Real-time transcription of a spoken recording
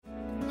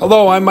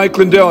Hello, I'm Mike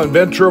Lindell,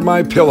 inventor of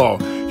My Pillow,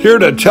 here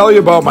to tell you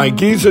about my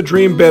Giza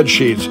Dream bed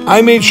sheets.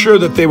 I made sure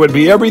that they would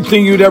be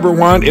everything you'd ever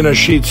want in a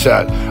sheet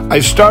set.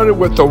 I started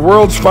with the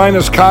world's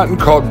finest cotton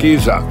called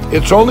Giza.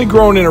 It's only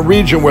grown in a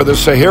region where the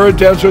Sahara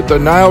Desert, the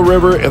Nile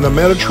River, and the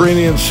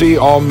Mediterranean Sea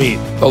all meet.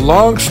 The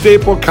long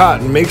staple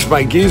cotton makes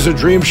my Giza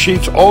Dream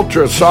sheets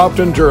ultra soft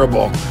and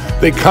durable.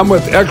 They come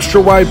with extra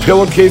wide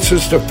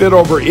pillowcases to fit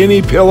over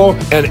any pillow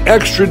and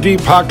extra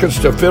deep pockets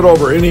to fit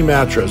over any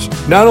mattress.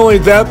 Not only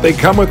that, they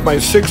come with my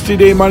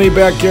 60-day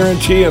money-back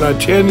guarantee and a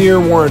 10-year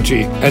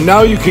warranty. And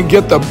now you can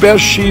get the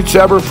best sheets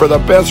ever for the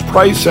best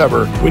price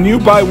ever. When you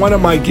buy one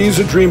of my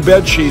Giza Dream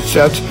bed sheet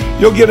sets,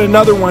 you'll get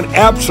another one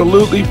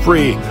absolutely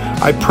free.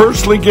 I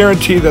personally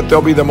guarantee that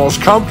they'll be the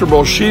most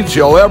comfortable sheets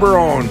you'll ever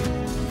own.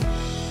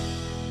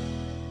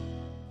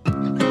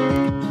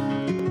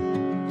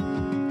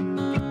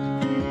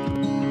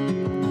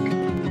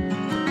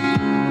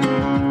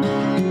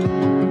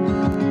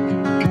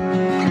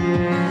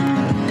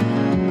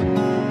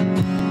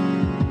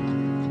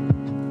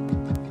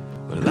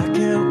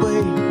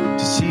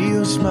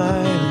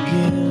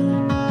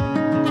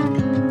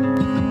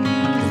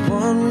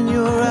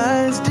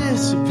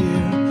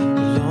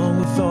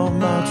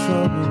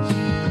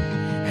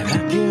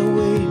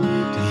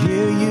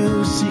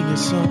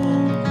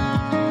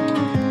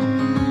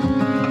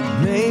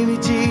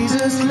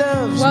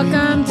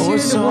 Welcome to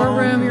the War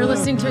Room. You're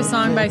listening to a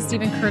song by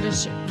Steven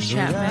Curtis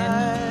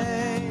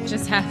Chapman.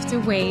 Just have to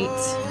wait.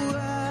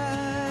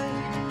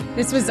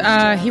 This was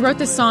he wrote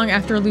this song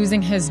after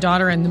losing his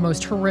daughter in the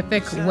most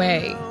horrific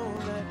way.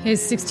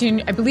 His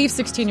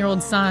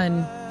 16-year-old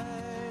son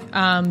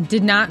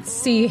did not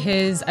see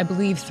his,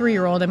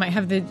 3-year-old. I might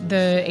have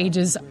the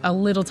ages a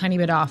little tiny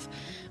bit off,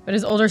 but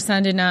his older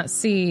son did not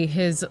see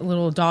his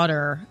little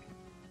daughter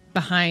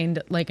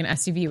behind like an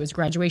SUV. It was a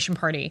graduation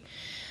party.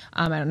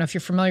 I don't know if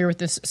you're familiar with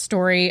this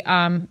story.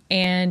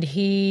 And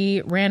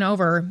he ran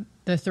over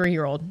the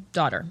 3-year-old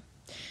daughter.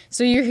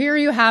 So here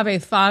you have a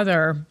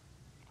father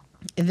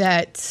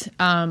that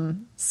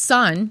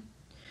son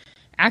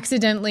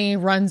accidentally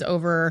runs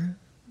over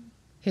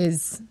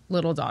his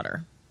little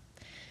daughter.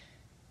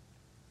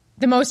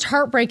 The most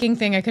heartbreaking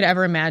thing I could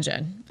ever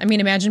imagine. I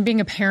mean, imagine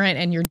being a parent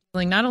and you're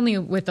dealing not only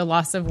with the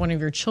loss of one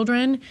of your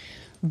children,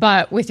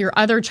 but with your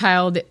other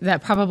child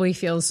that probably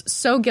feels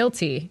so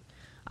guilty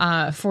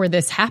for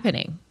this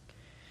happening.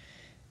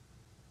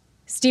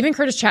 Steven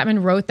Curtis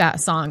Chapman wrote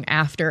that song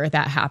after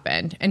that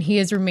happened, and he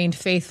has remained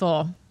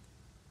faithful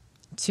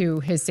to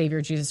his Savior,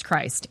 Jesus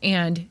Christ,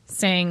 and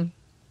saying,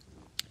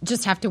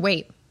 just have to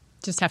wait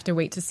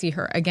to see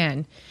her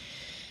again.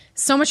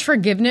 So much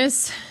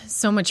forgiveness,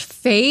 so much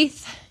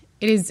faith.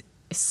 It is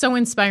so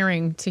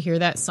inspiring to hear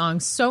that song,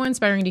 so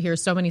inspiring to hear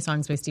so many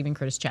songs by Steven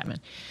Curtis Chapman.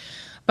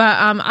 But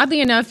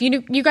oddly enough,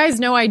 you guys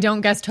know I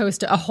don't guest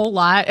host a whole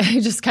lot. I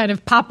just kind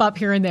of pop up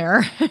here and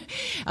there.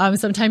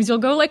 Sometimes you'll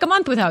go like a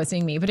month without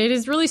seeing me. But it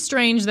is really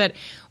strange that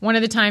one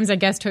of the times I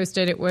guest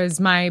hosted, it was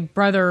my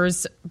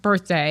brother's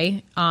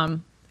birthday.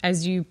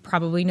 As you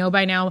probably know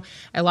by now,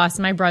 I lost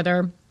my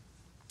brother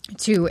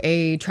to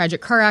a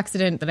tragic car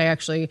accident that I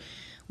actually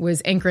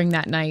was anchoring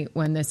that night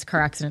when this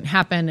car accident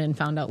happened and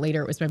found out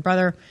later it was my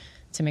brother,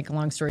 to make a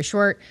long story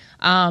short.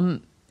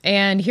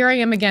 And here I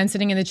am again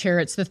sitting in the chair.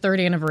 It's the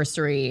 3rd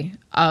anniversary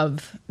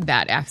of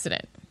that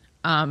accident.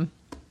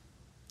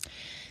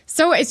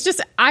 So it's just,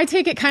 I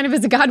take it kind of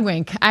as a God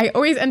wink. I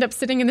always end up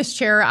sitting in this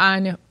chair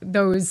on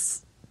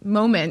those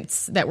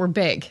moments that were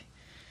big.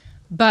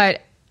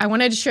 But I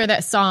wanted to share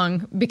that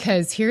song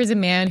because here's a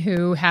man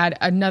who had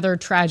another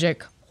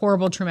tragic,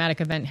 horrible,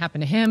 traumatic event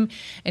happen to him,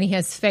 and he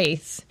has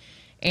faith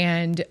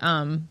and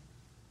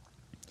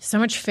so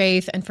much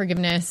faith and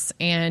forgiveness.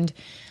 And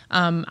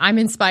I'm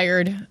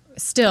inspired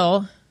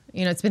still.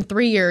 It's been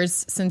 3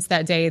 years since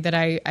that day that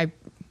I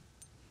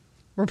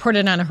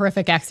reported on a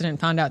horrific accident and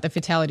found out the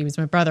fatality was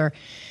my brother.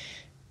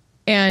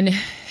 And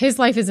his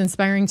life is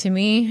inspiring to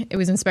me. It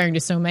was inspiring to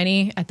so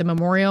many at the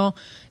memorial.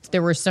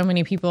 There were so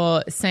many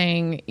people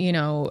saying,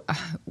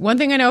 one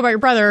thing I know about your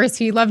brother is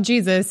he loved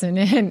Jesus.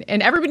 And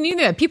everybody knew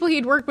that. People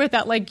he'd worked with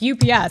at like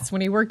UPS,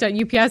 when he worked at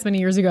UPS many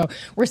years ago,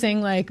 were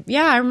saying like,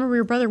 yeah, I remember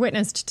your brother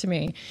witnessed to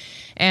me.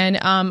 And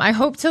I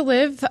hope to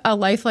live a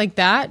life like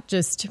that,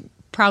 just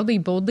proudly,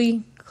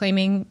 boldly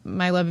claiming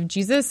my love of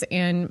Jesus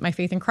and my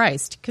faith in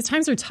Christ. Because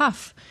times are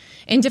tough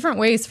in different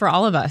ways for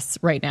all of us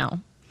right now.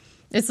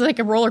 It's like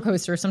a roller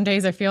coaster. Some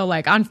days I feel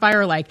like on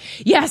fire, like,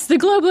 yes, the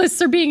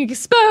globalists are being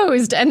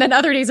exposed. And then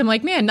other days I'm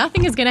like, man,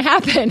 nothing is going to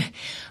happen.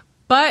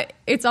 But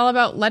it's all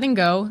about letting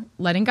go,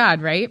 letting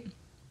God, right?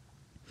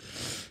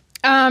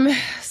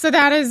 So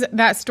that is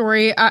that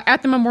story.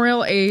 At the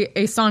memorial,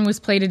 a song was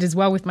played, It Is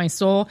Well With My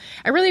Soul.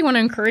 I really want to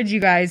encourage you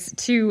guys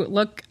to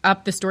look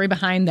up the story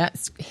behind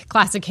that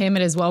classic hymn,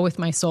 It Is Well With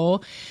My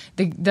Soul.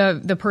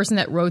 The person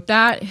that wrote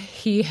that,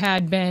 he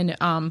had been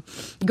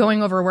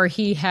going over where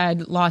he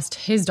had lost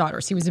his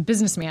daughters. He was a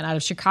businessman out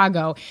of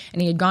Chicago,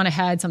 and he had gone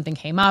ahead, something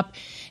came up,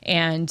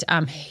 and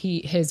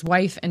his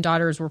wife and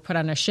daughters were put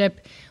on a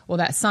ship. Well,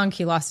 that sunk,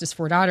 he lost his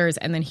 4 daughters,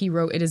 and then he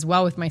wrote, It Is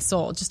Well With My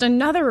Soul. Just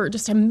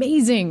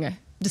amazing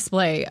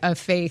display of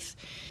faith.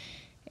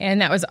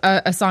 And that was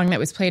a song that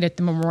was played at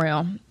the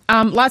memorial.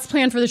 Lots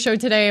planned for the show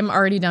today. I'm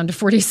already down to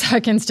 40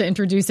 seconds to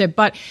introduce it.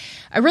 But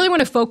I really want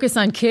to focus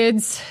on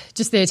kids,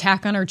 just the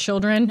attack on our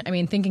children. I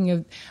mean,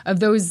 thinking of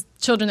those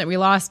children that we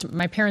lost,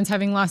 my parents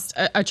having lost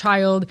a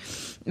child,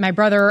 my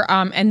brother,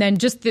 and then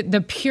just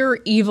the pure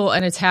evil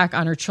and attack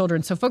on our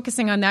children. So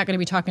focusing on that, going to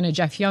be talking to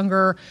Jeff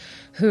Younger,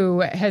 who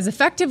has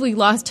effectively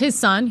lost his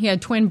son. He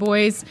had twin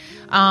boys,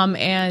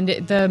 and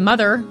the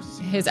mother,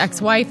 his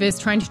ex-wife, is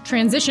trying to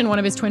transition one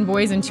of his twin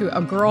boys into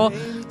a girl,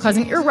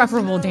 causing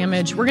irreparable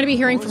damage. We're going to be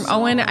hearing from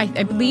Owen,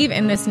 I believe,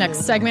 in this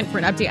next segment for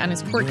an update on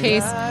his court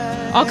case.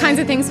 All kinds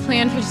of things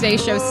planned for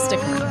today's show, so stick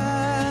around.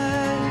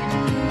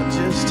 I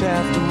just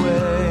have to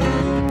wait.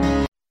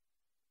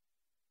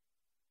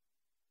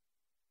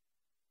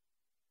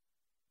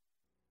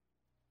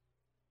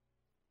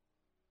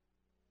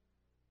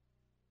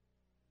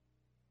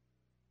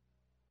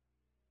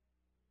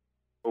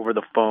 Over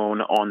the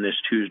phone on this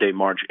Tuesday,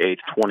 March 8th,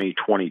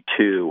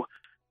 2022.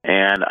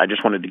 And I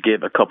just wanted to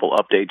give a couple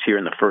updates here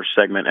in the first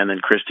segment, and then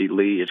Christy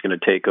Lee is going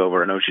to take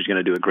over. I know she's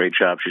going to do a great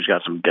job. She's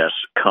got some guests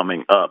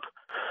coming up.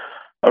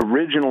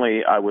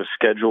 Originally, I was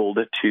scheduled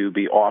to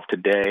be off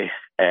today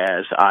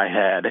as I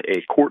had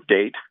a court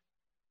date,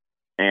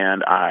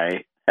 and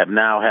I have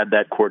now had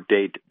that court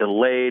date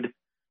delayed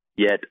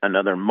yet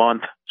another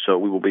month, so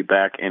we will be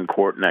back in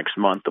court next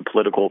month. The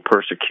political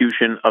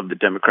persecution of the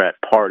Democrat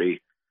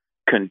Party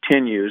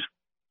continues,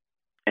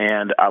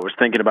 and I was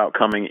thinking about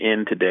coming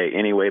in today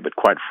anyway, but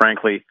quite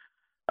frankly,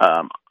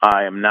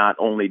 I am not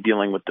only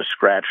dealing with the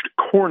scratched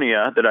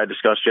cornea that I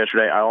discussed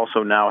yesterday, I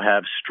also now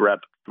have strep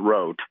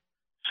throat.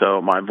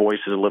 So my voice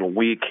is a little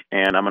weak,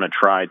 and I'm going to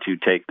try to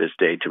take this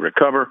day to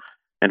recover,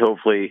 and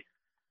hopefully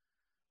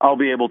I'll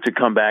be able to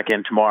come back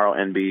in tomorrow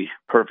and be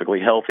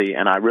perfectly healthy,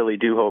 and I really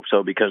do hope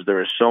so, because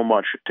there is so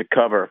much to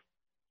cover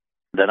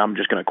that I'm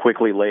just going to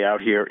quickly lay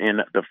out here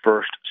in the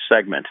first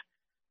segment.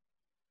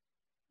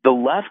 The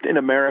left in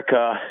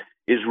America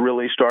is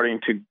really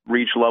starting to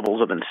reach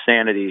levels of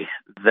insanity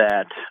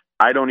that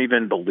I don't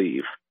even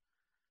believe.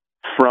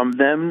 From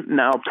them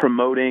now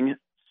promoting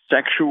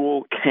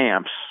sexual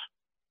camps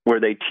where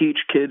they teach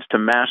kids to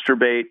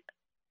masturbate,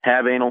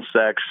 have anal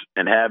sex,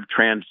 and have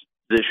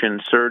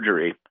transition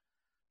surgery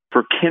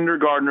for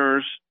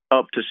kindergartners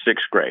up to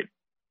sixth grade.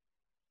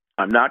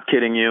 I'm not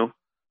kidding you.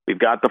 We've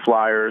got the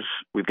flyers.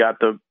 We've got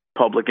the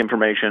public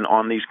information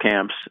on these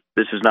camps.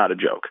 This is not a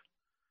joke.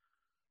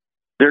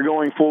 They're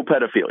going full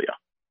pedophilia,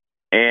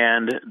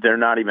 and they're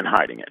not even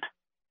hiding it.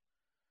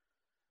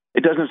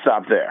 It doesn't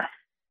stop there.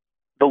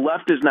 The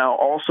left is now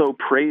also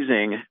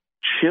praising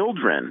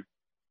children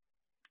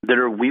that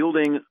are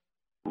wielding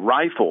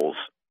rifles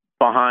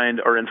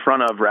behind, or in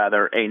front of,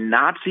 rather, a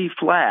Nazi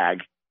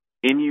flag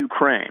in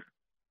Ukraine.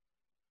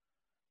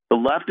 The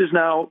left is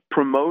now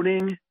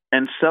promoting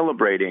and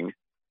celebrating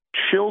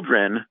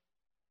children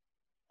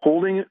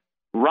holding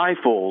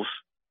rifles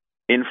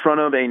in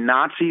front of a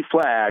Nazi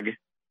flag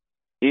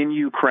in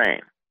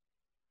Ukraine.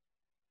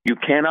 You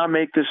cannot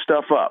make this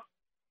stuff up.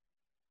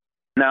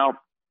 Now,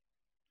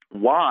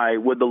 why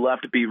would the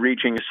left be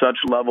reaching such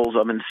levels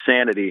of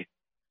insanity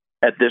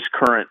at this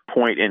current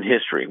point in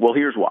history? Well,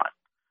 here's why.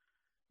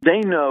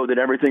 They know that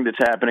everything that's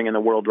happening in the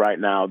world right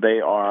now,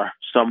 they are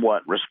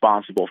somewhat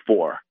responsible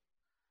for.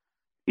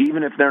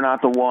 Even if they're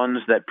not the ones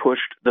that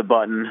pushed the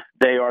button,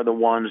 they are the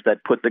ones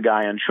that put the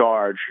guy in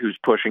charge who's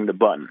pushing the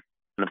button.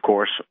 And of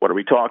course, what are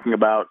we talking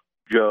about?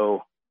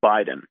 Joe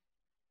Biden.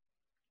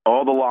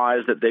 All the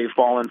lies that they've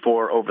fallen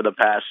for over the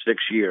past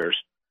 6 years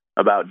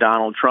about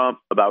Donald Trump,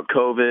 about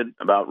COVID,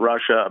 about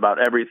Russia,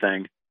 about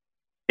everything,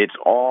 it's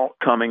all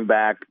coming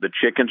back. The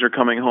chickens are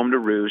coming home to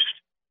roost.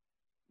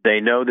 They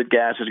know that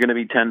gas is going to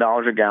be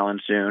 $10 a gallon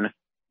soon.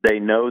 They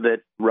know that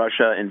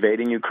Russia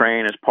invading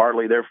Ukraine is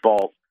partly their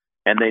fault.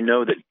 And they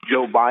know that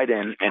Joe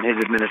Biden and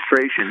his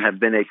administration have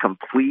been a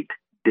complete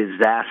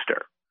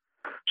disaster.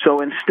 So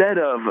instead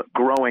of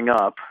growing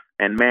up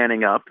and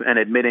manning up and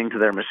admitting to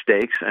their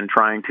mistakes and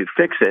trying to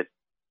fix it,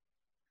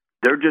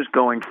 they're just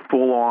going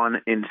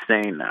full-on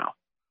insane now.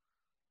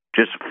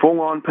 Just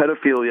full-on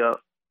pedophilia,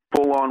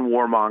 full-on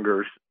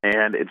warmongers,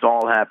 and it's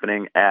all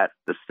happening at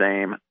the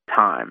same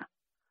time.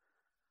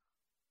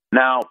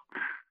 Now,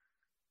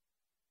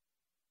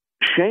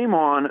 shame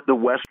on the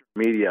Western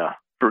media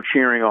for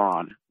cheering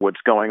on what's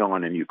going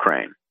on in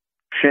Ukraine.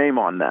 Shame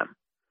on them.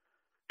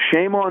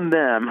 Shame on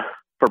them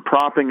for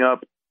propping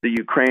up the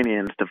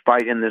Ukrainians to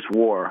fight in this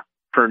war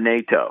for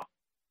NATO.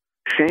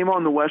 Shame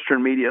on the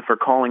Western media for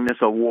calling this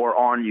a war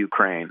on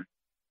Ukraine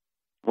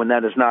when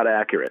that is not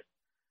accurate.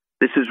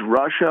 This is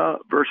Russia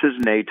versus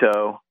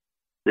NATO.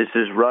 This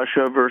is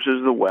Russia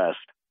versus the West.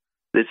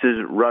 This is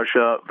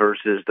Russia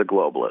versus the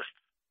globalists.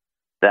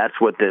 That's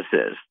what this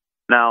is.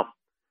 Now,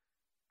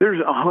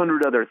 there's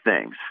 100 other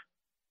things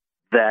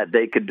that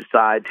they could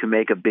decide to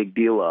make a big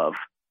deal of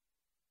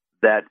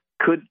that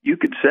you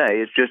could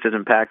say is just as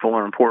impactful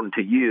or important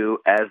to you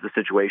as the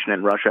situation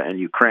in Russia and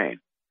Ukraine.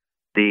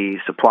 The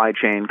supply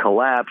chain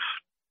collapse,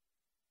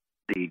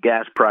 the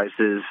gas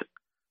prices,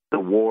 the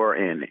war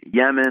in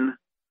Yemen,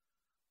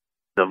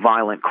 the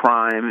violent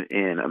crime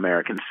in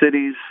American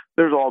cities.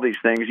 There's all these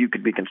things you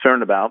could be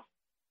concerned about.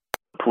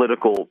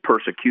 Political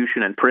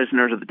persecution and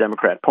prisoners of the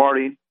Democrat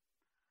Party.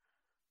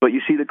 But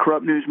you see, the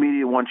corrupt news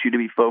media wants you to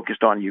be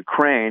focused on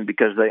Ukraine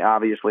because they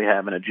obviously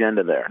have an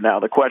agenda there. Now,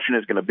 the question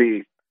is going to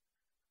be,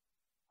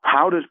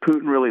 how does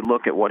Putin really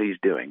look at what he's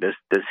doing?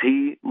 Does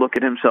he look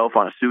at himself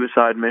on a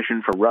suicide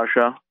mission for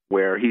Russia,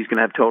 where he's going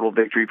to have total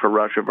victory for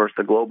Russia versus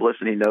the globalists,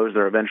 and he knows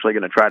they're eventually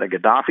going to try to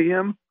Gaddafi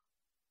him?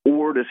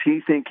 Or does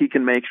he think he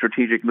can make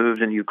strategic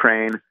moves in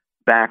Ukraine,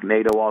 back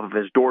NATO off of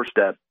his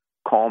doorstep,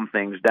 calm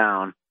things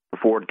down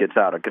before it gets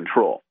out of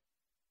control?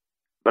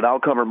 But I'll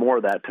cover more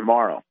of that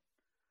tomorrow.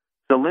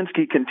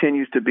 Zelensky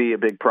continues to be a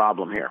big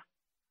problem here.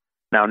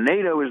 Now,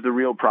 NATO is the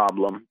real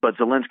problem, but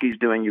Zelensky's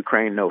doing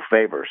Ukraine no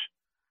favors.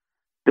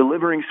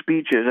 Delivering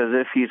speeches as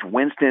if he's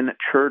Winston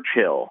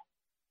Churchill,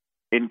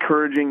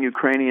 encouraging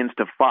Ukrainians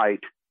to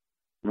fight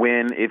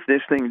when, if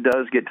this thing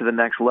does get to the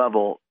next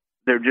level,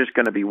 they're just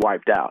going to be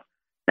wiped out.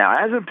 Now,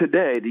 as of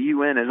today, the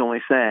UN is only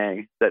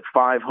saying that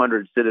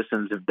 500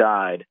 citizens have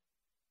died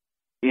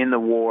in the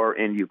war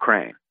in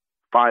Ukraine.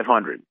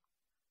 500.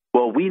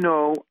 Well, we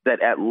know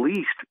that at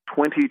least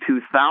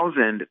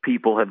 22,000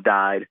 people have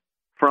died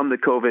from the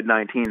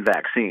COVID-19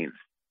 vaccines.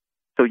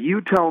 So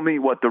you tell me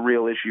what the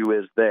real issue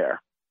is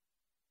there.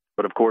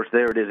 But of course,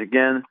 there it is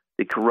again,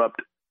 the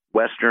corrupt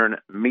Western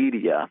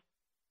media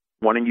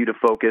wanting you to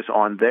focus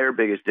on their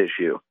biggest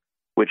issue,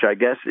 which I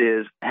guess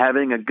is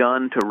having a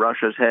gun to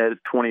Russia's head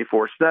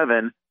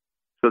 24/7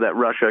 so that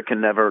Russia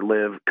can never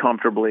live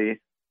comfortably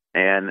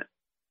and,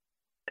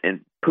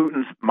 in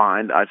Putin's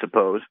mind, I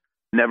suppose,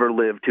 never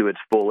live to its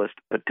fullest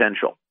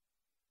potential.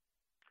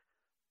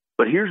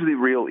 But here's the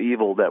real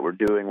evil that we're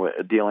dealing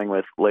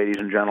with, ladies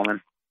and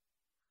gentlemen.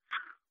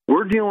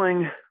 We're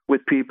dealing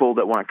with people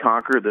that want to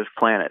conquer this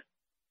planet.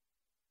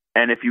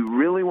 And if you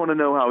really want to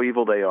know how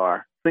evil they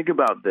are, think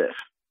about this.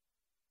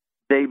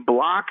 They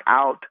block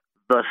out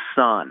the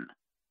sun.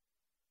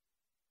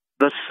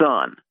 The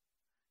sun,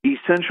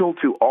 essential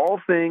to all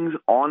things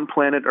on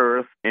planet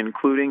Earth,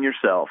 including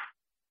yourself.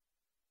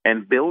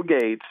 And Bill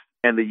Gates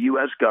and the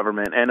U.S.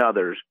 government and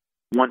others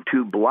want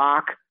to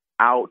block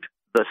out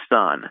the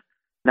sun.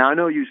 Now, I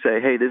know you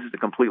say, hey, this is a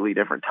completely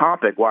different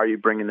topic. Why are you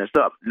bringing this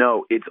up?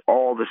 No, it's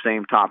all the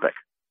same topic.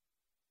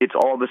 It's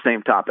all the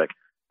same topic.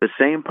 The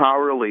same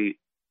power elite,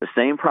 the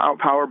same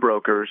power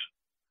brokers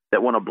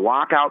that want to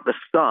block out the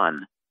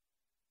sun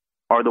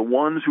are the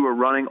ones who are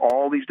running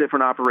all these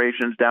different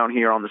operations down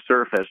here on the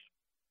surface,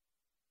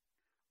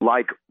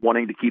 like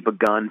wanting to keep a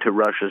gun to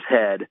Russia's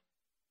head,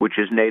 which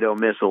is NATO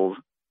missiles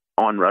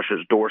on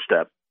Russia's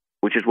doorstep,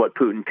 which is what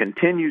Putin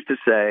continues to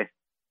say,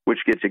 which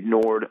gets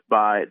ignored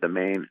by the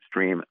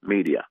mainstream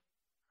media.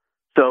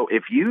 So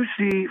if you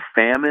see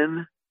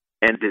famine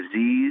and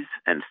disease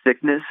and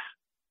sickness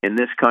in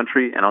this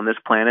country and on this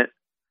planet,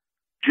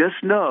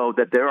 just know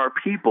that there are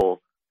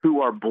people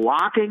who are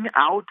blocking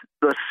out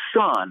the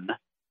sun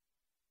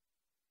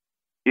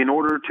in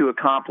order to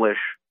accomplish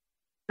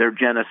their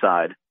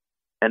genocide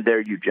and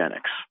their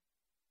eugenics.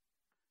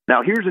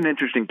 Now, here's an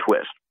interesting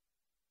twist.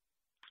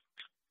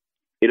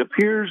 It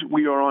appears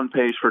we are on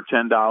pace for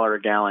 $10 a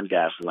gallon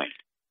gasoline.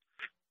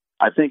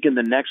 I think in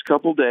the next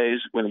couple days,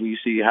 when we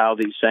see how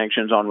these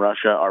sanctions on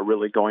Russia are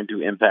really going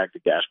to impact the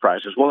gas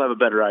prices, we'll have a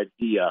better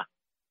idea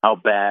how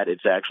bad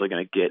it's actually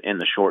going to get in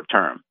the short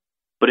term.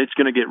 But it's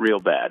going to get real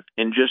bad.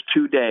 In just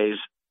 2 days,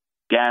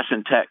 gas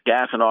in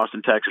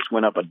Austin, Texas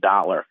went up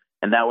 $1,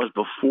 and that was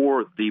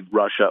before the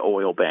Russia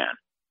oil ban.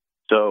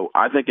 So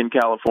I think in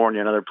California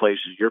and other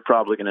places, you're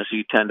probably going to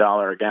see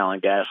 $10 a gallon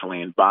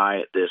gasoline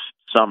by this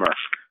summer.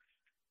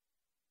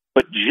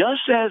 But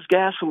just as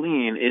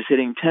gasoline is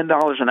hitting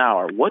 $10 an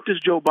hour, what does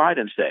Joe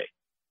Biden say?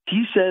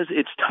 He says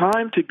it's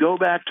time to go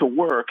back to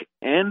work,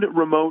 end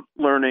remote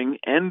learning,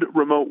 end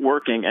remote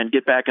working, and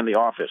get back in the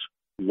office.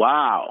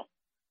 Wow.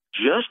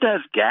 Just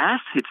as gas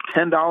hits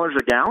 $10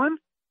 a gallon,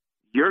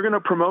 you're going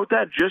to promote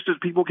that just as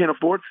people can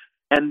afford?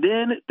 And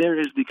then there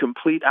is the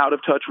complete out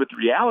of touch with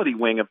reality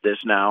wing of this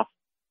now,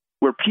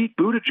 where Pete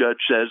Buttigieg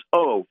says,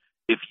 oh,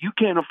 if you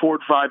can't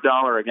afford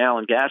 $5 a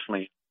gallon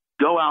gasoline,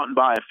 go out and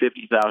buy a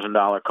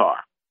 $50,000 car.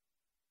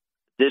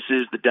 This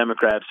is the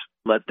Democrats'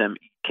 let them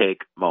eat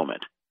cake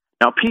moment.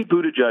 Now, Pete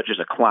Buttigieg is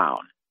a clown.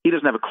 He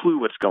doesn't have a clue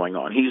what's going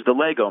on. He's the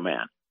Lego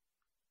man.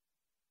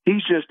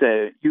 He's just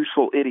a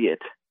useful idiot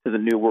to the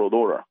New World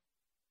Order.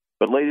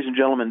 But ladies and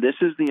gentlemen, this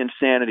is the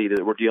insanity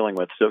that we're dealing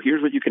with. So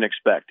here's what you can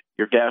expect.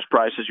 Your gas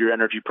prices, your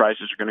energy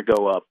prices are going to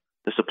go up.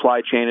 The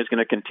supply chain is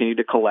going to continue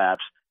to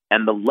collapse.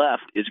 And the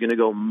left is going to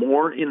go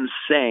more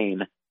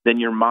insane than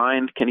your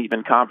mind can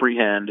even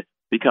comprehend,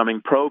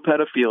 becoming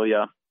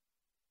pro-pedophilia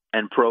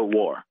and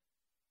pro-war.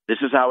 This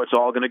is how it's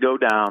all going to go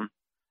down.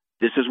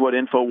 This is what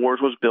InfoWars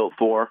was built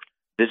for.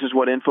 This is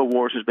what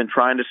InfoWars has been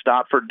trying to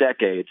stop for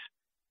decades.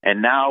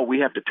 And now we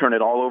have to turn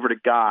it all over to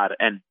God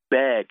and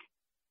beg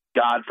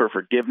God for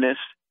forgiveness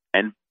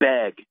and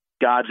beg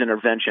God's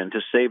intervention to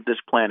save this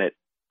planet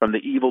from the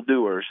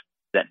evildoers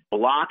that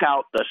block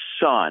out the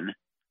sun,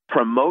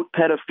 promote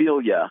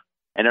pedophilia,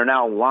 and are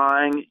now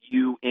lying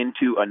you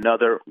into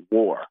another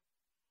war.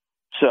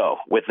 So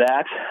with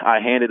that, I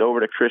hand it over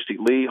to Christy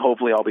Lee.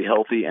 Hopefully I'll be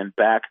healthy and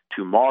back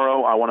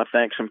tomorrow. I want to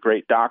thank some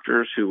great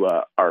doctors who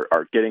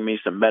are getting me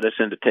some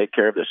medicine to take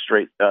care of this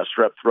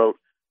strep throat,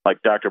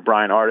 like Dr.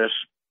 Brian Artis.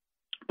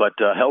 But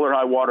hell or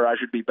high water, I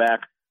should be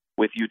back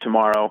with you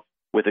tomorrow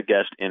with a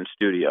guest in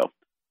studio. I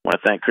want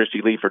to thank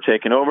Christy Lee for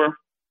taking over.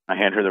 I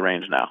hand her the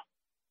reins now.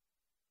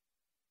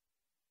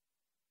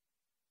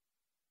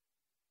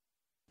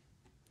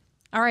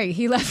 All right.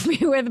 He left me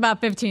with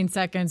about 15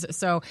 seconds.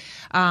 So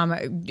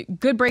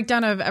good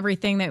breakdown of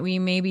everything that we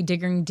may be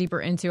digging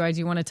deeper into. I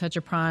do want to touch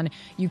upon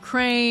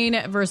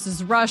Ukraine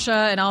versus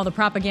Russia and all the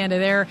propaganda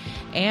there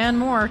and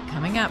more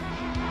coming up.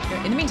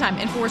 In the meantime,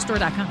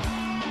 InfoWarsStore.com.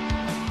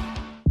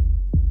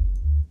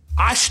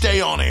 I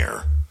stay on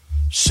air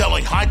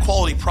selling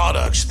high-quality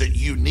products that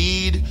you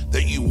need,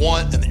 that you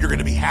want, and that you're going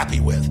to be happy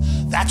with.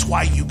 That's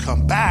why you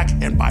come back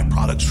and buy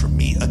products from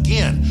me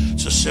again.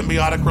 It's a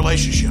symbiotic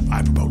relationship.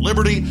 I promote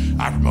liberty.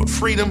 I promote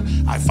freedom.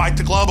 I fight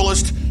the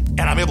globalist.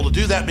 And I'm able to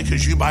do that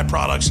because you buy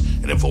products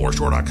at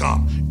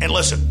InfoWarsStore.com. And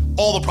listen,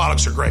 all the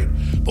products are great.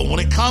 But when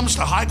it comes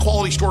to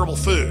high-quality storable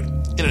food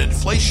in an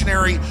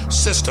inflationary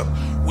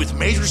system with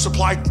major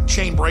supply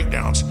chain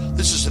breakdowns,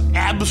 this is an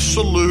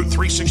absolute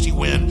 360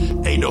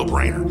 win, a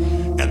no-brainer.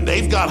 And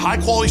they've got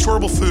high-quality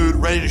storable food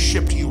ready to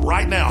ship to you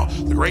right now.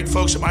 The great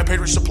folks at My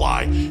Patriot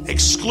Supply,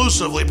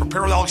 exclusively at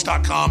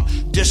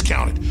PrepareWithAlex.com,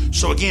 discounted.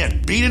 So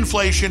again, beat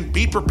inflation,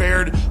 be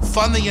prepared,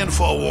 fund the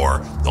info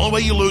war. The only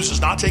way you lose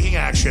is not taking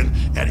action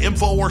at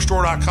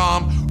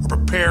InfoWarsStore.com or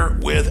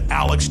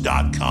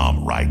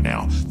PrepareWithAlex.com right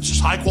now. This is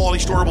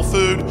high-quality storable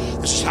food.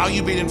 This is how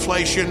you beat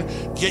inflation.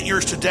 Get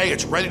yours today.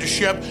 It's ready to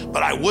ship,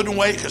 but I wouldn't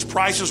wait because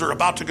prices are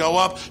about to go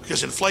up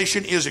because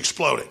inflation is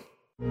exploding.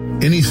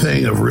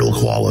 Anything of real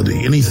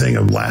quality, anything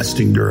of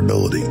lasting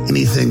durability,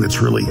 anything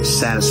that's really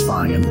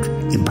satisfying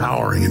and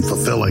empowering and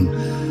fulfilling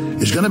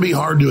is going to be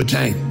hard to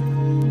attain.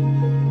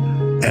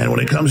 And when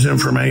it comes to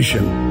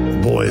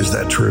information, boy, is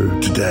that true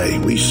today.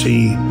 We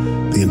see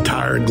the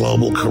entire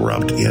global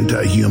corrupt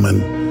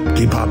anti-human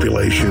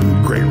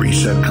depopulation, Great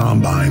Reset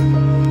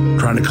combine,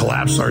 trying to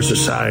collapse our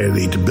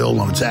society to build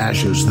on its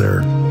ashes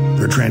their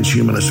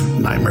transhumanist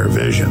nightmare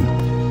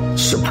vision,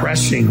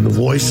 suppressing the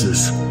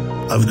voices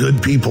of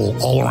good people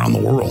all around the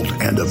world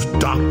and of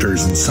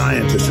doctors and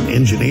scientists and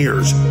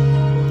engineers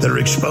that are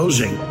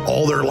exposing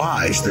all their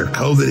lies, their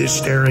COVID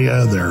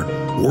hysteria, their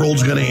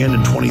world's going to end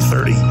in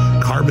 2030,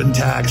 carbon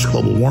tax,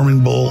 global warming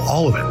bull,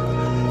 all of it.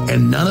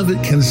 And none of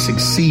it can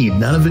succeed.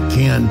 None of it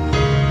can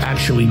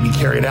actually be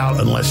carried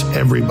out unless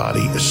everybody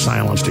is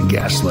silenced and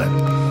gaslit.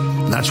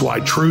 And that's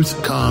why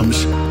truth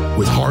comes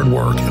with hard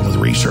work and with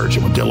research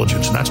and with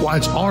diligence. And that's why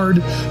it's hard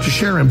to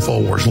share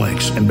InfoWars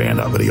links and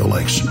Band.video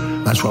links.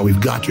 That's why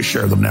we've got to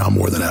share them now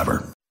more than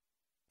ever.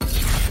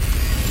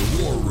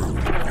 The War Room.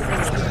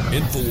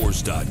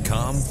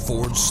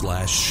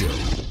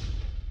 InfoWars.com/show.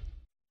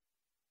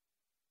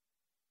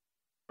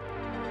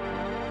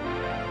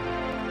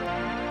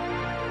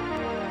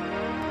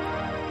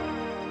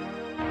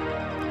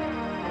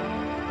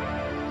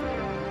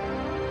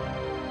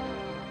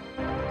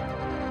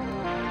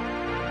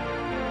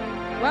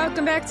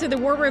 Welcome back to the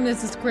War Room.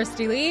 This is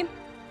Christy Lee.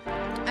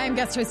 I'm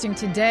guest hosting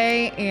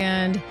today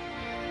and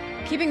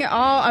keeping it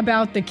all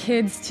about the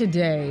kids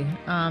today.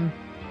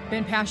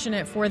 Been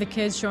passionate for the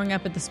kids, showing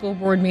up at the school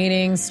board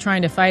meetings,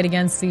 trying to fight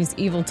against these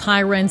evil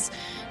tyrants,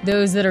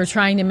 those that are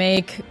trying to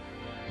make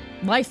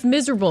life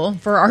miserable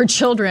for our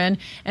children,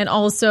 and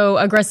also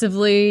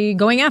aggressively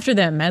going after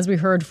them, as we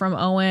heard from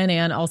Owen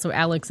and also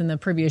Alex in the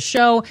previous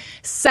show.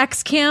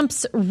 Sex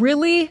camps,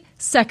 really?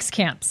 Sex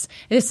camps.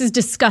 This is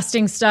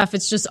disgusting stuff.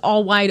 It's just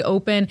all wide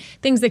open.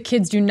 Things that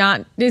kids do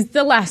not, is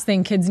the last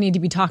thing kids need to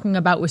be talking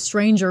about with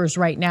strangers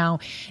right now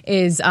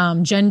is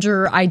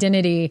gender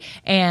identity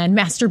and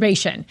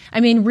masturbation. I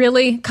mean,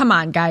 really? Come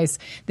on, guys.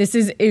 This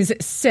is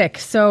sick.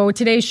 So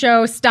today's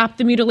show, stop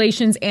the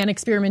mutilations and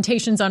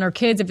experimentations on our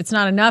kids. If it's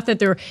not enough that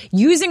they're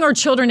using our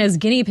children as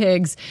guinea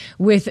pigs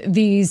with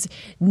these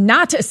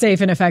not safe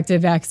and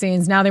effective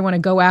vaccines, now they want to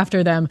go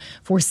after them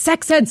for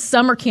sex ed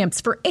summer camps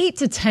for 8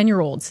 to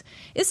 10-year-olds.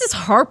 This is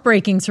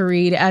heartbreaking to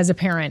read as a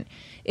parent.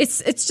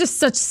 It's just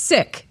such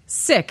sick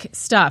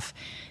stuff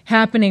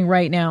happening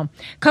right now.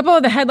 A couple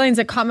of the headlines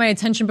that caught my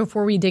attention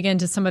before we dig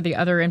into some of the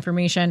other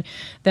information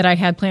that I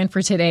had planned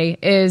for today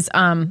is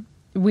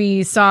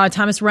we saw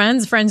Thomas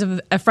Renz,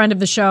 a friend of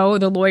the show,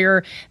 the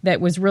lawyer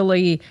that was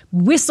really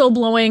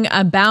whistleblowing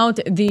about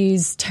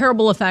these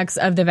terrible effects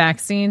of the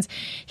vaccines.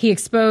 He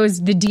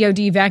exposed the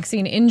DoD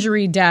vaccine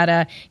injury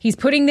data. He's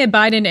putting the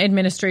Biden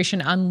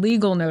administration on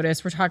legal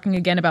notice. We're talking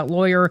again about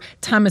lawyer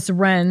Thomas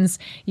Renz.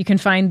 You can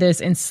find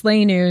this in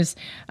Slay News.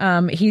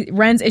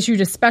 Renz issued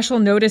a special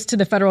notice to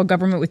the federal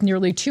government with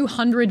nearly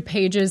 200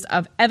 pages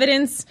of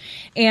evidence.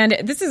 And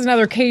this is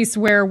another case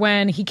where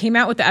when he came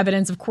out with the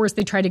evidence, of course,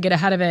 they tried to get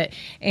ahead of it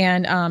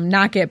and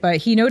knock it. But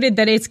he noted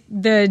that it's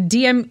the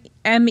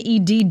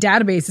DMED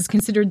database is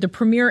considered the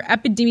premier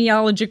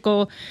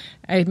epidemiological,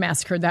 I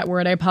massacred that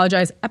word, I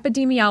apologize,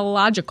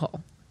 epidemiological,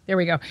 there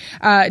we go,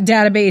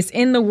 database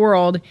in the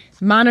world,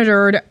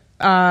 monitored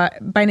by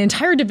an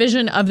entire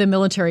division of the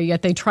military,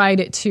 yet they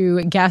tried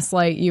to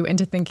gaslight you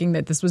into thinking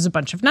that this was a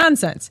bunch of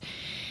nonsense.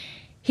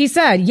 He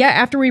said,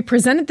 after we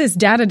presented this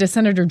data to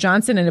Senator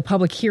Johnson in a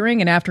public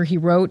hearing and after he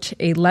wrote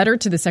a letter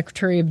to the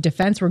Secretary of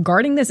Defense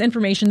regarding this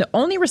information, the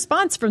only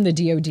response from the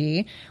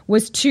DOD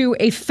was to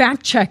a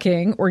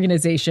fact-checking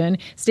organization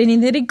stating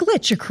that a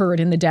glitch occurred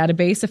in the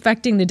database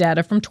affecting the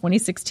data from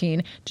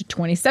 2016 to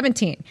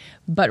 2017.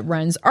 But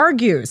Renz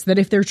argues that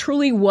if there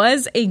truly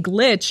was a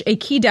glitch, a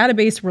key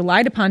database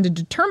relied upon to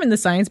determine the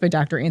science by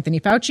Dr.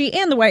 Anthony Fauci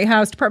and the White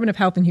House Department of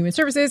Health and Human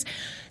Services,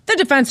 the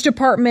Defense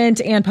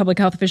Department and public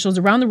health officials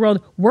around the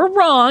world were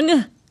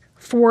wrong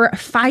for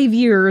 5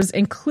 years,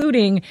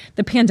 including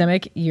the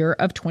pandemic year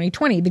of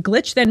 2020. The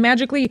glitch then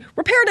magically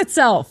repaired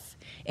itself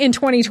in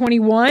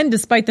 2021,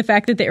 despite the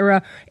fact that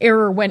the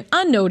error went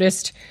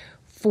unnoticed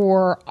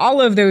for all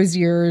of those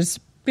years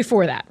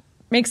before that.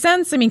 Makes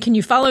sense? I mean, can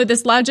you follow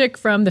this logic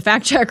from the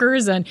fact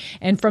checkers and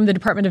from the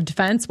Department of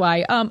Defense?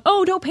 Why,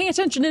 don't pay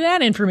attention to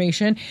that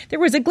information. There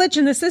was a glitch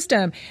in the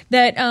system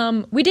that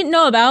we didn't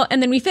know about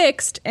and then we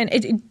fixed. And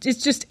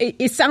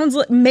it sounds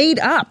made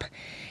up.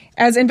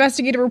 As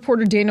investigative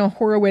reporter Daniel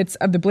Horowitz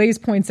of The Blaze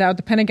points out,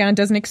 the Pentagon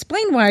doesn't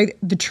explain why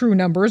the true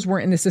numbers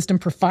weren't in the system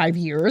for 5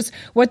 years,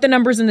 what the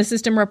numbers in the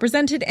system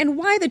represented, and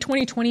why the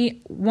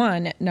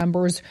 2021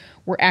 numbers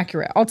were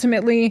accurate.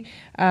 Ultimately,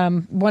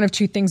 one of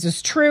two things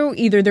is true.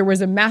 Either there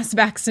was a mass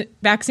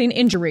vaccine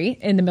injury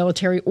in the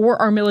military, or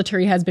our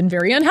military has been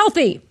very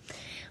unhealthy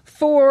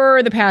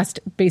for the past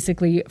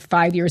basically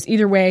 5 years.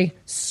 Either way,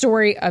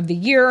 story of the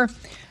year,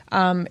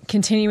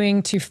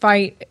 continuing to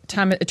fight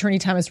Attorney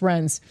Thomas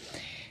Renz.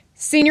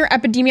 Senior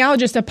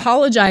epidemiologist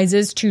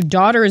apologizes to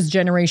daughter's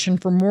generation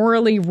for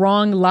morally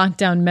wrong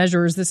lockdown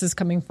measures. This is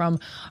coming from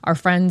our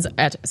friends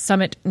at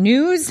Summit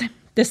News.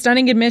 The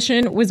stunning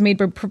admission was made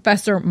by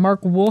Professor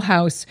Mark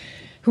Woolhouse,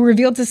 who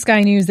revealed to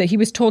Sky News that he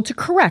was told to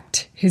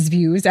correct his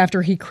views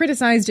after he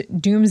criticized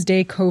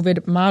doomsday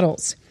COVID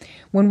models.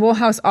 When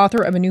Woolhouse,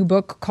 author of a new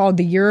book called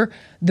The Year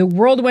the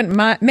World Went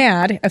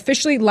Mad,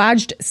 officially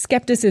lodged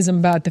skepticism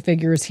about the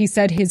figures, he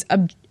said his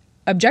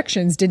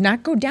objections did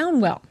not go down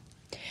well.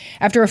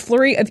 After a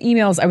flurry of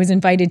emails, I was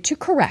invited to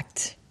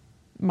correct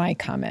my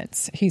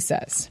comments, he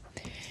says.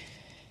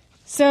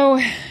 So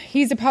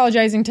he's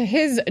apologizing to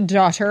his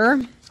daughter.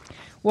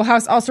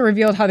 Woolhouse also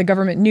revealed how the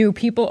government knew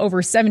people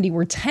over 70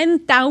 were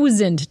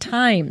 10,000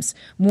 times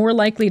more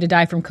likely to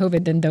die from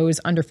COVID than those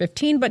under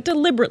 15, but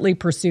deliberately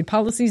pursued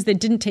policies that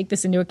didn't take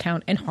this into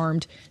account and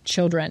harmed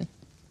children.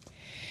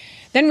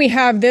 Then we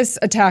have this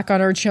attack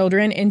on our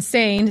children.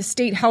 Insane.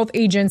 State health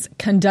agents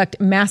conduct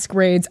mask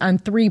raids on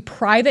 3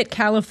 private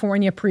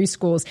California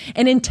preschools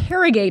and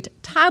interrogate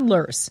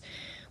toddlers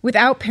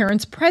without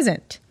parents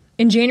present.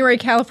 In January,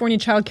 California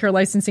child care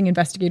licensing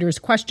investigators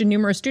questioned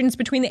numerous students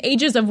between the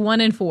ages of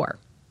 1 and 4.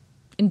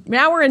 And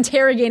now we're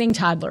interrogating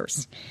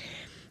toddlers.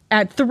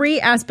 At 3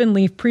 Aspen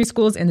Leaf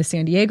preschools in the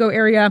San Diego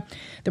area,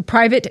 the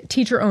private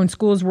teacher-owned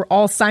schools were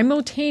all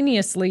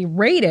simultaneously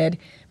raided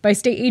by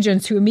state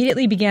agents who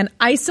immediately began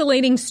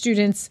isolating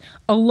students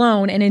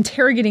alone and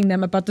interrogating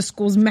them about the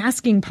school's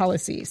masking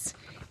policies.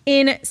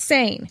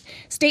 Insane.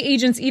 State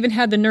agents even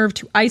had the nerve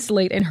to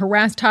isolate and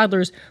harass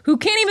toddlers who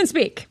can't even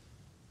speak.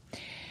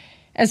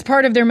 As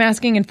part of their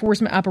masking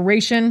enforcement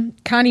operation,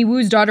 Connie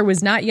Wu's daughter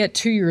was not yet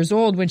 2 years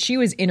old when she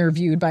was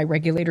interviewed by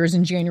regulators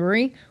in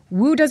January.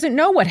 Wu doesn't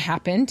know what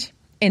happened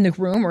in the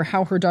room or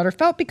how her daughter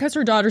felt because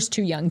her daughter's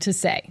too young to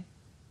say.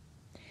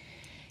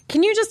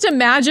 Can you just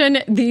imagine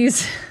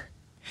these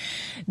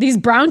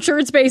brown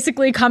shirts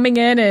basically coming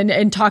in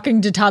and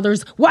talking to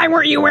toddlers? Why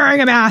weren't you wearing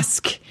a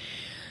mask?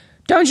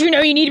 Don't you know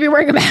you need to be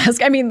wearing a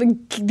mask? I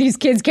mean, these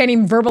kids can't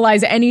even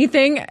verbalize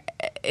anything.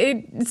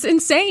 It's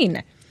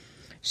insane.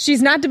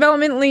 She's not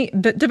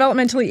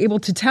developmentally able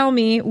to tell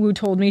me, Wu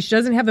told me, she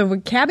doesn't have the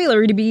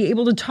vocabulary to be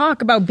able to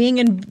talk about being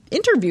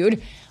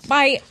interviewed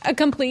by a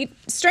complete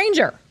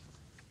stranger.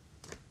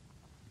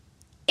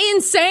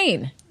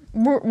 Insane.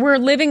 We're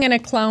living in a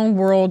clown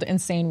world,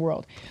 insane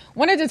world.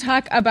 Wanted to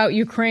talk about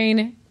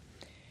Ukraine.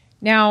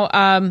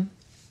 Now,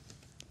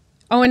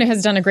 Owen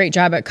has done a great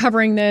job at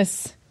covering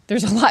this.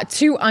 There's a lot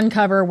to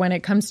uncover when it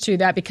comes to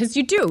that because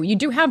you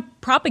do have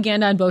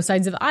propaganda on both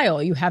sides of the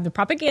aisle. You have the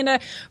propaganda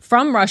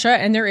from Russia,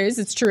 and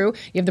it's true.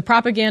 You have the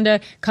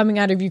propaganda coming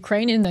out of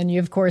Ukraine, and then you,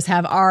 of course,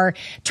 have our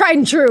tried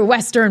and true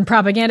Western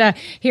propaganda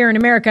here in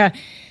America.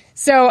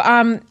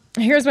 So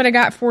here's what I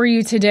got for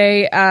you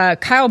today.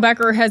 Kyle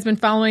Becker has been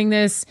following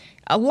this.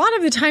 A lot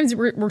of the times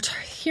we're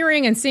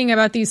hearing and seeing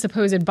about these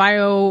supposed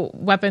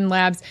bioweapon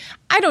labs.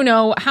 I don't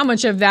know how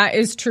much of that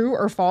is true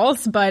or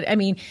false, but I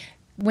mean,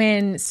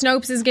 when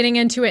Snopes is getting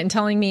into it and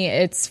telling me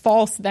it's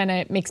false, then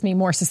it makes me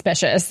more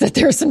suspicious that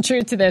there's some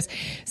truth to this.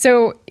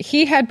 So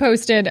he had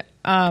posted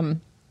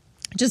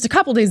just a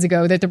couple days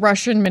ago that the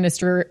Russian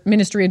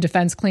Ministry of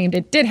Defense claimed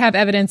it did have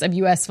evidence of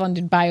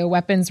U.S.-funded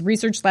bioweapons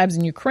research labs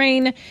in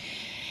Ukraine.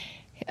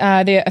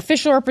 The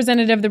official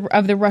representative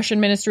of the Russian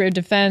Ministry of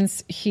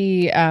Defense,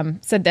 he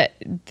said that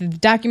the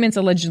documents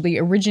allegedly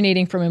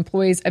originating from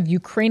employees of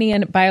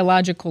Ukrainian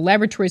biological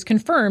laboratories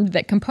confirmed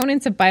that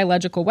components of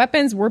biological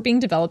weapons were being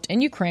developed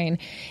in Ukraine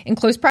in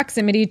close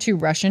proximity to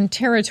Russian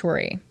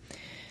territory.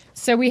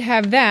 So we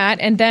have that,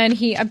 and then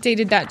he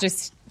updated that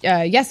just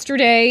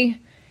yesterday.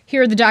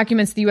 Here are the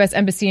documents the U.S.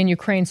 Embassy in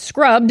Ukraine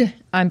scrubbed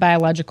on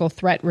biological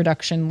threat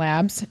reduction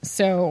labs.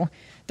 So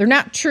they're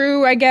not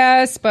true, I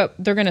guess, but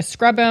they're going to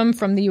scrub them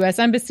from the U.S.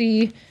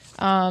 Embassy.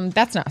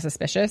 That's not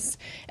suspicious.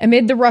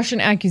 Amid the Russian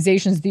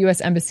accusations, the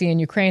U.S. Embassy in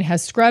Ukraine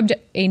has scrubbed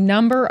a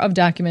number of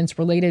documents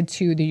related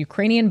to the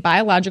Ukrainian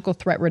Biological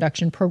Threat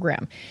Reduction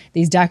Program.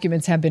 These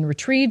documents have been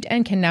retrieved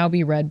and can now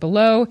be read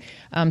below.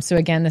 So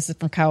again, this is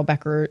from Kyle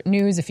Becker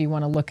News. If you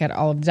want to look at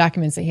all of the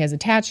documents that he has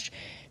attached,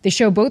 they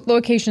show both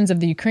locations of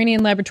the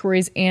Ukrainian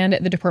laboratories and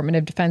the Department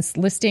of Defense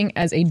listing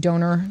as a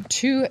donor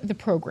to the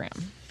program.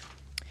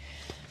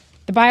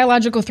 The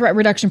Biological Threat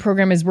Reduction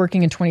Program is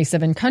working in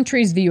 27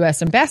 countries. The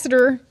U.S.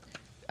 ambassador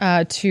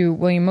to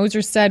William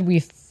Moser said, "We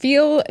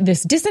feel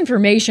this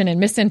disinformation and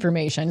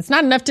misinformation." It's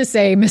not enough to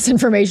say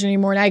misinformation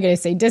anymore. Now I got to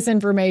say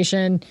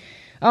disinformation.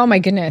 Oh, my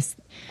goodness.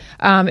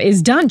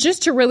 Is done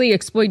just to really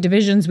exploit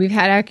divisions. We've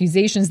had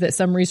accusations that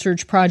some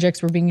research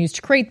projects were being used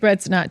to create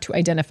threats, not to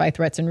identify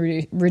threats and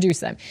reduce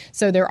them.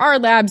 So there are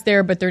labs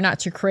there, but they're not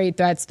to create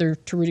threats, they're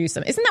to reduce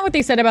them. Isn't that what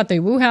they said about the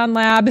Wuhan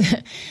lab?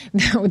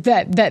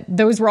 that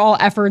those were all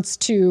efforts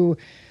to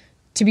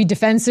be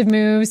defensive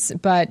moves,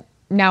 but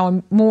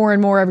now more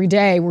and more every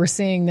day we're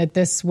seeing that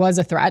this was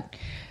a threat.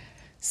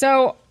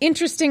 So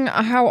interesting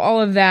how all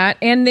of that,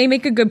 and they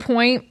make a good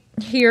point.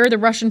 Here, the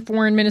Russian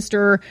Foreign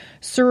Minister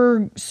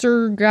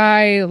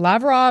Sergei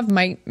Lavrov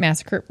might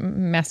massacre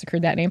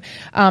that name.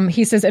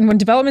 He says, and when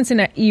developments in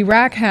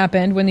Iraq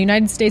happened, when the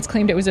United States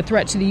claimed it was a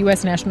threat to the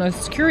U.S. national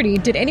security,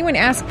 did anyone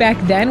ask back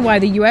then why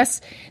the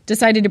U.S.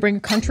 decided to bring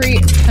a country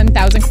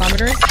 10,000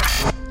 kilometers?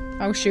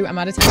 Oh, shoot, I'm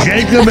out of time.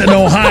 Jacob in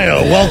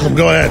Ohio, welcome.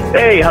 Go ahead.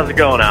 Hey, how's it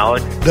going,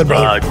 Alex? Good,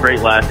 brother.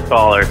 Great last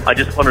caller. I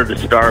just wanted to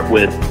start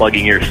with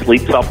plugging your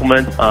sleep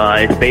supplement.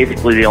 It's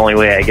basically the only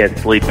way I get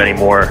sleep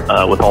anymore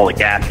with all the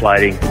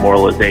gaslighting,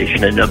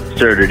 demoralization, and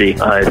absurdity.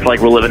 It's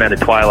like we're living at a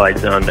twilight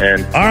zone,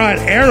 man. All right,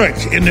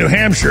 Eric in New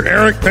Hampshire.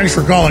 Eric, thanks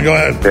for calling. Go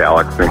ahead. Hey,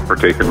 Alex, thanks for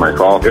taking my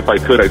call. If I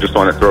could, I just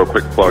want to throw a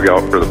quick plug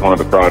out for one of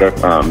the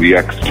products. The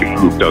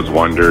X2 does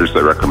wonders. I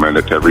recommend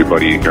it to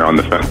everybody. If you're on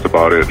the fence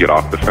about it, get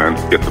off the fence,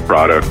 get the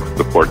product,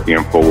 support the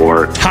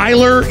InfoWar.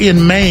 Tyler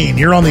in Maine,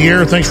 you're on the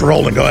air. Thanks for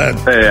holding. Go ahead.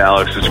 Hey,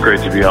 Alex, it's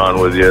great to be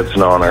on with you. It's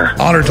an honor.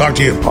 Honor to talk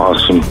to you.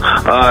 Awesome.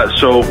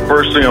 So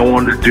first thing I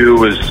wanted to do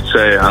was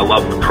say I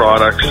love the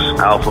products,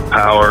 Alpha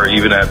Power,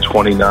 even at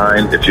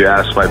 29. If you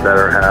ask my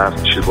better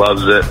half, she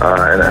loves it,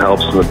 and it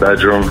helps in the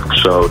bedroom.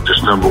 So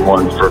just number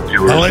one for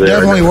viewers. Well, it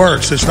definitely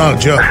works. It's not a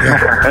joke.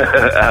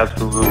 Yeah.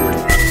 Absolutely.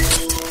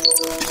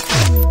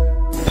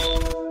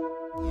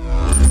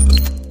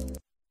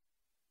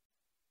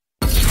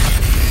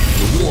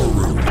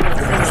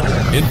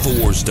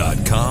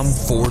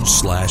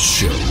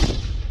 Infowars.com/show.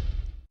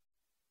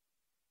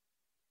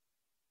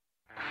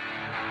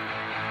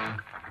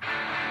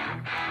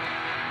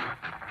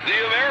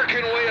 The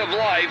American way of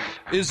life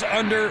is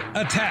under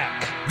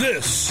attack.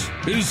 This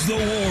is the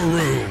War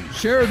Room.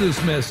 Share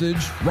this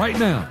message right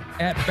now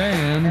at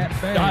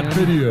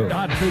ban.video.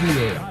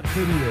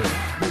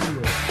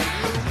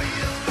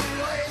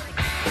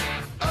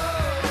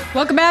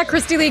 Welcome back.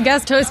 Christy Lee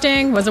guest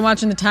hosting. Wasn't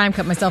watching the time,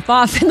 cut myself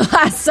off in the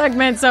last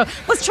segment. So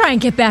let's try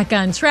and get back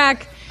on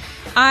track.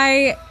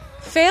 I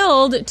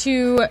failed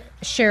to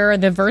share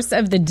the verse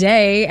of the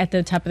day at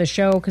the top of the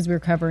show because we were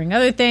covering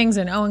other things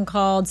and Owen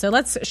called. So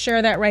let's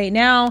share that right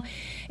now.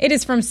 It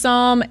is from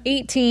Psalm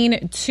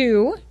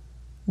 18:2,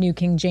 New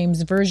King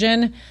James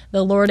Version.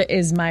 The Lord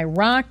is my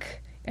rock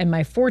and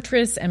my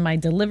fortress and my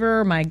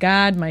deliverer, my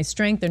God, my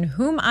strength, in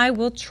whom I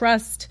will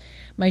trust,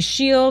 my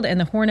shield and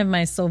the horn of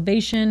my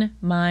salvation,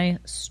 my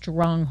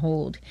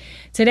stronghold.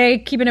 Today,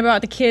 keeping about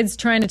the kids,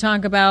 trying to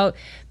talk about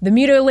the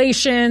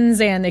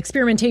mutilations and the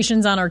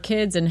experimentations on our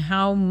kids and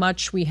how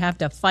much we have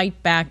to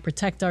fight back,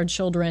 protect our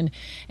children,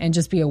 and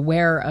just be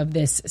aware of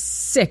this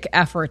sick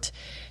effort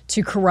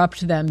to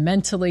corrupt them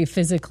mentally,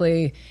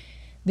 physically.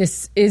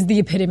 This is the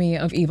epitome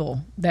of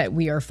evil that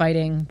we are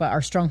fighting, but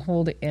our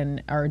stronghold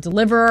and our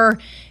deliverer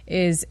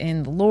is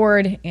in the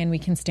Lord, and we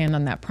can stand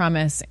on that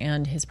promise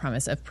and his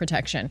promise of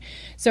protection.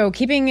 So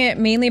keeping it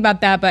mainly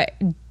about that, but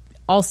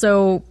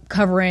also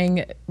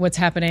covering what's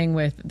happening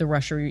with the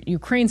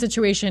Russia-Ukraine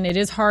situation. It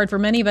is hard for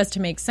many of us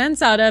to make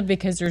sense out of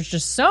because there's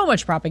just so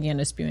much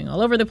propaganda spewing all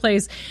over the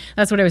place.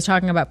 That's what I was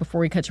talking about before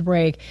we cut to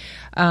break.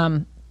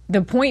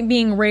 The point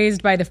being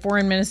raised by the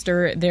foreign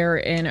minister there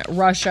in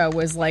Russia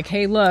was like,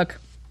 hey, look,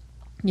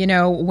 you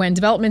know, when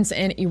developments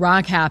in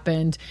Iraq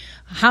happened,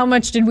 how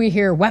much did we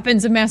hear?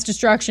 Weapons of mass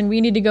destruction. We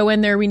need to go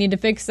in there. We need to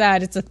fix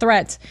that. It's a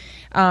threat.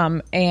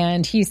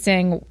 And he's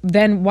saying,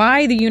 then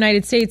why the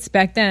United States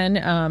back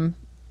then,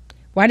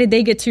 Why did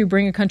they get to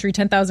bring a country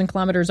 10,000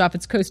 kilometers off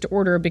its coast to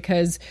order?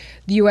 Because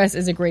the U.S.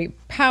 is a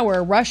great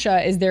power.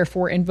 Russia is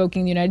therefore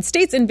invoking the United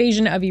States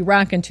invasion of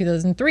Iraq in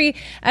 2003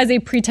 as a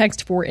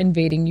pretext for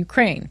invading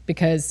Ukraine,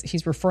 because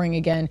he's referring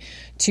again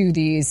to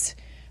these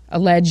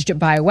alleged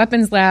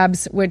bioweapons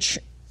labs, which,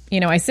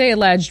 I say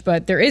alleged,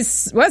 but there is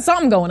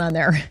something going on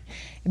there.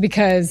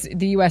 Because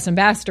the U.S.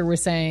 ambassador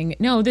was saying,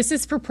 no, this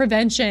is for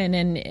prevention.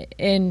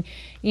 And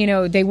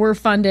they were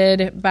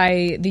funded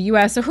by the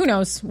U.S. So who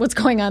knows what's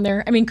going on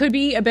there? I mean, could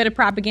be a bit of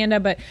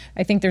propaganda, but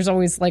I think there's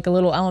always like a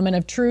little element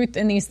of truth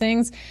in these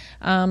things.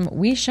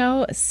 We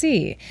shall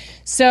see.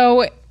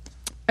 So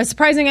a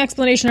surprising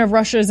explanation of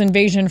Russia's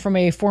invasion from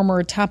a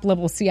former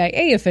top-level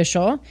CIA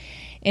official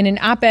in an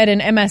op-ed in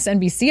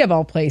MSNBC of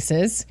all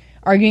places,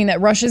 arguing that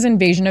Russia's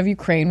invasion of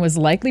Ukraine was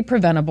likely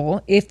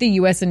preventable if the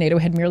U.S. and NATO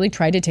had merely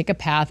tried to take a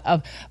path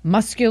of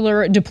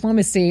muscular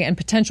diplomacy and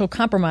potential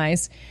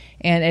compromise.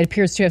 And it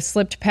appears to have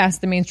slipped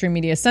past the mainstream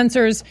media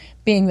censors,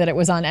 being that it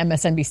was on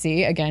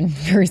MSNBC. Again,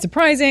 very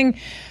surprising.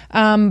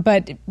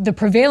 But the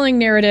prevailing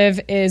narrative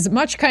is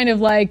much kind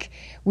of like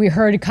we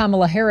heard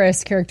Kamala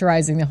Harris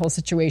characterizing the whole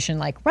situation,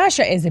 like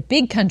Russia is a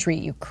big country,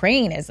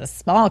 Ukraine is a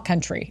small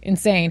country.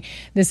 Insane.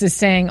 This is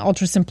saying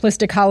ultra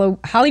simplistic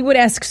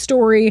Hollywood-esque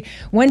story.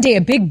 One day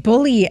a big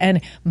bully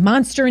and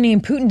monster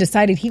named Putin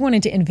decided he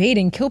wanted to invade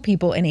and kill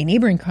people in a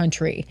neighboring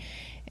country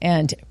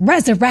and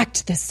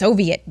resurrect the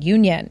Soviet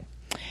Union.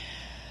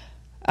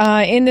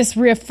 In this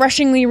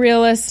refreshingly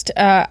realist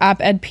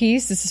op-ed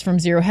piece, this is from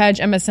Zero Hedge,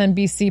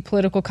 MSNBC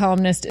political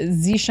columnist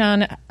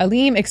Zishan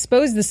Alim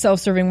exposed the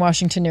self-serving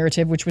Washington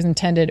narrative, which was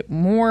intended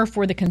more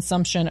for the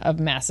consumption of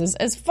masses,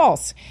 as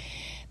false.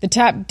 The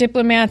top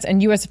diplomats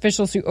and U.S.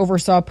 officials who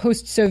oversaw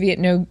post-Soviet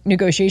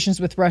negotiations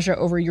with Russia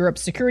over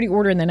Europe's security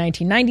order in the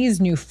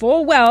 1990s knew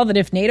full well that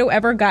if NATO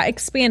ever got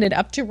expanded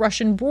up to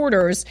Russian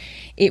borders,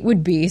 it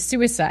would be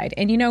suicide.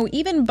 And,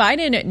 even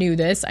Biden knew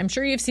this. I'm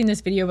sure you've seen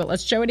this video, but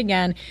let's show it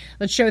again.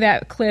 Let's show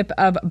that clip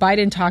of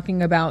Biden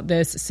talking about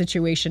this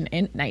situation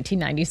in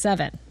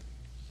 1997.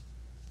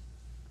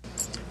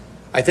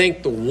 I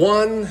think the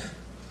one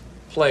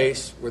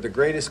place where the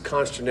greatest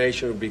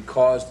consternation would be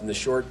caused in the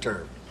short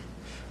term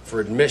for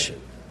admission,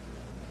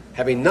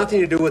 having nothing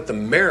to do with the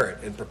merit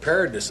and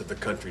preparedness of the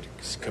country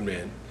to come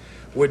in,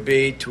 would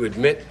be to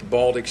admit the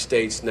Baltic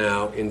states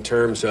now in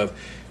terms of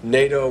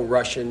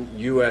NATO-Russian,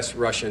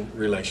 U.S.-Russian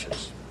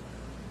relations.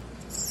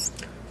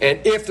 And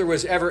if there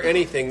was ever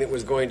anything that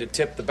was going to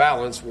tip the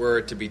balance, were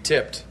it to be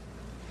tipped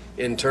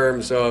in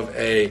terms of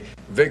a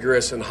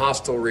vigorous and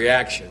hostile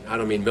reaction, I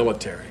don't mean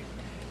military,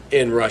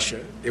 in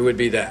Russia, it would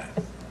be that.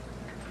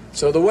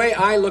 So the way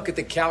I look at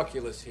the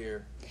calculus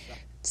here.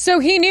 So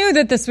he knew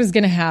that this was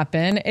going to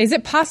happen. Is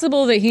it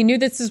possible that he knew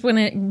this is when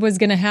it was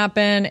going to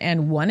happen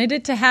and wanted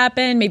it to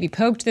happen, maybe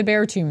poked the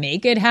bear to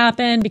make it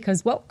happen?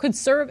 Because what could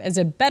serve as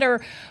a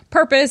better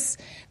purpose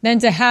than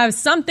to have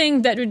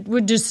something that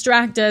would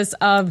distract us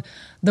of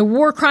the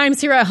war crimes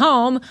here at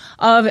home,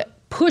 of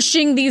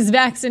pushing these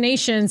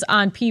vaccinations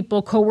on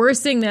people,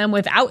 coercing them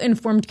without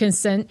informed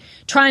consent,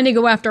 trying to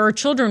go after our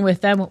children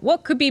with them?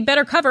 What could be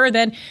better cover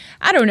than,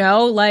 I don't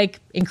know, like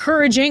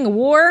encouraging a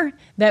war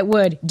that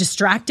would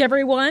distract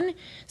everyone?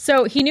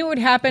 So he knew it would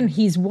happen.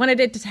 He's wanted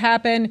it to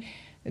happen.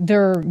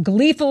 They're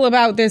gleeful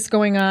about this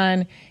going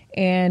on,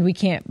 and we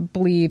can't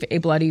believe a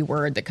bloody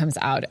word that comes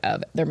out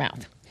of their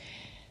mouth.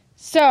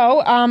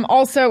 So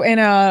also in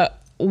a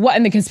what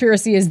in the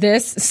conspiracy is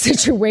this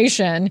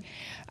situation,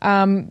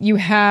 you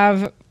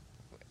have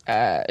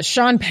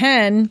Sean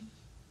Penn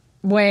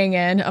weighing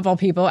in, of all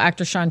people,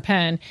 actor Sean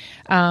Penn.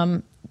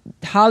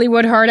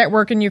 Hollywood hard at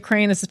work in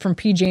Ukraine. This is from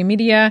PJ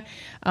Media.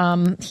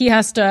 He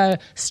has to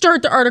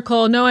start the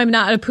article, no, I'm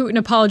not a Putin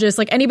apologist.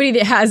 Like anybody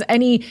that has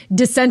any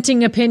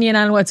dissenting opinion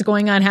on what's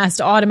going on has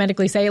to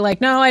automatically say,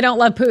 like, no, I don't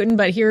love Putin,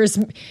 but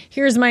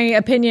here's my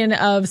opinion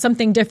of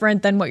something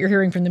different than what you're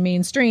hearing from the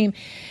mainstream.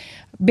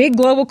 Big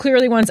Global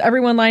clearly wants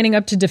everyone lining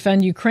up to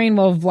defend Ukraine,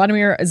 while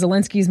Vladimir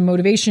Zelensky's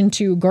motivation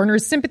to garner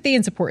sympathy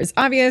and support is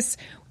obvious.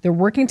 They're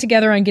working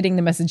together on getting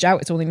the message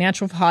out. It's only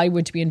natural for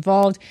Hollywood to be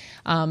involved.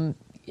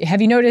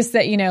 Have you noticed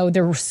that,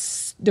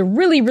 they're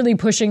really, really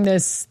pushing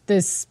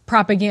this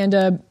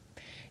propaganda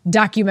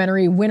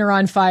documentary, Winter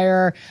on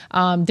Fire?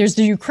 There's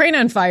the Ukraine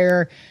on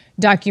Fire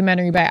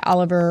documentary by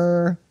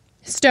Oliver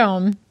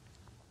Stone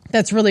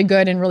that's really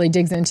good and really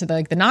digs into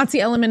the Nazi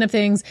element of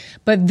things.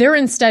 But they're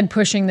instead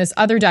pushing this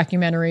other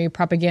documentary,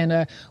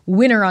 propaganda,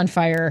 Winter on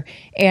Fire.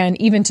 And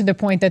even to the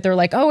point that they're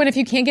like, oh, and if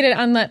you can't get it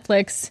on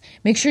Netflix,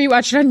 make sure you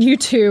watch it on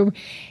YouTube.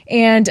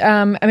 And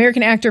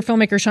American actor,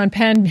 filmmaker Sean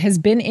Penn has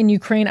been in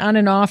Ukraine on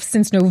and off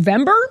since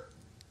November.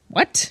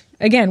 What?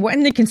 Again, what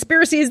in the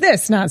conspiracy is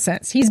this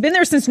nonsense? He's been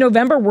there since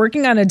November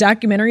working on a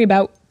documentary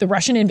about the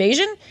Russian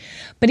invasion,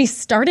 but he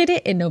started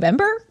it in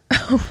November?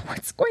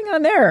 What's going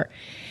on there?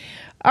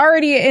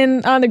 Already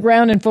on the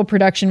ground in full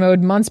production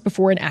mode months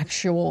before an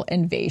actual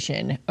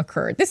invasion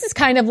occurred. This is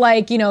kind of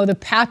like, the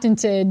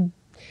patented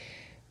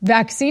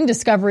vaccine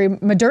discovery,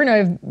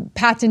 Moderna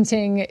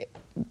patenting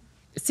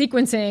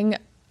sequencing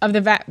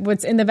of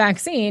what's in the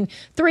vaccine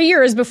 3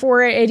 years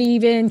before it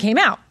even came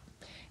out.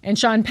 And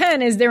Sean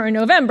Penn is there in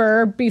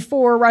November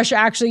before Russia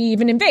actually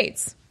even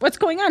invades. What's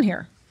going on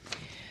here?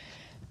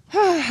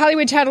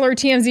 Hollywood Tattler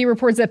TMZ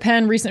reports that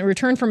Penn recently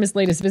returned from his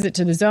latest visit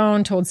to the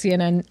zone, told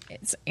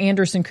CNN's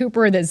Anderson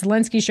Cooper that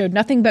Zelensky showed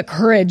nothing but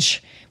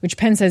courage, which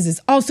Penn says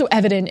is also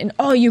evident in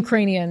all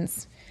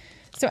Ukrainians.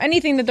 So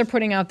anything that they're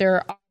putting out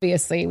there,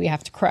 obviously, we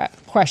have to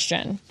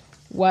question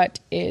what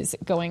is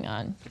going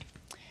on.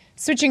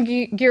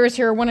 Switching gears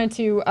here, I wanted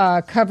to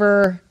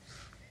cover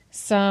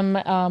some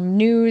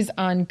news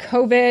on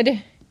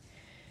COVID.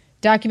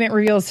 Document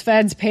reveals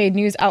feds paid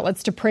news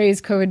outlets to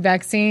praise COVID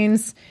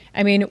vaccines.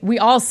 I mean, we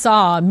all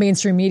saw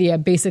mainstream media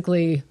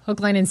basically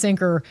hook, line, and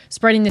sinker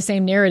spreading the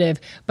same narrative,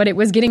 but it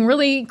was getting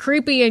really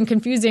creepy and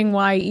confusing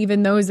why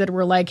even those that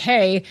were like,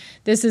 hey,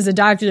 this is a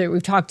doctor that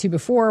we've talked to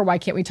before, why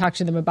can't we talk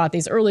to them about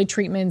these early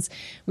treatments?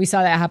 We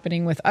saw that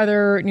happening with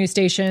other news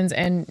stations,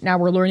 and now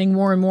we're learning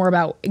more and more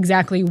about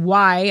exactly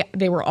why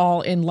they were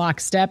all in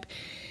lockstep.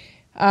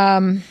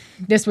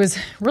 This was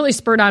really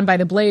spurred on by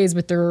the Blaze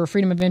with their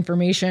Freedom of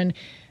Information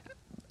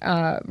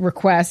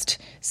request.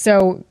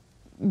 So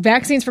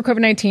vaccines for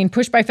COVID-19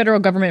 pushed by federal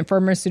government,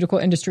 pharmaceutical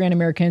industry, and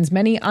Americans,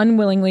 many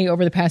unwillingly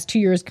over the past 2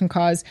 years, can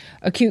cause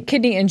acute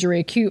kidney injury,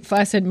 acute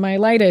flaccid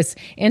myelitis,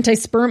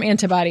 anti-sperm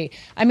antibody.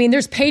 I mean,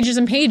 there's pages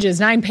and pages,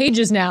 9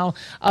 pages now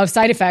of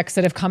side effects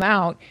that have come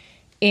out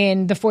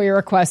in the FOIA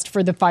request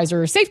for the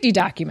Pfizer safety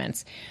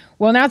documents.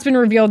 Well, now it's been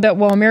revealed that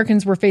while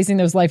Americans were facing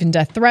those life and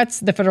death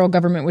threats, the federal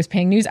government was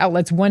paying news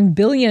outlets $1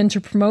 billion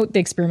to promote the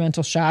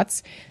experimental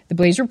shots. The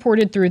Blaze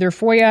reported through their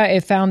FOIA,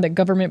 it found that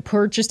government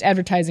purchased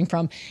advertising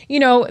from,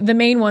 the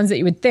main ones that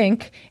you would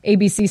think,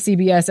 ABC,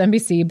 CBS,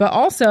 NBC, but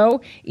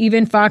also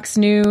even Fox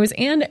News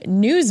and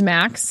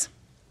Newsmax.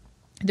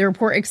 The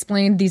report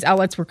explained these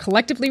outlets were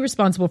collectively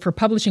responsible for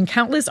publishing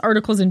countless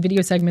articles and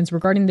video segments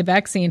regarding the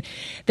vaccine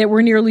that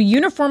were nearly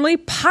uniformly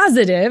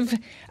positive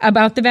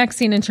about the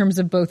vaccine in terms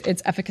of both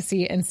its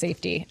efficacy and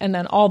safety. And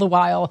then all the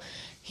while,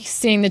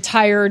 seeing the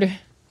tired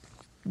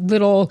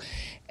little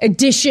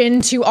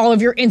addition to all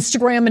of your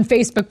Instagram and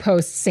Facebook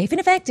posts, safe and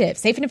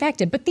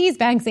effective, but these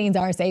vaccines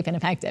are safe and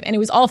effective. And it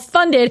was all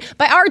funded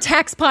by our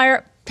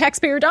taxpayer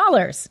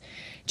dollars.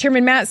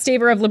 Chairman Matt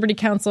Staver of Liberty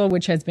Counsel,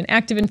 which has been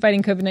active in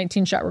fighting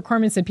COVID-19 shot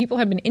requirements, said people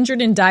have been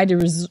injured and died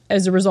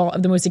as a result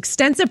of the most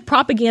extensive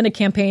propaganda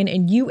campaign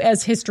in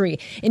U.S. history,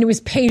 and it was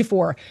paid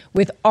for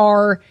with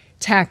our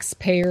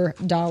taxpayer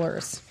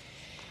dollars.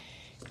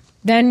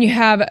 Then you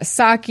have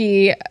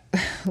Psaki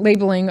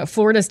labeling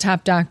Florida's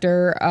top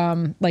doctor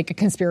like a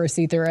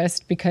conspiracy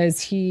theorist because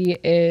he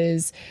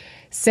is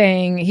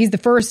saying he's the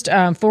first,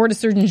 Florida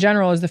Surgeon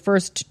General is the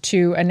first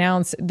to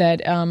announce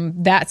that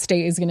that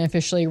state is going to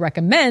officially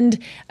recommend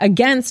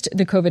against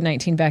the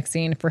COVID-19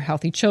 vaccine for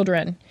healthy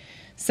children.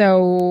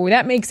 So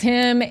that makes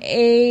him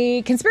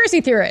a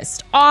conspiracy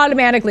theorist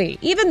automatically,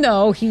 even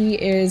though he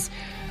is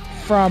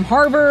from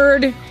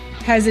Harvard,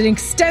 has an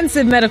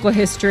extensive medical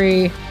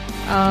history.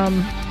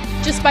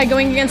 Just by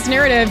going against the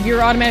narrative,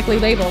 you're automatically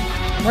labeled.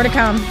 More to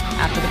come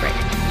after the break.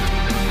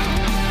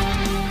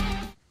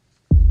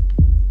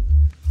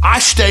 I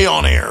stay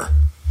on air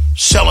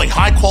selling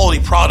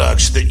high-quality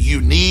products that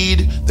you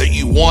need, that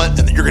you want,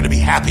 and that you're going to be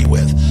happy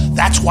with.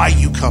 That's why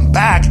you come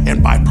back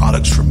and buy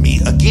products from me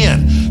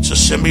again. It's a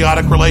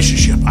symbiotic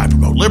relationship. I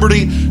promote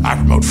liberty. I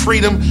promote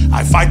freedom.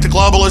 I fight the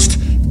globalist.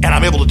 And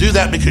I'm able to do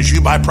that because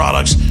you buy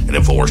products at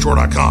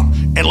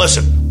InfoWarsStore.com. And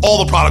listen,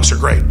 all the products are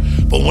great.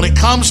 But when it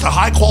comes to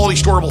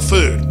high-quality storable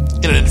food,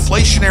 in an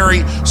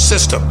inflationary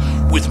system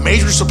with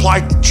major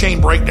supply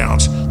chain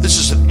breakdowns, this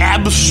is an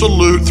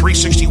absolute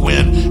 360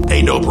 win,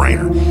 a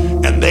no-brainer.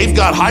 And they've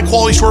got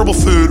high-quality storable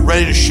food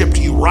ready to ship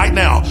to you right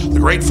now.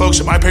 The great folks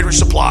at My Patriot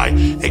Supply,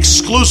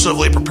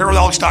 exclusively at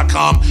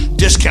PrepareWithAlex.com,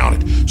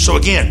 discounted. So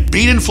again,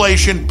 beat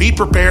inflation, be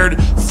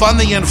prepared, fund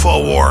the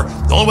info war.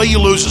 The only way you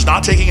lose is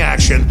not taking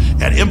action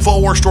at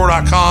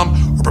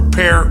InfoWarsStore.com or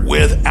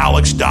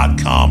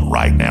PrepareWithAlex.com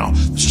right now.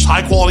 This is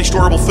high-quality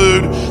storable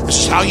food. This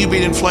is how you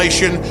beat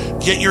inflation.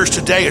 Get yours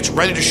today. It's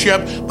ready to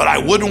ship, but I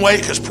wouldn't wait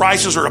because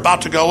prices are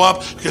about to go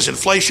up because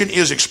inflation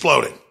is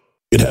exploding.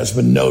 It has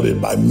been noted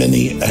by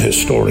many a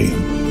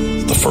historian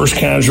that the first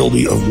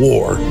casualty of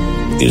war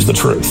is the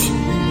truth.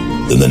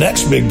 Then the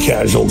next big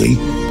casualty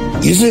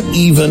isn't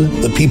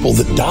even the people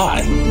that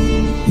die.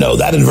 No,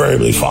 that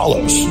invariably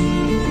follows.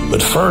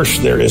 But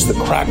first, there is the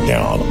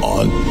crackdown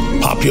on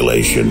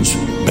population's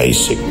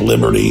basic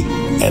liberty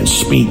and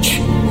speech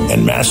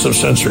and massive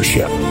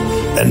censorship.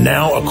 And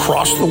now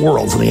across the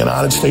world, from the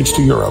United States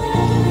to Europe,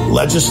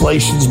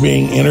 legislation's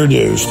being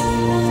introduced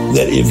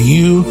that if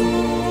you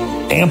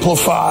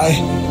amplify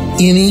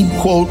any,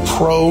 quote,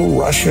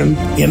 pro-Russian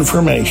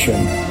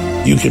information,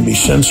 you can be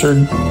censored,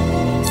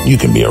 you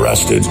can be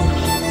arrested,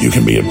 you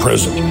can be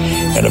imprisoned.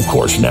 And of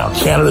course, now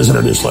Canada's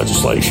introduced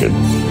legislation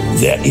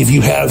that if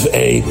you have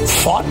a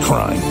thought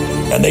crime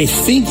and they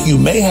think you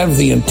may have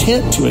the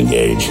intent to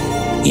engage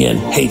in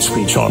hate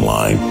speech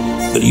online,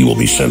 that you will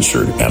be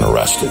censored and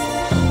arrested.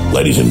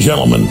 Ladies and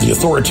gentlemen, the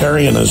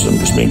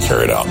authoritarianism is being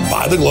carried out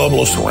by the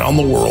globalists around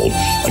the world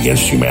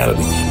against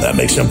humanity. That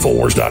makes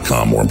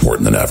InfoWars.com more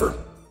important than ever.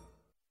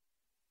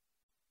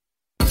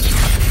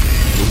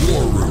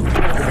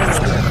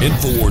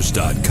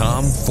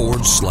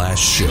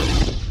 Infowars.com/show.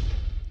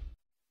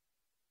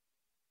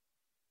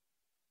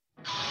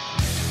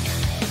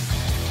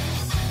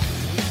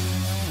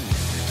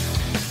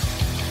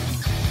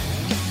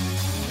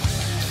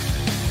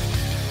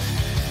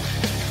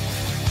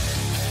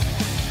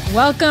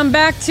 Welcome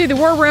back to the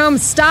War Room.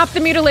 Stop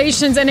the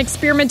mutilations and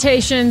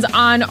experimentations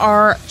on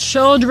our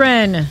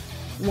children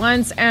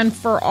once and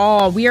for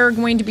all. We are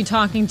going to be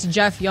talking to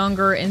Jeff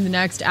Younger in the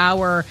next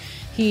hour.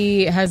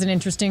 He has an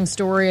interesting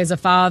story as a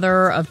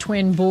father of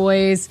twin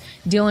boys,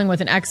 dealing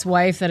with an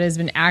ex-wife that has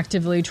been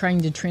actively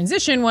trying to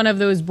transition one of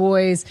those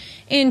boys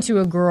into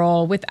a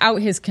girl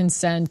without his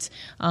consent,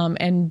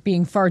 and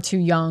being far too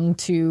young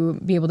to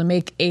be able to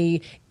make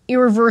a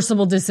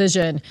irreversible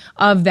decision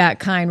of that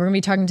kind. We're going to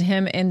be talking to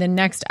him in the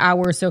next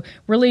hour. So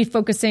really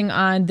focusing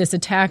on this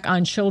attack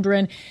on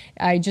children.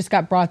 I just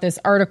got brought this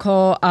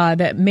article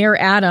that Mayor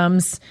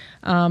Adams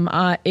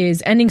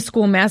is ending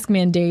school mask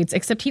mandates,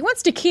 except he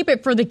wants to keep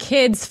it for the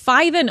kids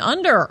 5 and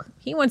under.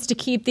 He wants to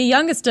keep the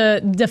youngest,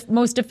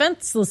 most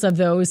defenseless of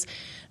those,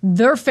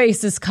 their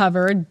faces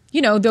covered.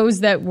 You know,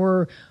 those that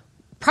were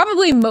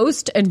probably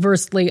most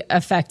adversely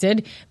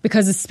affected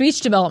because of speech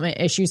development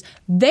issues.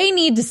 They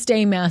need to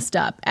stay masked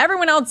up.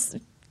 Everyone else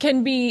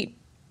can be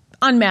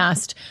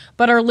unmasked,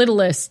 but our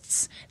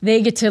littlest,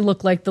 they get to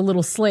look like the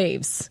little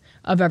slaves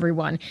of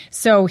everyone.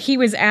 So he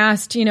was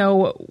asked, you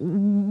know,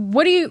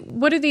 what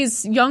do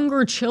these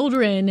younger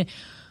children,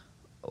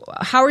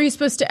 how are you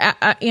supposed to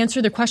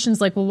answer the questions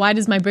like, well, why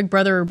does my big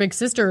brother or big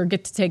sister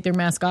get to take their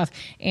mask off?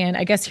 And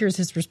I guess here's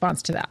his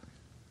response to that.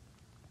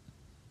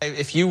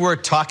 If you were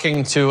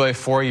talking to a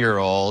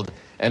 4-year-old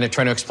and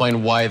trying to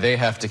explain why they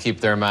have to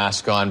keep their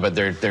mask on, but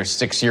their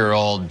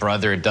 6-year-old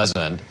brother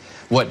doesn't,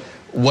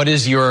 what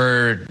is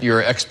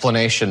your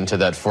explanation to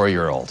that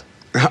 4-year-old?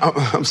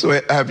 I'm so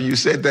happy you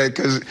said that,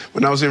 because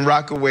when I was in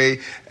Rockaway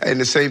in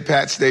the St.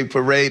 Pat's Day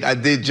Parade, I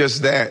did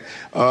just that.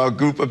 A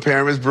group of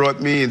parents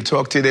brought me and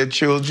talked to their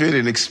children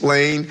and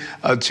explained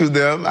to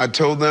them. I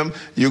told them,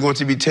 you're going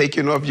to be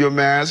taking off your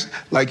mask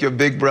like your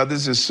big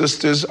brothers and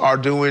sisters are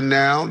doing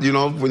now. You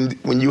know,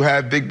 when you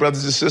have big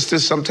brothers and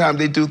sisters, sometimes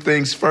they do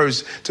things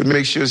first to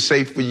make sure it's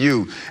safe for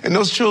you. And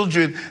those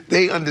children,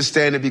 they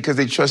understand it because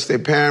they trust their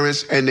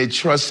parents and they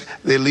trust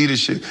their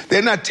leadership.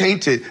 They're not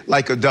tainted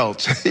like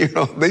adults. You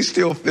know, they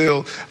still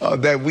feel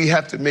that we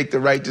have to make the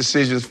right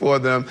decisions for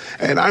them.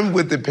 And I'm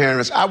with the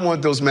parents. I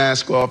want those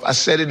masks off. I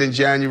said it in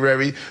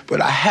January,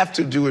 but I have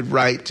to do it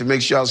right to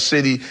make sure our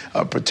city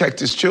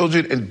protect its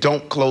children and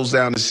don't close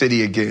down the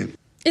city again.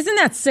 Isn't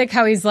that sick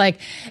how he's like,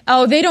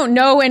 oh, they don't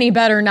know any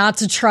better not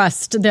to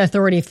trust the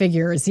authority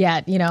figures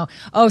yet, you know?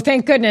 Oh,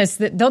 thank goodness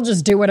that they'll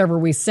just do whatever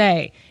we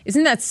say.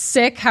 Isn't that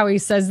sick how he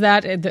says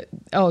that?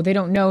 Oh, they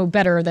don't know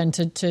better than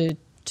to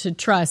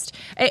trust.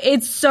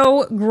 It's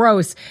so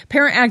gross.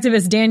 Parent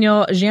activist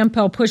Daniel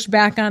Jampel pushed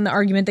back on the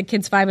argument that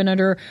kids 5 and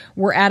under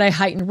were at a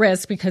heightened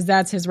risk, because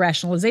that's his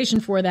rationalization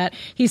for that.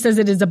 He says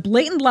it is a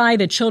blatant lie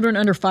that children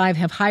under 5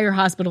 have higher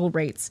hospital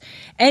rates.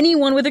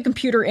 Anyone with a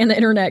computer and the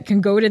internet can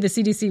go to the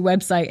CDC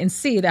website and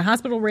see that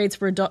hospital rates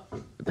for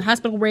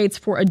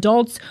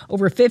adults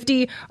over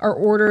 50 are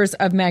orders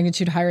of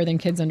magnitude higher than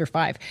kids under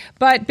 5.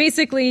 But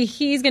basically,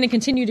 he's going to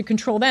continue to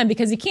control them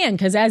because he can,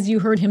 because as you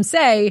heard him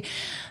say,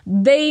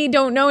 they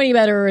don't know any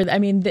better. I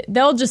mean,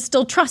 they'll just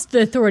still trust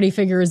the authority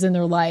figures in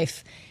their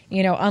life,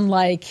 you know,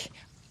 unlike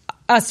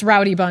us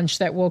rowdy bunch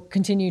that will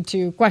continue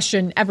to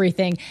question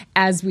everything,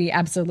 as we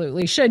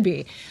absolutely should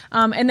be.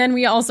 And then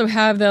we also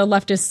have the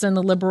leftists and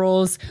the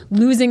liberals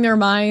losing their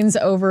minds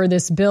over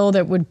this bill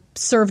that would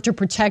serve to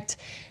protect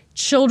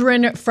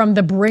children from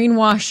the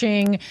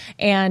brainwashing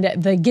and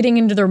the getting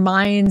into their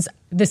minds,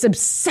 this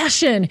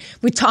obsession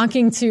with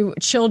talking to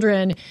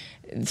children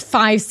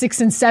 5, 6,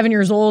 and 7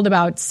 years old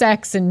about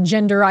sex and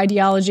gender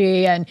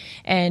ideology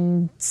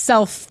and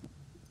self.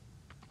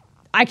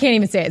 I can't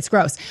even say it. It's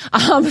gross.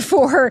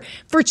 For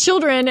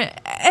children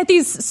at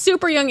these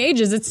super young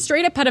ages, it's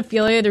straight up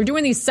pedophilia. They're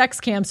doing these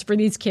sex camps for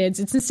these kids.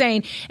 It's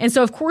insane. And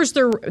so, of course,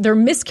 they're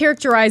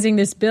mischaracterizing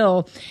this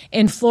bill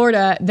in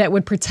Florida that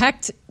would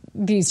protect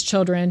these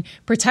children,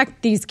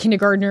 protect these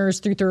kindergartners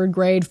through 3rd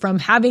grade from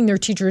having their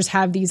teachers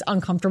have these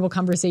uncomfortable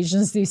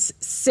conversations, these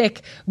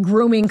sick,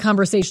 grooming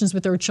conversations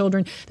with their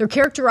children. They're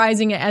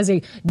characterizing it as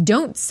a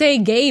don't say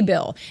gay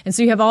bill. And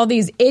so you have all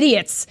these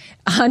idiots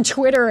on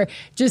Twitter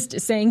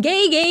just saying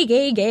gay, gay,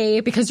 gay,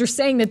 gay, because they're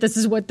saying that this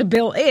is what the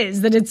bill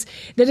is, that it's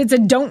a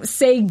don't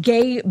say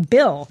gay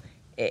bill.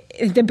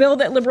 The bill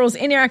that liberals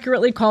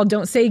inaccurately called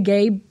Don't Say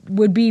Gay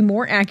would be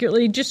more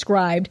accurately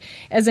described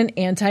as an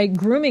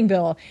anti-grooming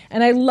bill.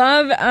 And I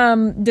love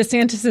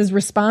DeSantis's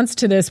response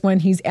to this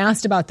when he's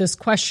asked about this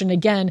question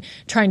again,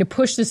 trying to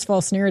push this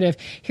false narrative.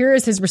 Here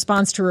is his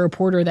response to a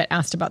reporter that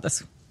asked about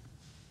this.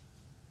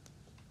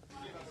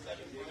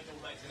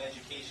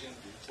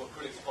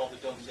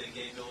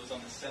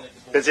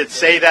 Does it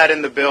say that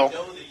in the bill?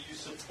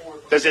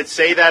 Does it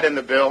say that in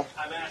the bill?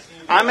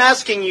 I'm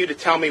asking you to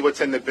tell me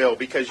what's in the bill,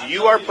 because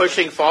you are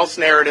pushing false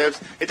narratives.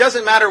 It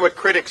doesn't matter what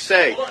critics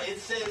say. Well, it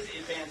says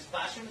it bans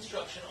classroom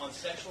instruction on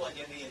sexual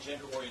identity and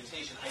gender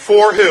orientation.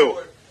 For who?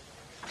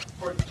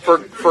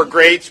 For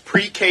grades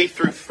pre-K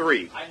through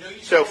 3.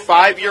 So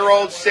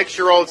 5-year-olds,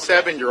 6-year-olds,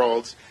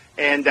 7-year-olds.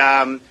 And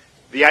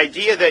the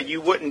idea that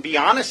you wouldn't be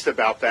honest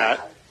about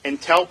that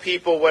and tell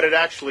people what it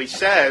actually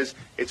says,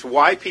 it's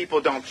why people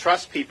don't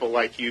trust people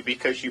like you,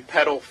 because you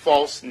peddle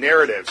false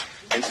narratives.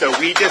 And so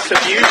we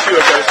disabuse you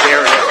of those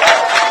narratives.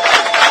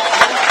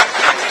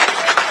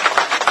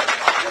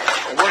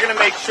 And we're going to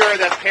make sure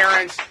that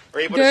parents are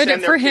able to send their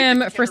Good for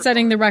him for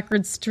setting the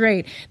record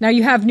straight. Now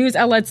you have news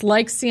outlets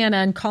like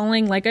CNN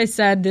calling, like I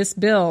said, this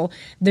bill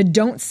the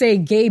Don't Say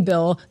Gay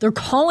bill. They're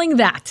calling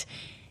that.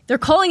 They're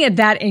calling it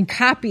that in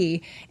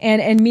copy.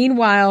 And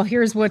meanwhile,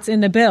 here's what's in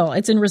the bill.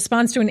 It's in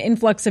response to an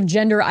influx of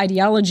gender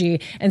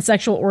ideology and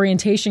sexual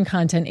orientation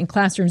content in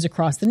classrooms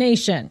across the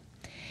nation.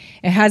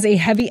 It has a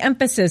heavy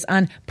emphasis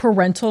on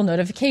parental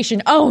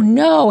notification. Oh,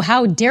 no.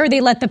 How dare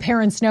they let the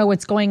parents know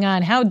what's going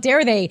on? How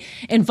dare they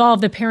involve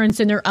the parents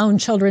in their own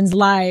children's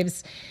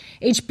lives?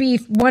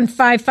 HB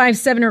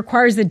 1557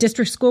 requires that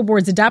district school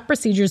boards adopt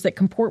procedures that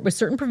comport with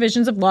certain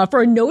provisions of law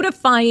for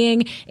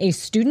notifying a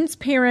student's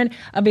parent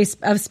of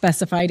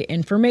specified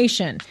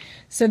information.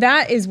 So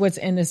that is what's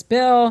in this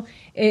bill.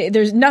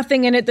 There's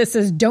nothing in it that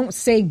says don't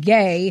say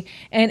gay,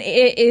 and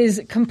it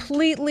is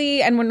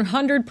completely and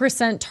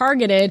 100%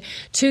 targeted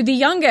to the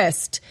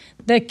youngest,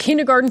 the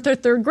kindergarten through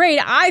third grade.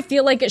 I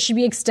feel like it should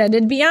be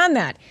extended beyond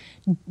that.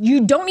 You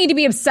don't need to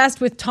be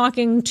obsessed with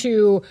talking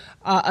to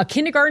a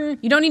kindergarten.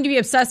 You don't need to be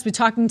obsessed with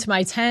talking to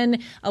my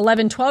 10,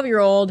 11,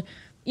 12-year-old,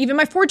 even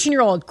my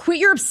 14-year-old. Quit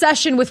your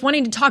obsession with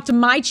wanting to talk to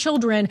my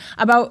children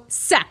about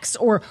sex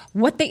or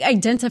what they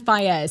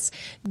identify as.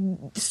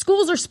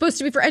 Schools are supposed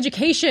to be for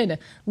education.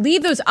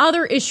 Leave those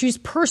other issues,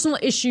 personal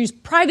issues,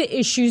 private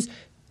issues,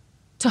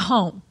 to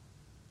home.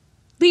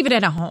 Leave it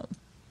at a home.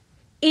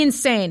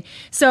 Insane.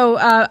 So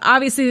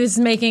obviously this is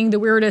making the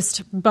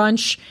weirdest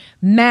bunch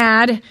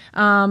mad,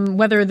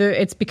 whether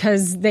it's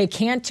because they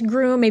can't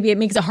groom. Maybe it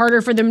makes it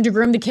harder for them to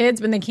groom the kids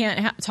when they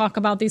can't talk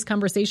about these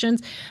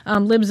conversations.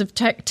 Libs of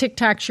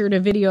TikTok shared a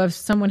video of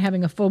someone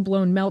having a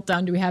full-blown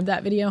meltdown. Do we have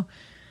that video?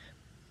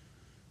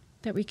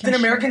 That we can As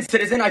an American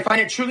citizen, I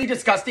find it truly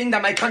disgusting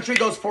that my country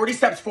goes 40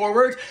 steps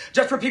forward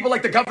just for people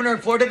like the governor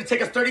in Florida to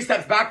take us 30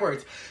 steps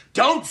backwards.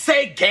 Don't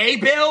say gay,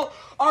 Bill?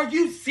 Are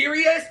you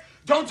serious?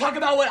 Don't talk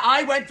about what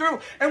I went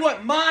through and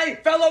what my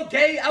fellow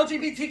gay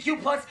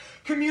LGBTQ plus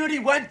community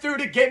went through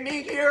to get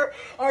me here.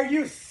 Are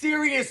you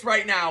serious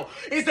right now?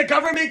 Is the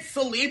government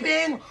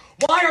sleeping?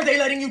 Why are they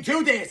letting you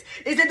do this?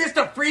 Isn't this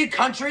the free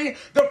country,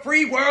 the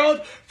free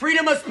world,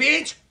 freedom of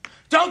speech?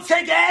 Don't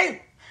say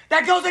gay.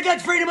 That goes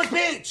against freedom of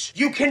speech.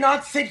 You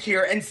cannot sit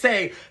here and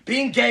say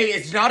being gay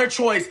is not a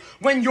choice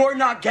when you're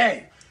not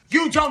gay.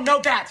 You don't know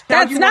that.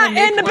 That's not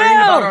in the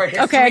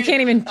bill. Okay, I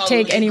can't even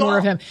take any more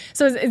of him.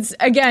 So it's,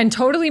 again,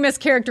 totally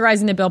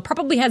mischaracterizing the bill.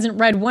 Probably hasn't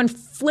read one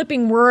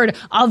flipping word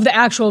of the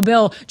actual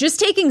bill. Just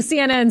taking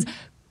CNN's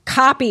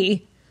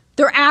copy,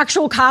 their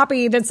actual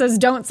copy that says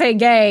don't say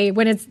gay,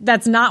 when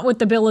that's not what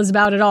the bill is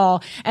about at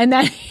all. And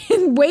then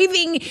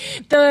waving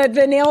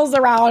the nails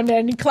around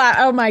and clap.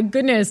 Oh my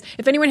goodness.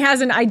 If anyone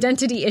has an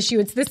identity issue,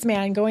 it's this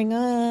man going,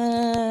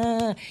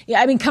 Yeah,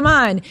 I mean, come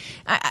on.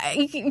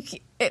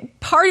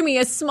 Part of me,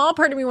 a small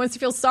part of me, wants to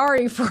feel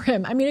sorry for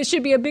him. I mean, it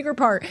should be a bigger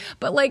part,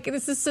 but like,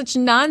 this is such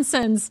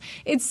nonsense.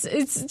 It's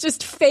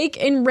just fake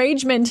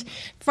enragement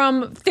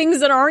from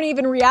things that aren't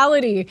even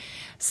reality.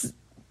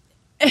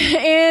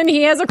 And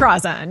he has a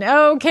cross on.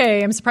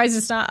 Okay, I'm surprised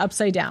it's not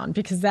upside down,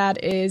 because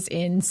that is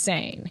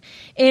insane.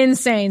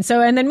 Insane.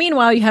 So, and then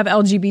meanwhile, you have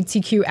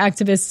LGBTQ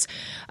activists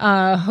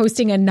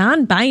hosting a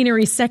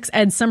non-binary sex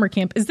ed summer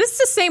camp. Is this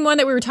the same one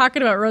that we were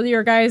talking about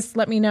earlier, guys?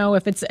 Let me know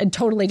if it's a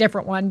totally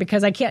different one,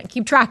 because I can't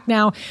keep track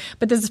now.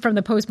 But this is from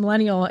the Post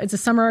Millennial. It's a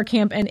summer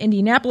camp in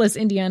Indianapolis,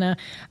 Indiana.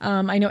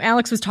 I know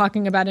Alex was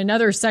talking about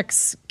another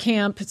sex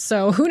camp,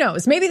 so who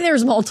knows? Maybe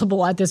there's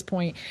multiple at this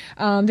point.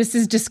 This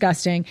is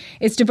disgusting.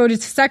 It's devoted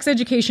to sex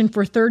education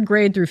for third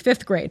grade through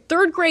fifth grade.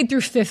 Third grade through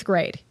fifth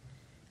grade.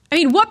 I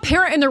mean, what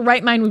parent in their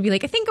right mind would be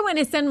like, I think I'm going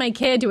to send my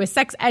kid to a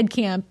sex ed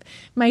camp,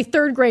 my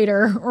third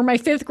grader or my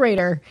fifth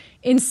grader?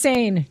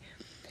 Insane.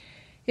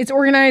 It's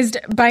organized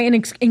by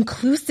an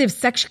inclusive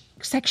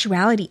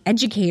sexuality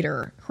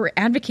educator who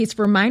advocates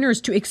for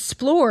minors to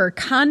explore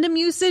condom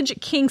usage,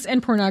 kinks,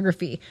 and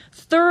pornography.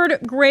 Third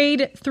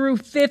grade through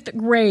fifth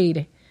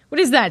grade. What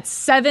is that?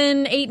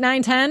 7, 8,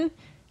 9, 10?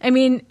 I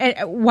mean,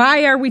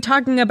 why are we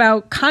talking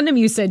about condom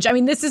usage? I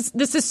mean, this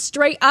is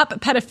straight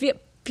up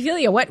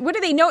pedophilia. What do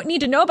they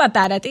need to know about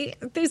that at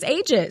these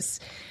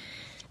ages?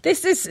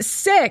 This is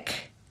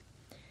sick.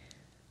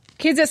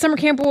 Kids at summer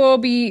camp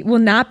will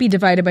not be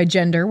divided by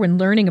gender when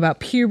learning about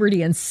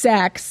puberty and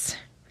sex.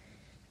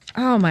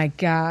 Oh my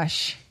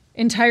gosh.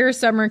 Entire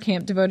summer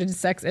camp devoted to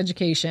sex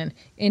education,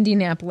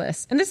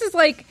 Indianapolis. And this is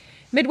like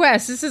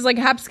Midwest. This is like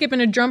hop, skip,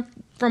 and a jump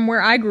from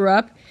where I grew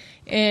up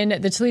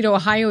in the Toledo,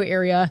 Ohio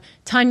area.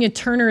 Tanya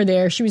Turner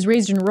there. She was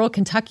raised in rural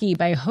Kentucky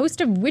by a host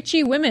of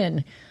witchy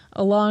women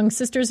along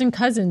sisters and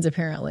cousins,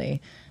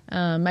 apparently.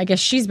 I guess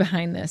she's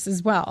behind this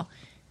as well.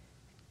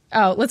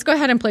 Oh, let's go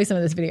ahead and play some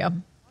of this video.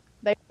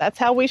 That's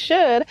how we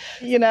should,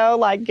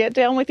 like get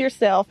down with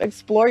yourself,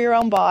 explore your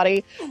own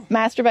body.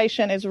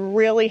 Masturbation is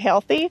really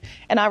healthy,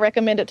 and I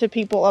recommend it to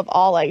people of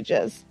all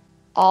ages.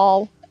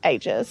 All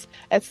ages.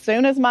 As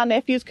soon as my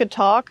nephews could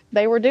talk,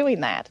 they were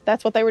doing that.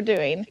 That's what they were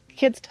doing.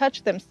 Kids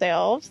touch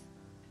themselves.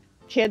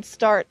 Kids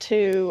start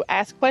to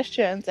ask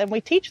questions, and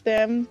we teach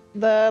them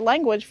the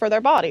language for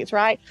their bodies,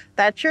 right?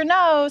 That's your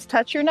nose,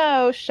 touch your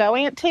nose, show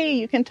Aunt T,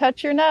 you can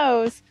touch your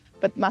nose.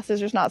 But my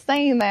sister's not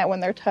saying that when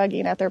they're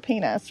tugging at their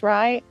penis,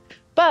 right?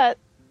 But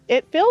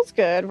it feels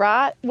good,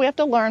 right? We have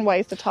to learn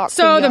ways to talk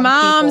to young people. So the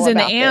moms and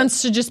the about aunts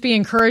this. should just be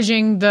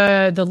encouraging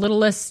the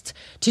littlest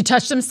to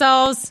touch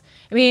themselves.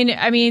 I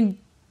mean,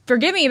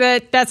 forgive me,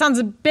 but that sounds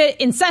a bit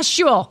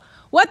incestual.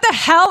 What the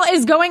hell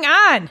is going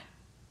on?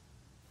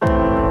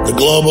 The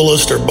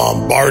globalists are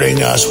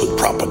bombarding us with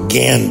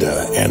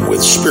propaganda and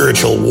with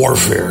spiritual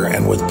warfare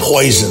and with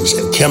poisons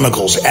and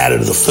chemicals added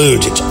to the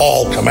foods. It's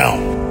all come out.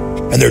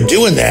 And they're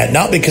doing that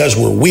not because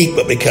we're weak,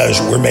 but because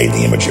we're made in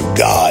the image of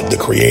God, the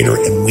Creator,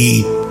 and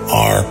we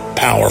are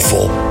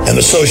powerful. And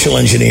the social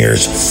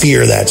engineers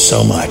fear that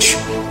so much.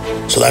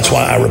 So that's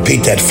why I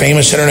repeat that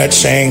famous internet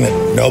saying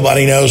that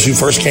nobody knows who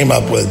first came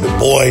up with, but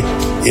boy,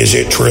 is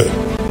it true.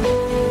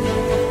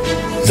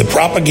 The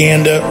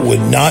propaganda would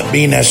not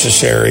be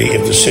necessary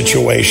if the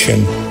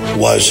situation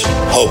was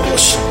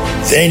hopeless.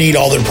 They need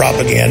all their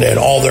propaganda and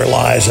all their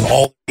lies and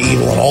all their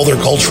evil and all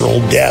their cultural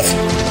death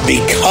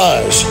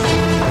because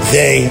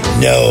they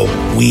know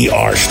we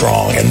are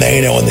strong, and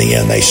they know in the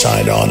end they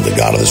signed on to the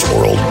God of this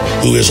world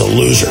who is a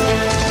loser.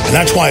 And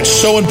that's why it's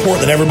so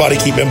important that everybody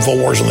keep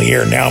InfoWars on the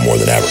air now more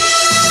than ever.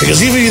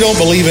 Because even if you don't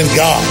believe in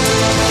God,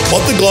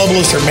 what the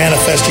globalists are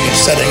manifesting and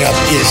setting up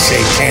is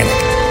satanic.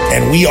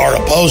 And we are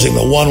opposing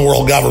the one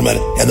world government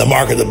and the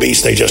mark of the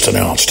beast they just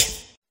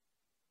announced.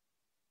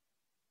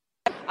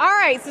 All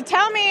right, so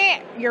tell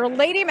me, you're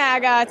Lady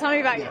MAGA. Tell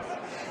me about you.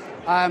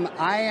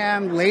 I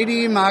am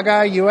Lady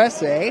MAGA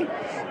USA,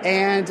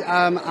 and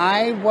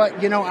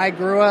I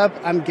grew up,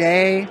 I'm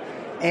gay,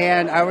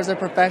 and I was a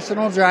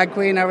professional drag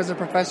queen. I was a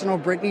professional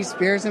Britney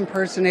Spears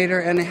impersonator,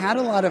 and I had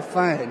a lot of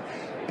fun.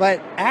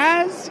 But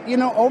as,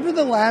 over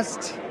the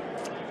last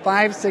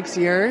 5-6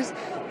 years,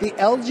 the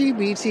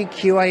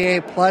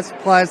LGBTQIA++,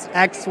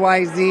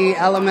 XYZ,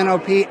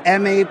 LMNOP,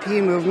 MAP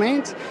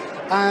movement,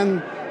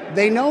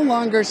 they no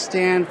longer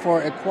stand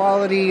for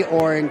equality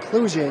or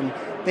inclusion.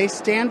 They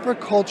stand for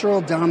cultural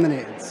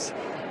dominance.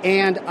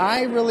 And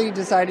I really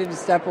decided to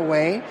step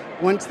away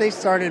once they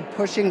started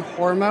pushing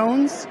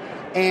hormones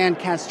and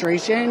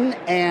castration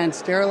and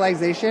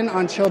sterilization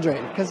on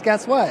children. Because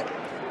guess what?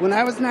 When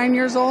I was 9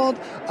 years old,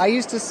 I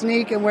used to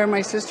sneak and wear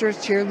my sister's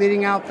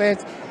cheerleading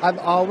outfits. I've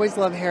always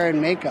loved hair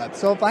and makeup.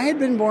 So if I had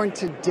been born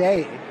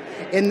today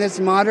in this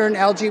modern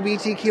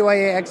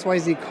LGBTQIA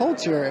XYZ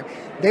culture,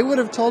 they would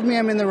have told me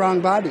I'm in the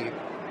wrong body.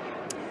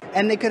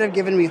 And they could have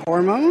given me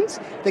hormones.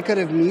 They could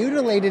have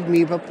mutilated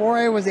me before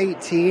I was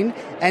 18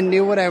 and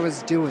knew what I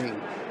was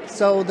doing.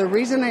 So the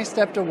reason I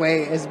stepped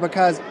away is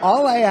because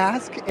all I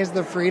ask is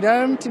the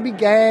freedom to be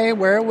gay,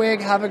 wear a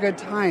wig, have a good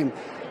time.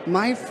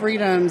 My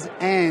freedoms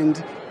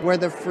end where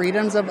the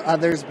freedoms of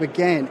others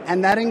begin.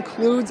 And that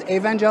includes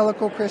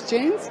evangelical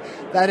Christians.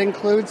 That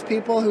includes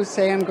people who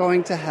say I'm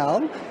going to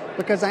hell,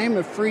 because I am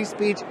a free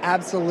speech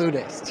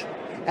absolutist.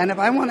 And if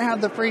I want to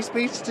have the free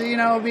speech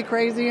to, be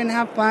crazy and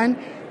have fun,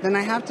 then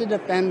I have to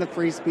defend the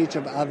free speech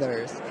of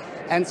others.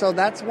 And so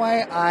that's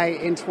why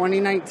in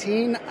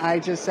 2019, I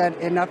just said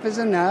enough is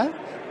enough.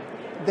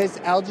 This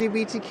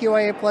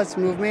LGBTQIA+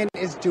 movement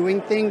is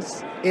doing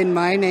things in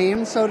my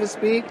name, so to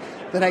speak,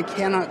 that I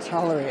cannot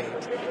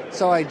tolerate.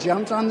 So I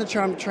jumped on the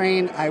Trump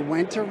train. I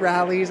went to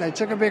rallies. I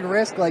took a big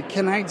risk, like,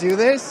 can I do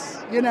this?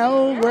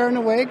 Wearing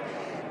a wig.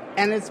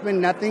 And it's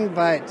been nothing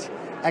but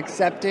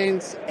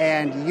acceptance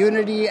and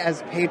unity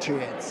as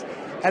patriots.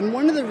 And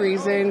one of the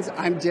reasons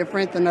I'm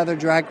different than other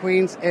drag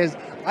queens is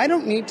I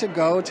don't need to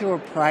go to a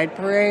pride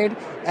parade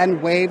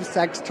and wave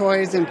sex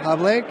toys in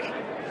public.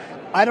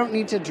 I don't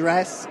need to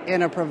dress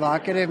in a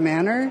provocative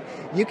manner.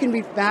 You can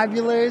be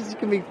fabulous, you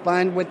can be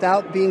fun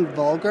without being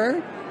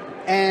vulgar.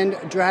 And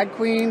drag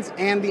queens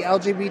and the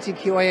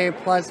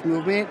LGBTQIA+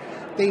 movement,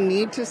 they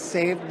need to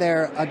save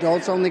their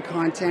adults-only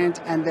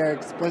content and their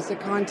explicit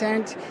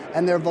content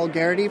and their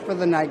vulgarity for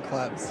the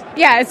nightclubs.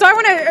 Yeah, so I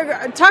want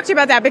to talk to you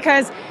about that,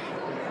 because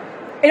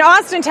in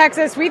Austin,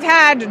 Texas, we've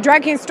had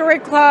drag queen story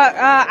club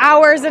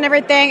hours and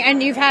everything,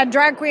 and you've had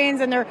drag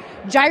queens and they're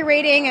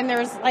gyrating and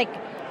there's like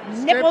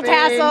nipple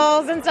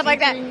tassels and stuff like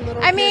that.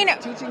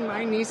 Teaching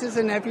my nieces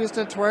and nephews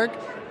to twerk?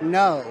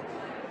 No.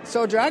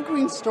 So drag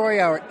queen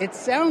story hour, it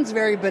sounds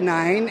very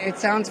benign. It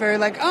sounds very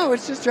like, oh,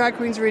 it's just drag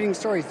queens reading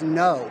stories.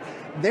 No.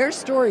 Their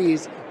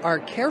stories are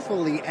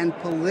carefully and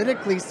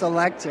politically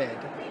selected.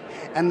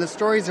 And the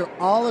stories are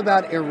all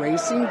about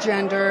erasing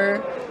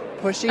gender,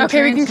 pushing.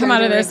 Okay, we can come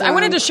out of this. I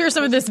wanted to share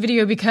some of this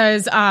video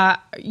because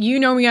you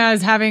know me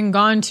as having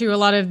gone to a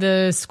lot of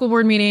the school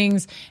board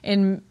meetings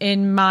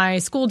in my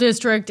school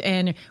district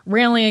and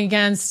railing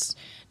against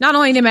not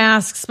only the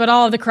masks, but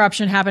all of the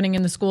corruption happening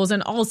in the schools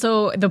and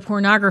also the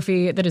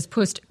pornography that is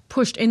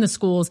pushed in the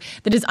schools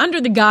that is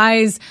under the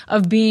guise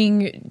of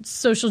being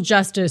social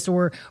justice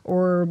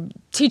or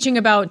teaching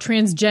about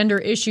transgender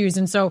issues.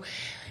 And so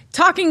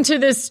talking to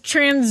this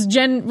trans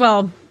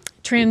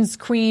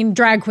queen,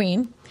 drag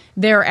queen,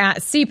 there at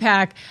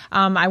CPAC,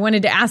 I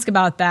wanted to ask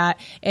about that.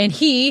 And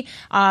he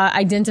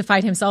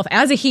identified himself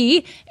as a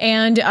he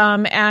and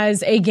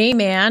as a gay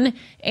man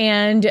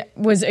and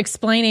was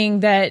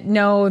explaining that,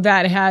 no,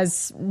 that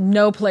has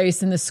no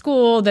place in the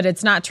school, that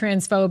it's not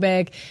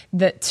transphobic,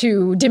 that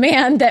to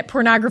demand that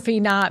pornography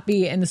not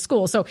be in the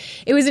school. So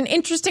it was an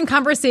interesting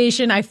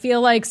conversation. I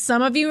feel like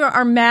some of you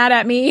are mad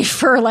at me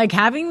for like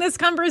having this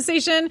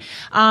conversation.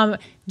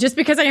 Just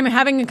because I am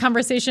having a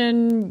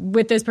conversation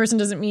with this person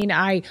doesn't mean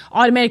I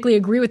automatically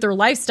agree with their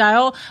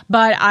lifestyle,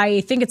 but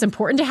I think it's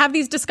important to have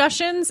these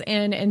discussions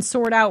and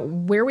sort out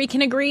where we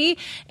can agree.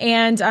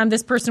 And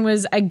this person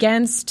was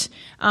against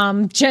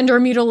gender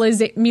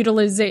mutilation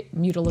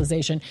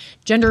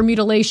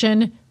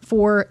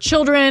for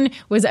children,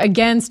 was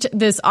against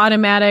this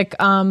automatic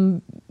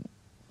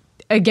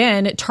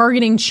again,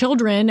 targeting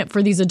children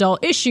for these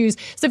adult issues.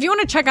 So if you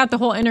want to check out the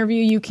whole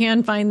interview, you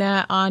can find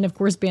that on, of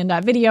course,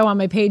 band.video on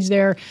my page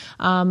there,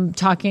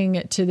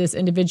 talking to this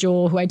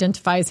individual who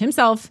identifies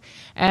himself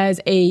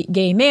as a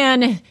gay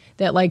man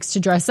that likes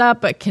to dress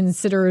up, but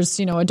considers,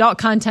 adult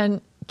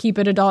content, keep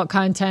it adult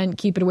content,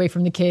 keep it away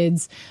from the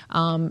kids.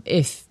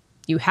 If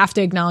you have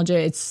to acknowledge it.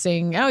 It's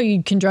saying, oh,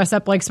 you can dress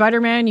up like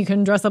Spider-Man, you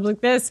can dress up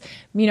like this,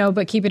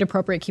 but keep it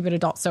appropriate, keep it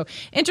adult. So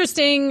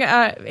interesting,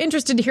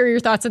 interested to hear your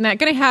thoughts on that.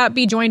 Going to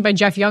be joined by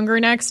Jeff Younger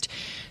next,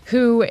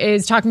 who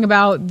is talking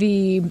about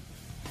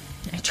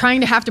trying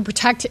to have to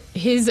protect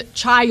his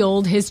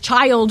child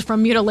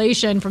from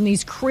mutilation from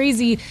these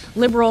crazy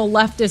liberal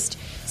leftist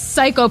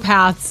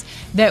psychopaths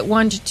that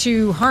want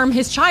to harm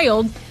his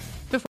child.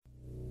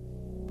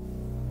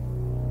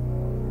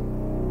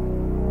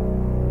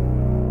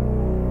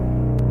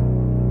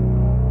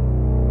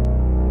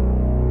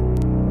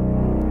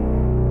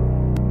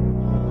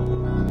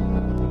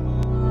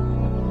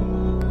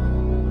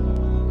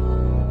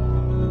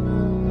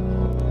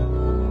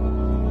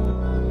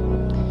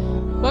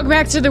 Welcome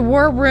back to the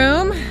War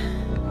Room.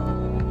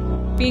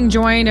 Being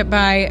joined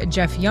by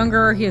Jeff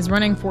Younger. He is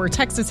running for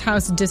Texas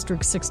House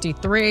District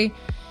 63.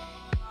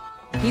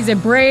 He's a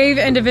brave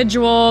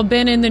individual,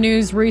 been in the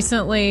news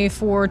recently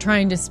for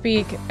trying to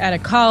speak at a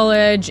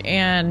college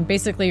and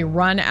basically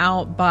run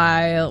out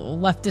by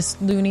leftist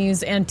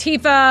loonies,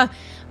 Antifa.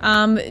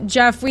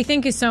 Jeff, we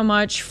thank you so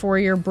much for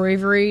your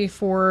bravery,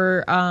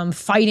 for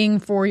fighting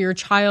for your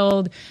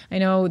child. I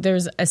know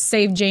there's a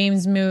Save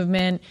James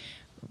movement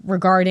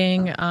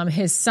regarding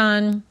his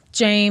son,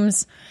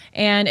 James.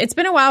 And it's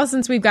been a while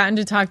since we've gotten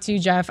to talk to you,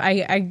 Jeff.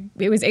 I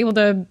was able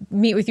to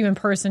meet with you in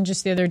person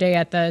just the other day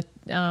at the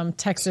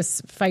Texas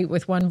Fight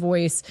with One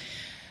Voice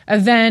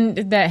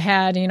event that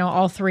had,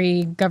 all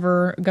three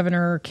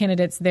governor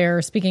candidates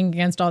there speaking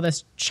against all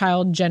this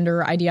child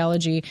gender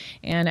ideology.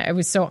 And I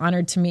was so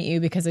honored to meet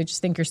you because I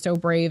just think you're so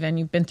brave and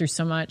you've been through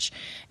so much.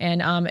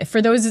 And for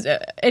those,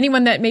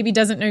 anyone that maybe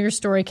doesn't know your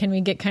story, can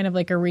we get kind of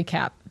like a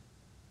recap?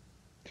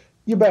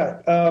 You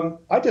bet.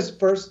 I just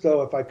first,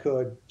 though, if I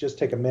could just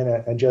take a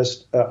minute and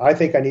I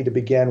think I need to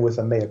begin with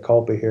a mea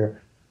culpa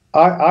here.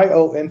 I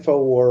owe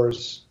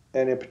InfoWars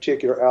and in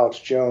particular Alex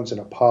Jones an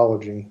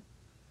apology.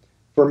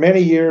 For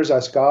many years, I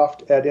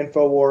scoffed at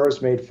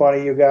InfoWars, made fun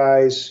of you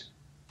guys.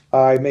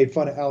 I made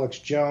fun of Alex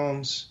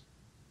Jones.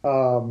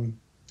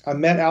 I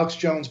met Alex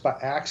Jones by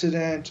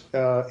accident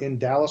in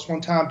Dallas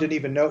one time, didn't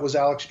even know it was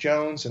Alex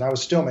Jones, and I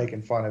was still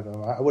making fun of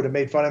him. I would have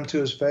made fun of him to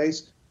his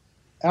face.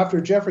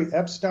 After Jeffrey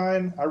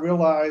Epstein, I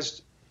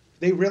realized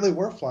they really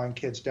were flying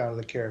kids down to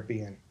the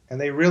Caribbean, and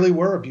they really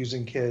were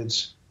abusing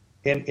kids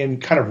in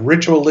kind of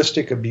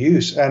ritualistic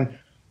abuse. And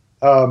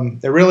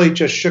it really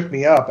just shook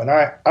me up. And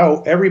I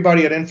owe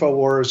everybody at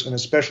InfoWars, and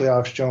especially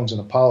Alex Jones, an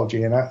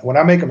apology. And when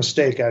I make a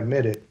mistake, I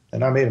admit it,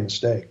 and I made a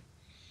mistake.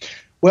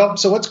 Well,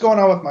 so what's going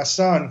on with my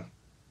son?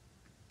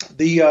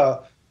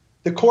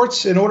 The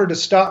courts, in order to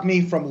stop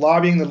me from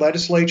lobbying the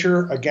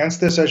legislature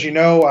against this, as you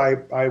know,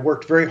 I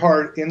worked very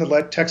hard in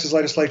the Texas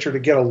legislature to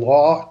get a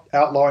law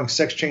outlawing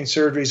sex change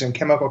surgeries and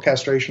chemical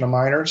castration of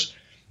minors.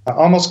 I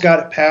almost got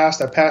it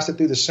passed. I passed it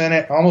through the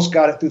Senate, almost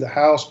got it through the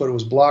House, but it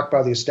was blocked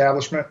by the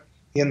establishment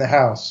in the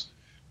House,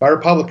 by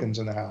Republicans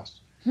in the House.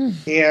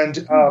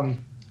 And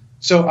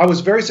so I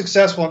was very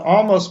successful and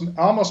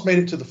almost made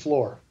it to the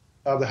floor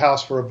of the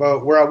House for a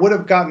vote, where I would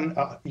have gotten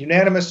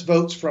unanimous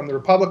votes from the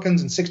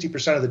Republicans, and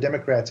 60% of the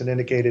Democrats had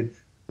indicated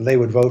they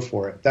would vote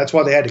for it. That's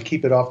why they had to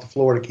keep it off the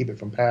floor to keep it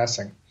from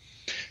passing.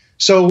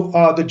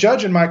 So the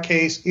judge in my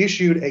case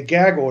issued a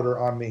gag order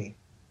on me.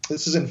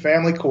 This is in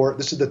family court.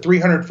 This is the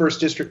 301st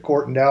District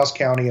Court in Dallas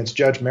County. It's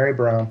Judge Mary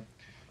Brown.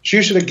 She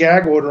issued a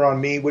gag order on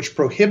me, which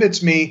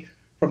prohibits me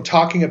from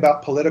talking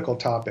about political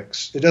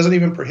topics. It doesn't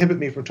even prohibit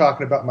me from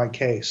talking about my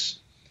case.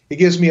 It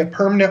gives me a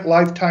permanent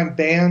lifetime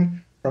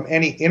ban from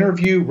any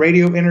interview,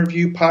 radio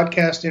interview,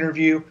 podcast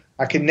interview.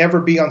 I can never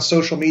be on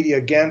social media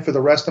again for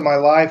the rest of my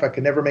life. I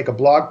can never make a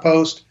blog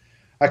post.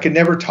 I can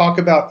never talk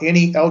about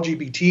any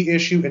LGBT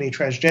issue, any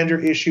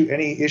transgender issue,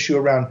 any issue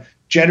around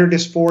gender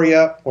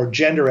dysphoria or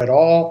gender at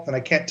all. And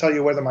I can't tell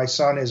you whether my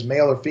son is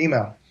male or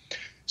female.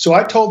 So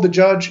I told the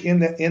judge in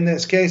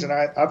this case, and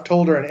I've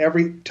told her in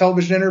every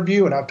television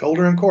interview, and I've told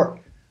her in court,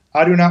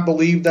 I do not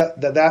believe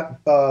that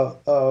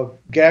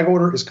gag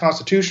order is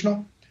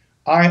constitutional.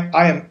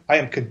 I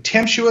am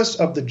contemptuous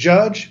of the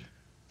judge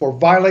for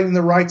violating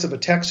the rights of a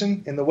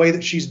Texan in the way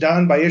that she's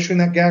done by issuing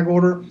that gag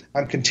order.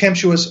 I'm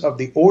contemptuous of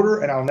the order,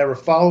 and I'll never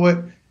follow it.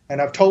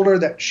 And I've told her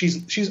that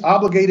she's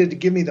obligated to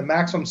give me the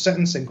maximum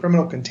sentence in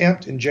criminal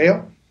contempt in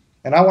jail.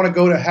 And I want to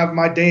go to have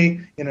my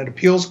day in an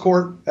appeals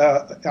court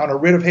on a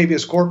writ of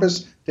habeas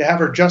corpus to have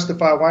her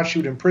justify why she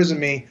would imprison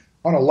me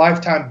on a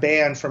lifetime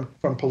ban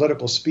from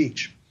political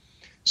speech.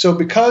 So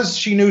because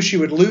she knew she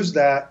would lose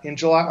that on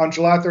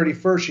July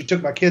 31st, she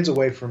took my kids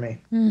away from me.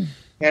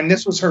 And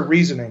this was her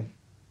reasoning.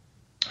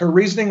 Her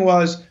reasoning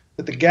was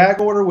that the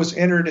gag order was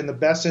entered in the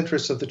best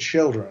interests of the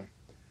children.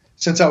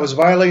 Since I was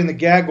violating the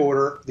gag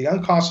order, the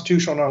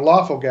unconstitutional and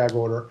unlawful gag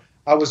order,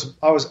 I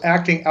was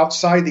acting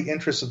outside the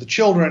interests of the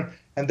children,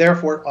 and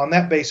therefore, on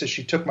that basis,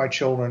 she took my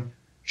children.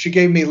 She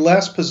gave me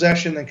less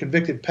possession than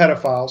convicted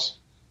pedophiles.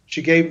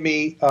 She gave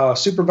me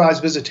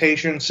supervised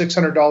visitation,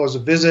 $600 a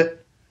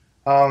visit.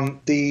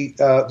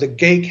 The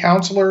gay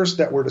counselors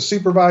that were to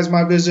supervise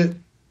my visit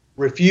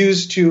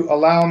refused to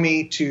allow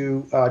me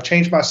to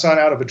change my son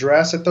out of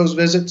address at those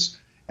visits,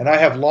 and I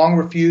have long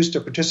refused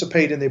to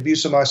participate in the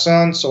abuse of my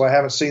son, so I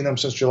haven't seen them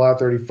since July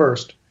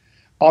 31st.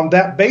 On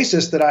that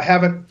basis that I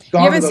haven't gone to those.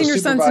 You haven't seen your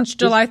son since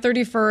July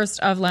 31st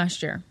of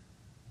last year.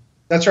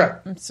 That's right.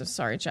 I'm so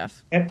sorry,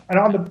 Jeff. And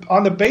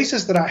on the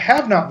basis that I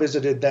have not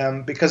visited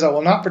them because I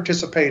will not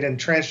participate in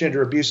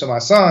transgender abuse of my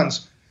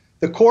sons,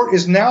 the court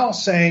is now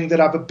saying that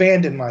I've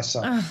abandoned my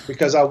son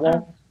because I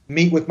won't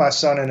meet with my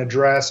son and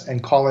address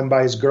and call him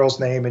by his girl's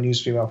name and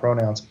use female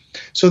pronouns.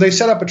 So they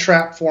set up a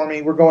trap for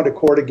me. We're going to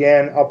court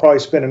again. I'll probably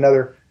spend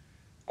another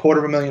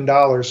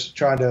 $250,000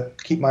 trying to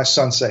keep my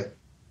son safe.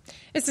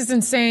 This is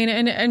insane.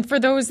 And for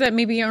those that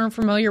maybe aren't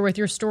familiar with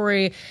your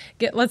story,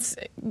 let's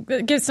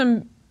get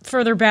some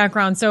further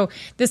background. So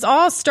this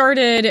all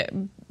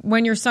started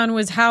when your son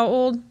was how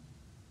old?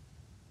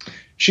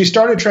 She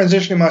started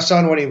transitioning my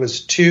son when he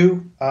was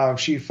 2.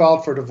 She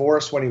filed for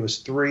divorce when he was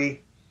 3.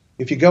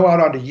 If you go out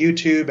onto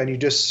YouTube and you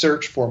just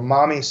search for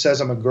Mommy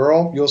Says I'm a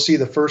Girl, you'll see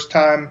the first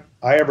time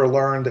I ever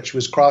learned that she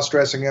was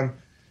cross-dressing him,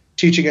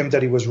 teaching him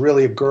that he was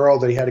really a girl,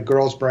 that he had a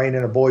girl's brain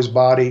in a boy's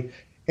body.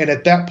 And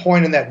at that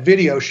point in that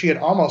video, she had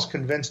almost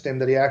convinced him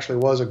that he actually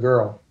was a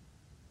girl.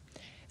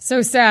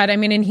 So sad. I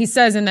mean, and he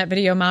says in that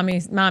video,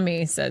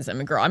 mommy says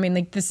I'm a girl. I mean,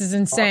 like, this is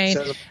insane.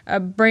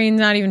 Brain's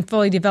not even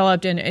fully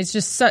developed. And it's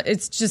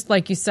just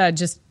like you said,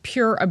 just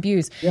pure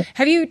abuse. Yep.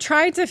 Have you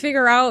tried to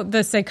figure out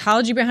the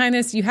psychology behind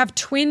this? You have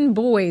twin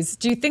boys.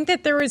 Do you think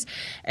that there was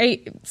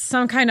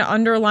some kind of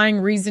underlying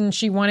reason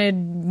she wanted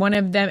one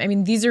of them? I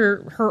mean, these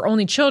are her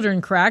only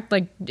children, correct?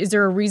 Like, is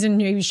there a reason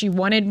maybe she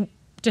wanted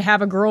to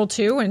have a girl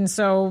too? And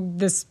so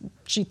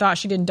she thought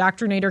she'd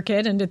indoctrinate her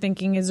kid into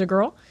thinking is a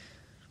girl?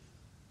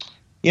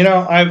 You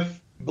know,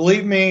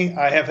 believe me,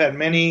 I have had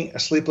many a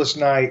sleepless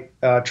night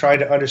trying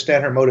to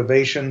understand her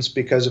motivations,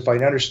 because if I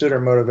understood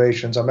her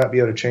motivations, I might be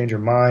able to change her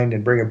mind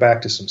and bring her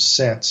back to some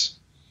sense.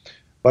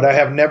 But I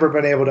have never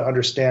been able to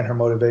understand her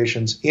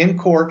motivations. In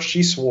court,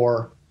 she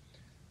swore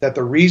that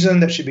the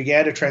reason that she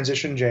began to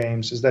transition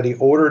James is that he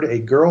ordered a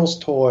girl's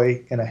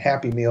toy in a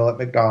Happy Meal at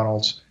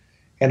McDonald's,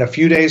 and a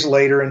few days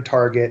later in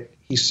Target,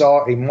 he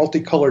saw a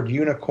multicolored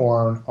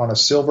unicorn on a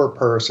silver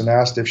purse and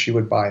asked if she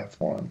would buy it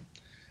for him.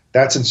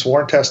 That's in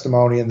sworn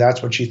testimony, and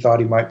that's when she thought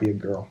he might be a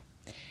girl.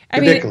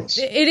 Ridiculous.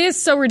 I mean, it is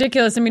so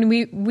ridiculous. I mean,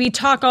 we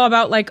talk all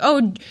about like,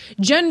 oh,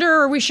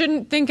 gender, we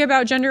shouldn't think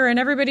about gender and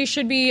everybody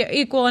should be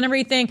equal and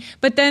everything.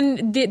 But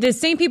then the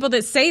same people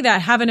that say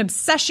that have an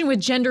obsession with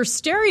gender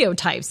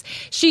stereotypes.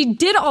 She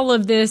did all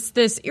of this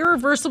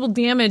irreversible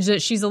damage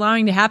that she's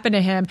allowing to happen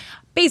to him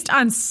based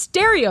on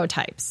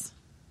stereotypes.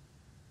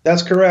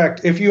 That's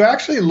correct. If you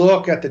actually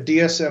look at the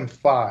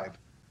DSM-5,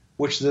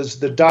 which is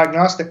the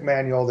diagnostic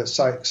manual that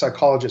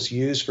psychologists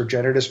use for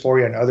gender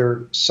dysphoria and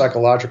other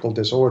psychological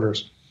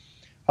disorders,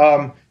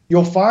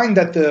 you'll find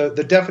that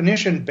the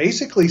definition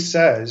basically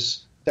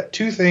says that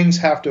 2 things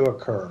have to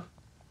occur.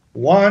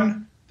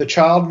 1, the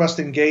child must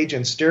engage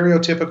in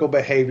stereotypical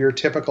behavior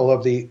typical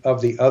of the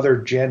other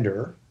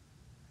gender,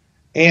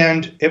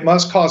 and it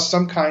must cause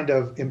some kind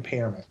of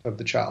impairment of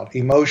the child,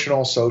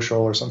 emotional,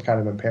 social, or some kind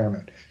of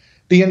impairment.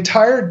 The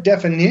entire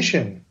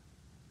definition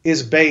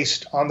is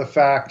based on the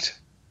fact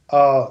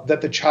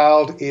that the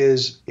child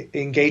is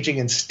engaging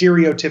in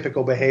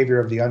stereotypical behavior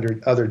of the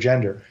other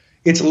gender.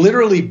 It's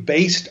literally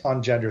based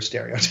on gender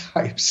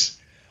stereotypes.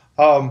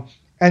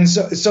 And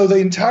so the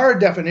entire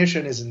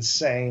definition is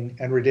insane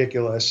and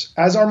ridiculous,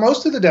 as are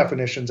most of the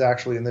definitions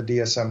actually in the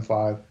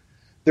DSM-5.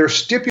 they're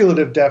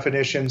stipulative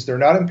definitions. They're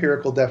not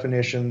empirical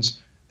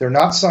definitions. They're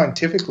not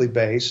scientifically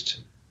based.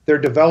 They're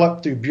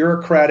developed through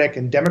bureaucratic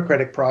and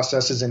democratic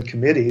processes and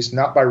committees,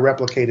 not by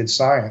replicated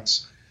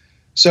science.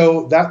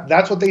 So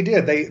that's what they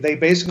did. They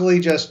basically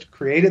just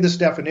created this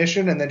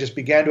definition and then just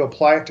began to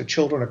apply it to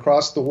children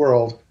across the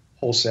world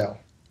wholesale.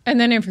 And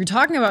then if you're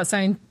talking about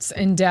science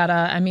and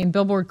data, I mean,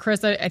 Billboard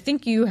Chris, I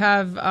think you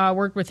have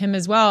worked with him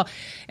as well.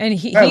 And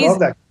I love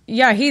that.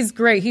 Yeah, he's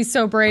great. He's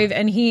so brave.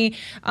 And he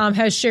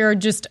has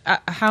shared just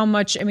how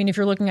much, I mean, if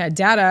you're looking at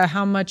data,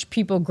 how much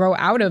people grow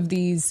out of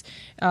these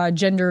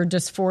gender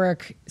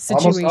dysphoric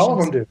situations. Almost all of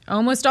them do.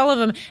 Almost all of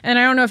them. And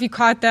I don't know if you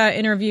caught that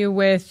interview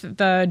with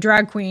the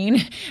drag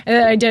queen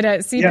that I did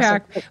at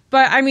CPAC. Yes,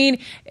 but I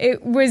mean,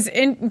 it was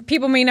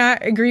people may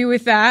not agree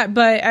with that,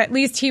 but at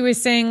least he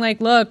was saying, like,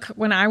 look,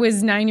 when I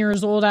was 9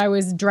 years old, I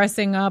was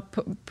dressing up,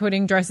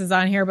 putting dresses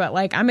on here, but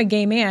like, I'm a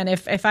gay man.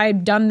 If I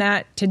had done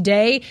that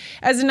today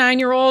as a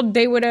 9-year-old,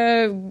 they would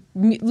have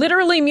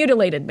literally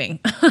mutilated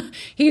me,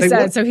 he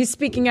said. So he's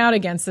speaking out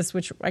against this,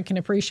 which I can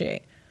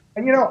appreciate.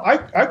 And, you know,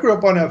 I grew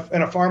up on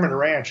a farm and a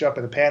ranch up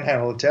in the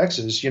panhandle of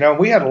Texas. You know,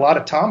 we had a lot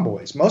of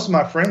tomboys. Most of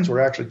my friends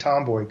were actually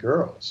tomboy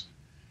girls.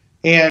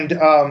 And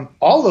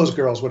all those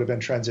girls would have been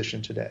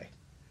transitioned today.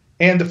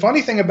 And the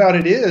funny thing about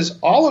it is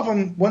all of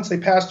them, once they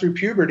passed through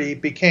puberty,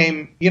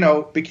 became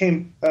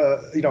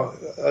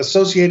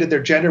associated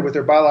their gender with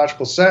their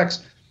biological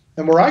sex.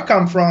 And where I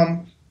come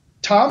from,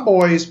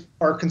 tomboys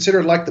are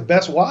considered like the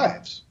best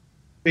wives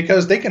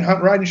because they can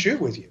hunt, ride, and shoot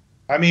with you.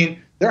 I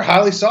mean, they're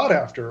highly sought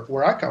after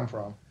where I come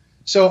from.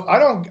 So I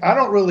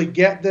don't really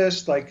get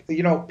this. Like,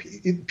 you know,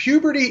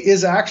 puberty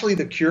is actually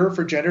the cure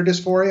for gender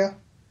dysphoria.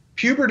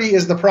 Puberty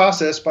is the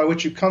process by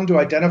which you come to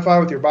identify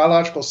with your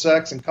biological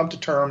sex and come to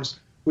terms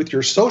with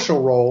your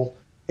social role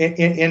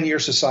in your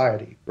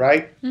society,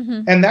 right?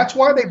 Mm-hmm. And that's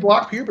why they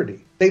block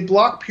puberty. They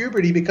block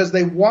puberty because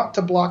they want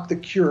to block the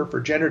cure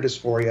for gender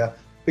dysphoria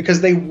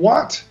because they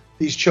want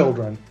these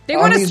children. They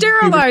want to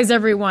sterilize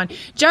everyone.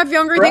 Jeff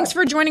Younger, thanks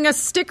for joining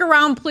us. Stick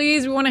around,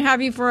 please. We want to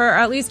have you for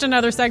at least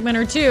another segment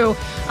or two.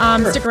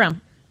 Sure. Stick around.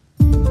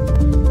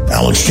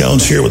 Alex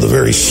Jones here with a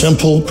very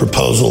simple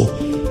proposal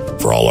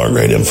for all our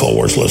great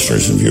InfoWars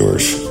listeners and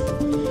viewers.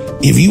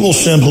 If you will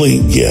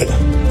simply get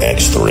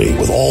X3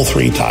 with all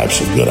 3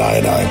 types of good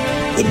iodine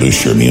that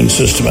boost your immune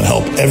system and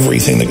help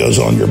everything that goes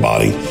on in your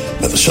body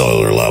at the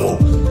cellular level,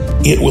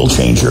 it will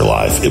change your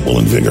life. It will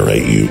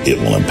invigorate you. It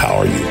will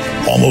empower you.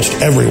 Almost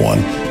everyone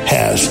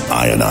has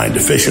iodine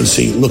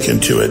deficiency. Look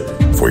into it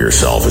for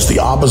yourself. It's the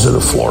opposite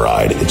of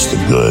fluoride. It's the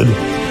good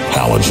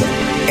halogen.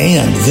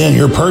 And then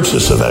your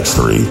purchase of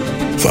X3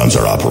 funds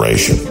our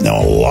operation.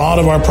 Now, a lot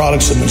of our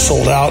products have been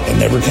sold out and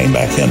never came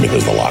back in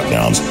because of the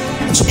lockdowns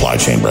and supply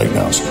chain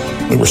breakdowns.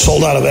 We were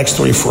sold out of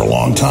X3 for a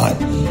long time.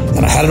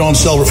 And I had it on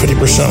sale for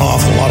 50%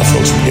 off, and a lot of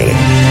folks were getting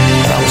it.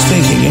 And I was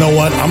thinking, you know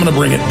what? I'm going to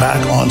bring it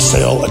back on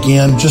sale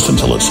again just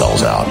until it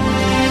sells out.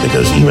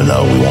 Because even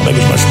though we won't make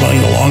as much money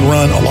in the long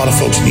run, a lot of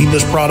folks need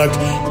this product,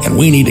 and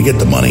we need to get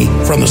the money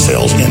from the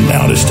sales in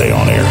now to stay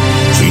on air.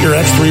 So get your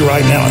X3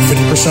 right now at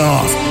 50%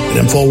 off at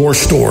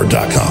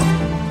InfoWarsStore.com.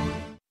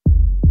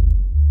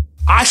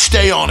 I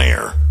stay on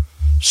air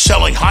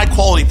selling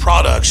high-quality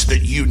products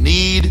that you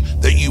need,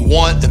 that you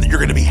want, and that you're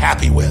going to be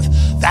happy with.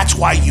 That's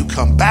why you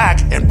come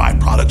back and buy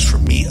products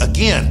from me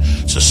again.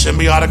 It's a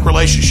symbiotic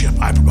relationship.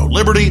 I promote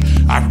liberty.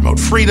 I promote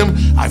freedom.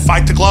 I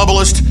fight the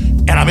globalist.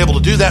 And I'm able to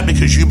do that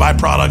because you buy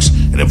products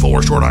at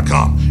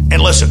InfoWarsStore.com.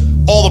 And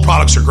listen, all the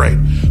products are great.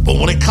 But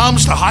when it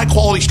comes to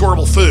high-quality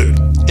storable food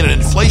in an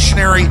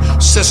inflationary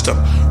system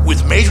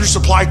with major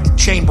supply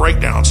chain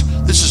breakdowns,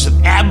 this is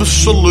an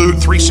absolute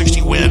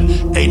 360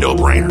 win, a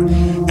no-brainer.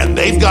 And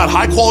they've got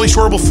high-quality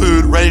storable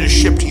food ready to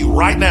ship to you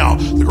right now.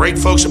 The great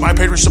folks at My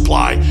Patriot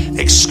Supply,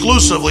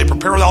 exclusively at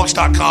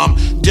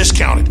PrepareWithAlex.com,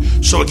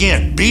 discounted. So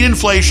again, beat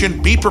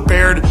inflation, be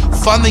prepared,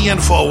 fund the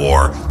info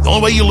war. The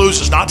only way you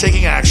lose is not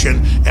taking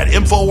action at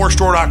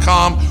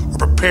InfoWarsStore.com or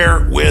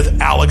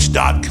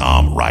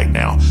PrepareWithAlex.com right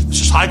now.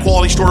 This is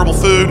high-quality storable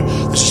food.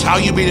 This is how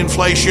you beat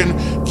inflation.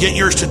 Get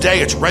yours today.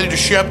 It's ready to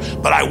ship,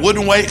 but I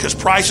wouldn't wait because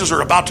prices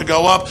are about to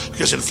go up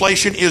because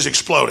inflation is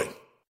exploding.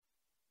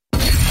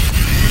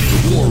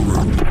 The War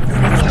Room.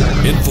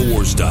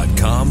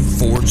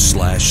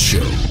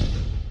 Infowars.com/show.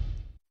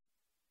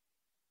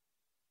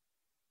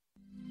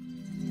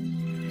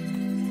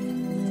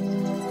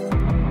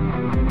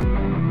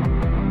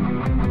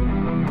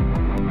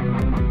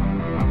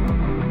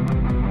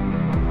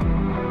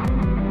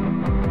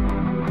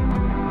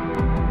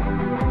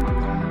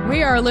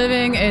 We are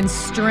living in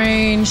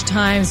strange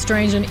times,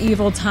 strange and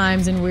evil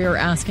times, and we are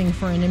asking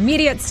for an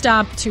immediate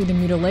stop to the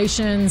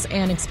mutilations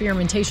and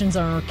experimentations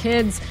on our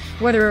kids,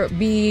 whether it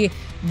be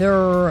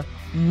their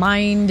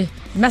mind,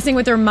 messing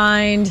with their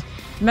mind,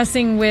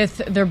 messing with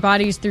their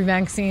bodies through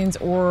vaccines,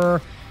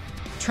 or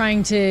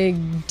trying to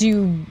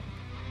do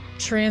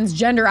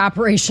transgender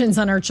operations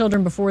on our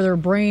children before their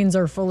brains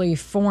are fully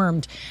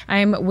formed.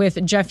 I'm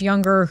with Jeff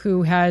Younger,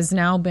 who has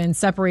now been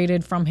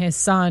separated from his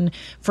son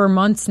for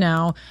months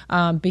now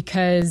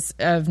because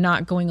of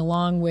not going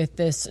along with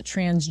this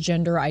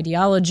transgender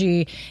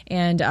ideology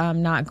and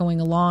not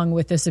going along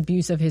with this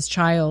abuse of his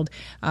child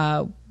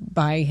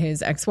by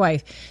his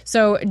ex-wife.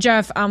 So,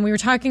 Jeff, we were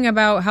talking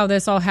about how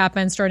this all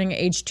happened starting at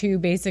age 2.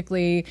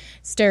 Basically,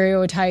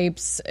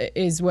 stereotypes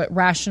is what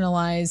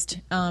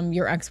rationalized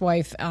your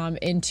ex-wife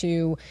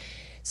into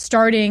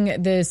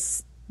starting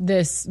this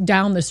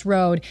down this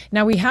road.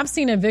 Now, we have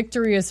seen a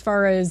victory as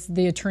far as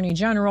the Attorney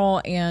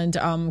General and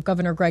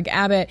Governor Greg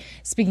Abbott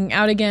speaking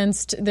out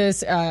against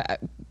this,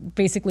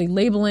 basically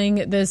labeling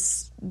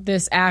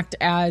this act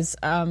as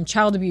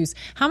child abuse.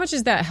 How much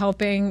is that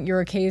helping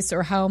your case,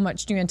 or how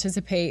much do you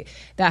anticipate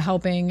that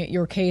helping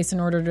your case in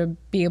order to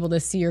be able to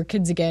see your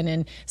kids again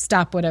and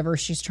stop whatever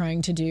she's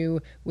trying to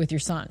do with your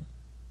son?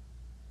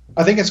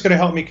 I think it's going to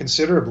help me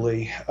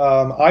considerably.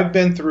 I've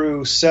been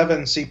through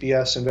 7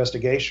 CPS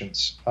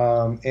investigations,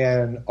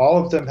 and all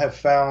of them have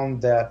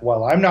found that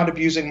while I'm not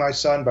abusing my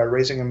son by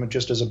raising him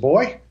just as a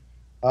boy,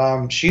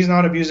 she's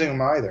not abusing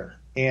him either.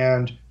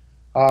 And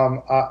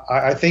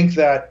I think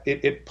that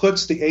it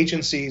puts the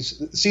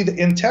agencies,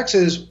 in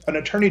Texas, an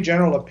attorney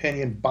general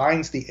opinion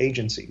binds the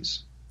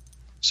agencies.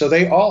 So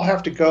they all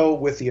have to go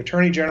with the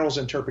attorney general's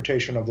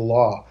interpretation of the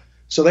law.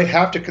 So they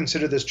have to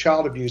consider this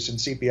child abuse in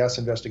CPS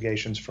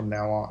investigations from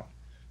now on.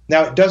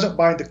 Now, it doesn't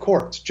bind the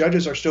courts.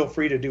 Judges are still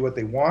free to do what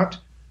they want,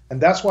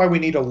 and that's why we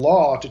need a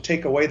law to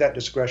take away that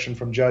discretion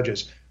from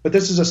judges. But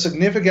this is a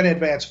significant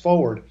advance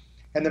forward,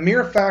 and the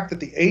mere fact that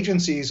the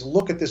agencies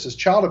look at this as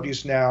child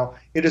abuse now,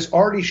 it has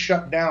already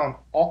shut down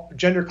all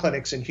gender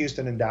clinics in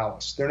Houston and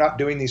Dallas. They're not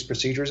doing these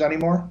procedures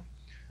anymore.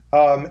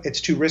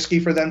 It's too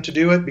risky for them to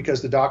do it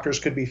because the doctors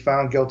could be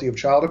found guilty of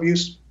child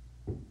abuse.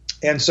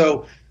 And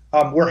so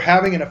we're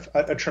having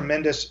a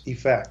tremendous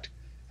effect.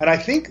 And I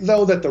think,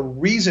 though, that the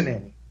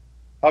reasoning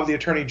of the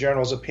Attorney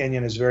General's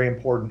opinion is very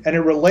important. And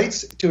it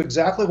relates to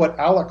exactly what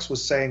Alex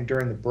was saying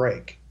during the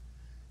break.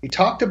 He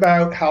talked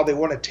about how they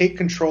want to take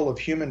control of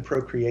human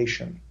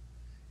procreation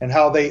and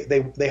how they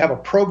have a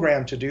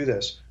program to do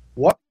this.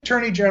 What the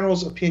Attorney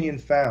General's opinion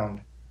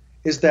found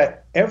is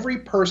that every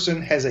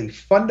person has a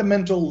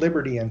fundamental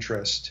liberty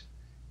interest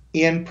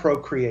in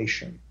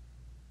procreation.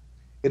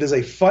 It is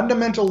a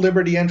fundamental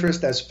liberty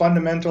interest as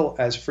fundamental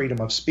as freedom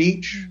of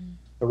speech,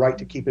 the right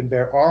to keep and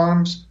bear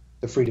arms,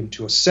 the freedom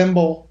to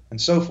assemble, and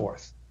so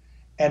forth.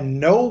 And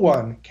no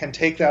one can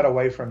take that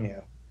away from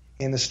you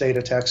in the state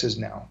of Texas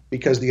now,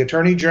 because the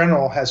Attorney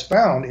General has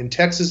found in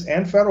Texas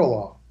and federal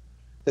law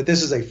that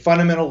this is a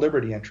fundamental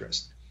liberty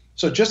interest.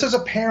 So just as a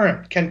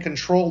parent can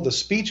control the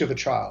speech of a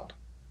child,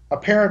 a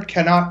parent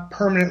cannot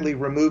permanently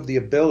remove the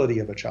ability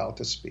of a child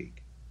to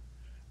speak.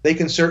 They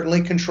can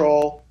certainly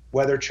control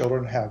whether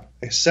children have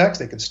sex.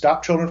 They can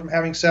stop children from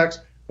having sex,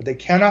 but they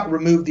cannot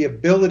remove the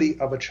ability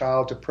of a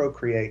child to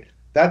procreate.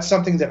 That's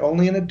something that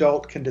only an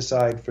adult can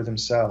decide for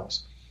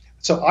themselves.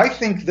 So I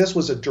think this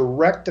was a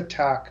direct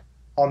attack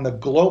on the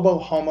global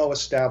homo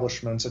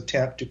establishment's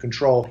attempt to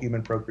control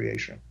human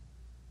procreation.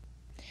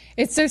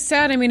 It's so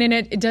sad. I mean, and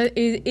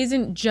it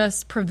isn't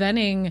just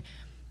preventing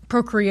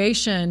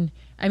procreation.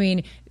 I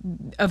mean,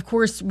 of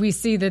course, we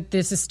see that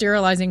this is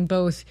sterilizing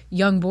both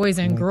young boys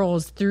and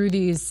girls through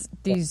these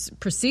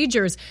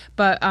procedures.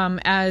 But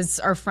as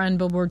our friend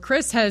Billboard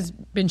Chris has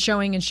been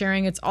showing and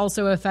sharing, it's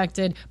also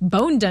affected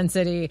bone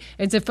density.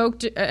 It's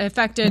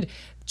affected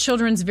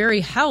children's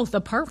very health,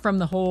 apart from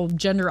the whole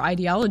gender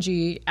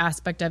ideology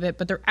aspect of it,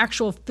 but their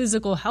actual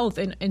physical health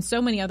in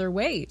so many other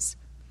ways.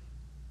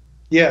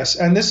 Yes,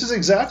 and this is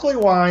exactly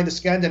why the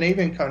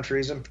Scandinavian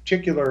countries, in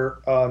particular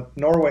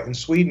Norway and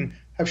Sweden,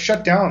 have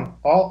shut down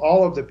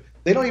all of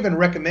they don't even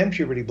recommend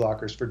puberty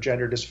blockers for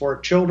gender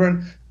dysphoric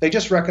children. They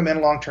just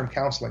recommend long-term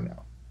counseling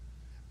now,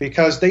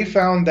 because they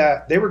found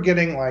that they were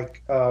getting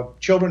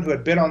children who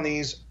had been on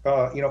these,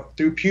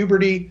 through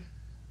puberty.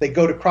 They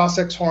go to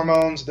cross-sex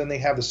hormones, then they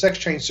have the sex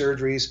change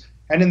surgeries,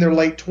 and in their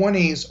late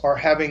 20s are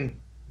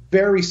having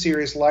very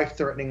serious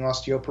life-threatening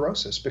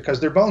osteoporosis because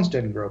their bones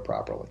didn't grow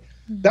properly.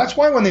 Mm-hmm. That's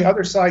why when the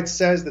other side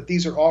says that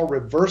these are all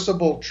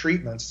reversible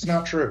treatments, it's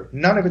not true.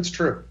 None of it's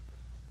true.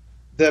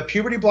 The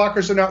puberty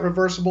blockers are not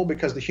reversible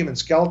because the human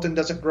skeleton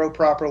doesn't grow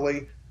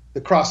properly.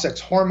 The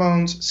cross-sex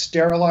hormones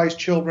sterilize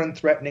children,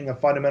 threatening a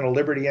fundamental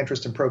liberty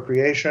interest in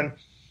procreation.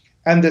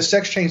 And the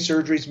sex change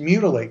surgeries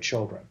mutilate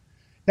children.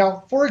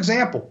 Now, for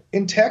example,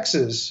 in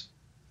Texas,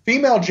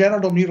 female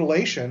genital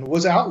mutilation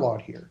was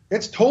outlawed here.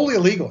 It's totally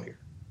illegal here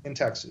in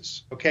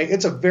Texas. Okay,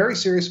 it's a very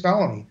serious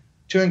felony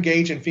to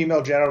engage in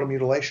female genital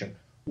mutilation.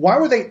 Why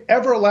were they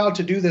ever allowed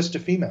to do this to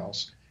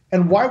females?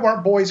 And why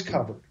weren't boys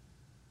covered?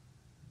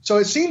 So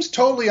it seems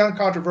totally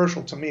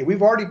uncontroversial to me.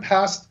 We've already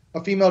passed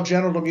a female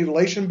genital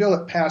mutilation bill.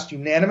 It passed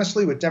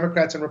unanimously with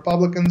Democrats and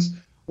Republicans.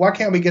 Why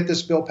can't we get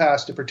this bill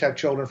passed to protect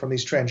children from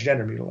these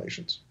transgender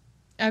mutilations?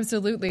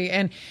 Absolutely.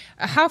 And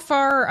how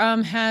far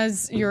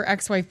has your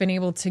ex-wife been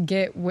able to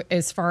get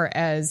as far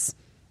as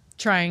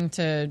trying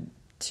to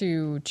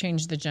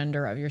change the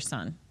gender of your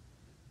son?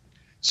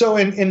 So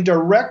in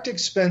direct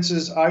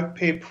expenses, I've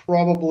paid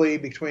probably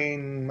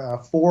between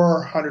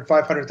 $400,000,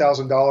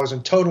 $500,000.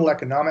 In total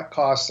economic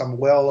costs, I'm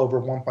well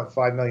over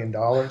 $1.5 million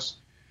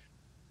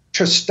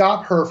to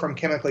stop her from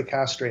chemically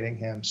castrating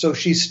him. So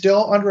she's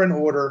still under an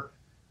order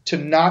to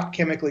not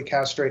chemically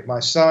castrate my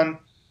son.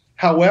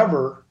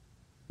 However,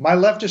 my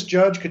leftist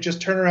judge could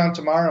just turn around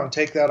tomorrow and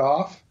take that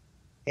off,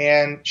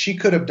 and she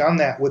could have done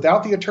that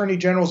without the Attorney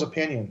General's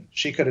opinion.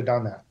 She could have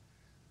done that.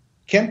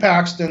 Ken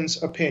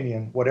Paxton's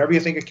opinion, whatever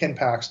you think of Ken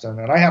Paxton,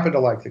 and I happen to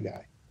like the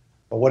guy,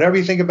 but whatever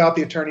you think about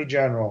the Attorney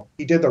General,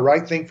 he did the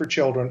right thing for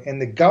children.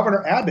 And the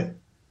Governor Abbott,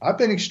 I've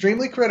been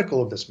extremely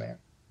critical of this man.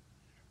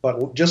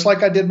 But just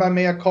like I did my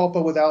mea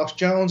culpa with Alex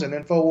Jones and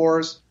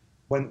InfoWars,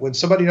 when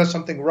somebody does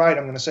something right,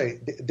 I'm going to say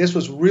this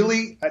was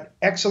really an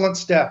excellent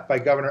step by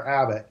Governor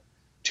Abbott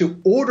to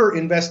order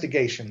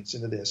investigations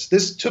into this.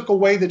 This took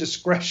away the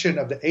discretion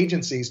of the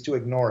agencies to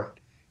ignore it.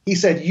 He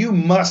said, you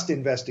must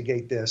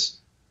investigate this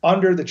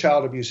under the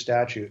child abuse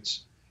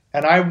statutes.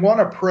 And I want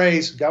to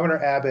praise Governor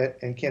Abbott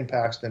and Ken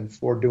Paxton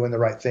for doing the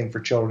right thing for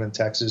children in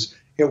Texas.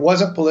 It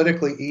wasn't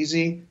politically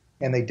easy,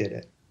 and they did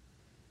it.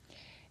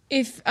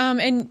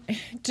 And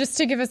just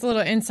to give us a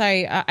little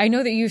insight, I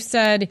know that you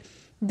said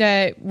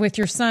that with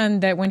your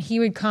son, that when he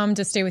would come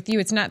to stay with you,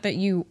 it's not that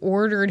you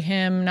ordered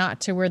him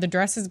not to wear the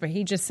dresses, but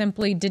he just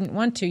simply didn't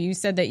want to. You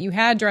said that you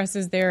had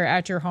dresses there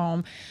at your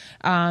home.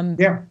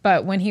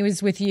 But when he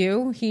was with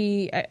you,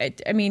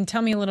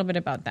 tell me a little bit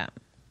about that.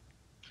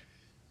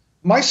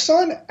 My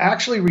son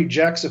actually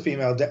rejects a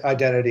female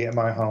identity at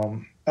my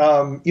home.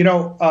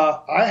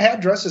 I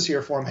had dresses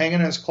here for him hanging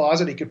in his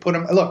closet. He could put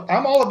them. Look,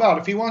 I'm all about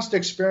if he wants to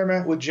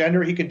experiment with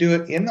gender, he could do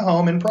it in the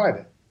home in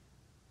private.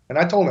 And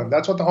I told him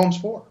that's what the home's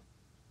for.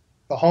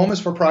 The home is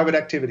for private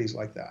activities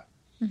like that.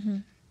 Mm-hmm.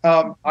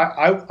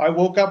 I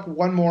woke up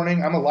one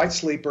morning. I'm a light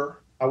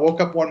sleeper. I woke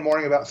up one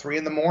morning about 3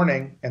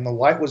 a.m, and the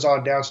light was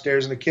on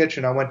downstairs in the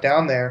kitchen. I went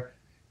down there,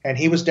 and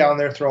he was down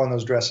there throwing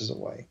those dresses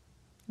away.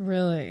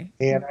 Really?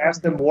 And I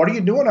asked him, what are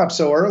you doing up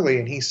so early?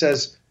 And he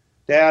says,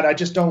 Dad, I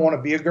just don't want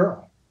to be a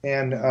girl.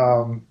 And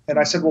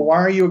I said, well, why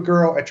are you a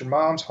girl at your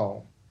mom's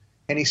home?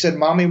 And he said,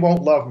 Mommy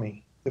won't love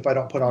me if I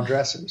don't put on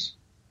dresses.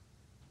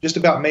 Just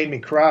about made me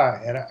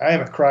cry. And I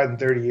haven't cried in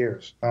 30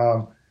 years.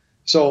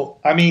 He's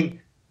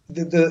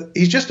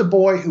just a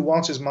boy who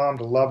wants his mom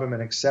to love him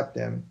and accept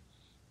him.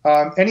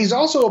 And he's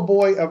also a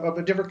boy of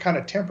a different kind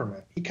of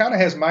temperament. He kind of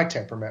has my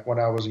temperament when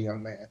I was a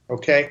young man.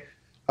 Okay.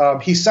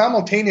 He's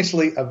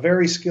simultaneously a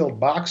very skilled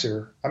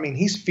boxer. I mean,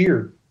 he's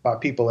feared by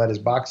people at his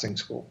boxing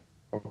school.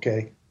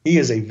 Okay. He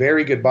is a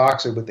very good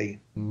boxer with a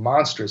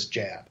monstrous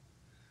jab.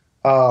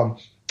 But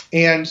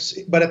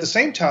at the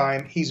same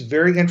time, he's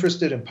very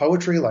interested in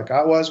poetry like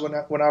I was when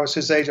I was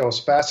his age. I was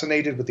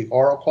fascinated with the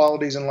oral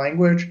qualities in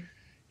language.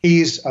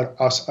 He's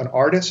an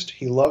artist.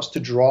 He loves to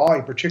draw.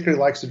 He particularly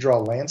likes to draw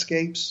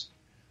landscapes.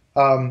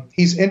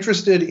 He's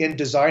interested in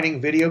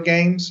designing video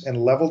games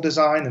and level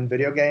design in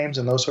video games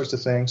and those sorts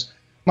of things.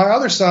 My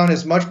other son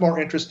is much more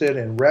interested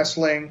in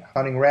wrestling,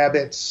 hunting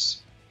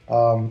rabbits,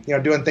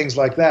 doing things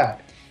like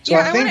that. So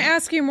I want to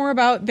ask you more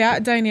about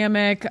that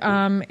dynamic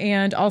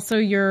and also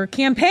your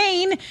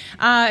campaign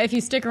if you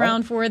stick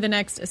around for the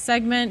next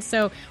segment.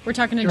 So we're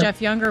talking to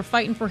Jeff Younger,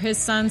 fighting for his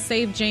son,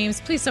 Save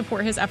James. Please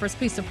support his efforts.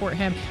 Please support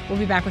him. We'll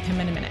be back with him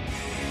in a minute.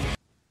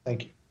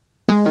 Thank you.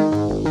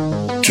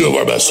 2 of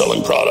our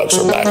best-selling products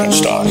are back in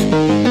stock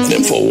at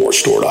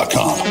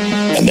InfoWarsStore.com.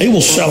 And they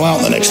will sell out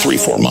in the next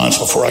 3-4 months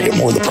before I get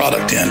more of the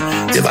product in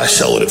if I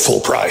sell it at full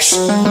price.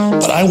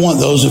 But I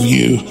want those of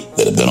you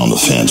that have been on the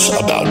fence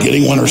about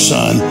getting Winter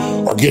Sun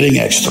or getting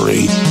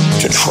X3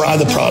 to try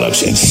the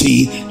products and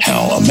see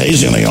how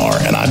amazing they are.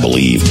 And I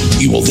believe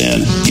you will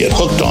then get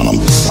hooked on them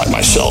like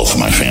myself,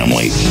 my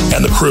family,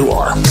 and the crew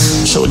are.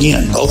 So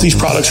again, both these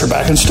products are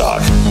back in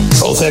stock,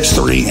 both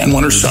X3 and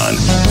Winter Sun.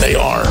 They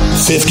are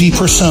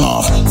 50%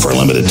 off for a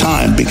limited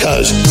time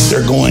because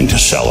they're going to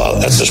sell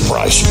out at this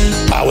price,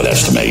 I would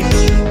estimate,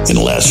 in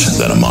less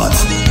than a month.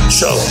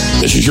 So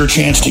this is your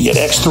chance to get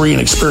X3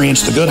 and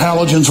experience the good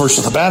halogens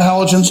versus the bad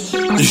halogens.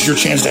 This is your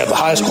chance to have the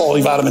highest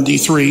quality vitamin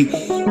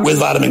D3 with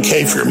vitamin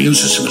K for your immune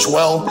system as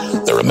well.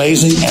 They're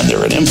amazing, and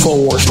they're at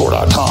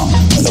InfoWarsStore.com.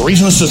 And the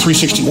reason this is a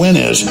 360 win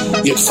is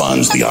it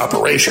funds the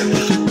operation.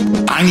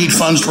 I need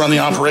funds to run the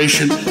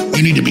operation.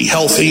 You need to be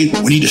healthy.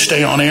 We need to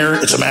stay on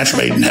air. It's a match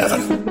made in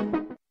heaven.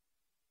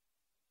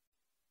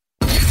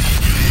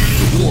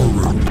 War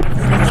Room.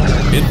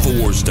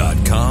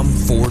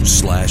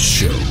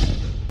 Infowars.com/show.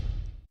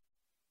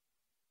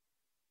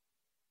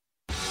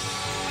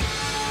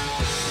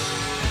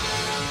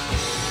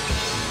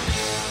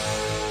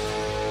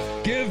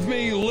 Give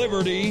me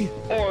liberty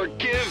or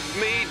give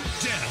me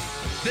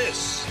death.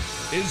 This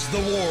is the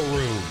War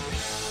Room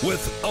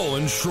with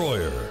Owen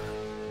Schroyer.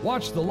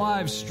 Watch the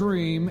live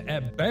stream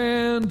at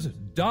band.video.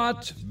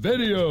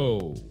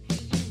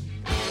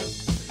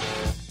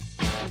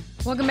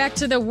 Welcome back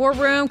to the War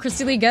Room.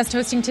 Christy Lee guest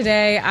hosting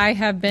today. I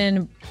have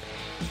been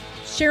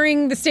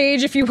sharing the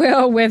stage, if you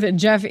will, with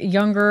Jeff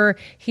Younger.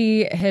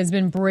 He has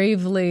been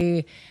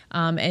bravely,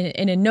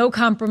 in a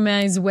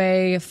no-compromise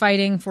way,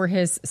 fighting for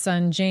his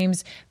son,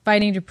 James,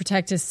 fighting to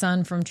protect his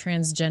son from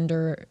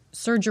transgender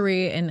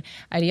surgery and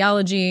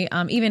ideology,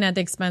 even at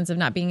the expense of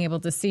not being able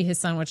to see his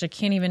son, which I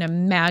can't even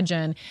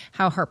imagine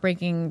how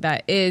heartbreaking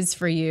that is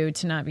for you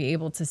to not be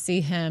able to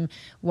see him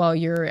while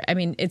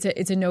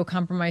it's a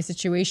no-compromise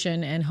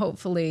situation, and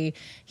hopefully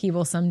he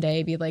will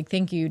someday be like,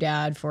 thank you,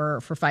 Dad,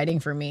 for fighting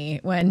for me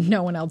when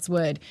no one else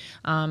would.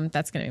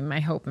 That's going to be my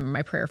hope and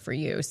my prayer for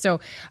you.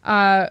 So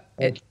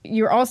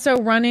you're also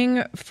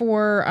running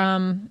for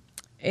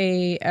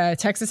a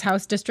Texas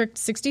House District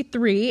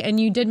 63, and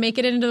you did make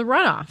it into the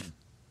runoff.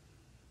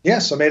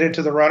 Yes, I made it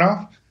to the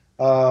runoff.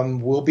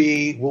 We'll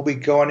be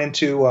going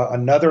into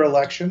another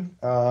election.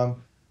 I'm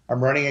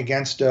running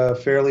against a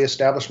fairly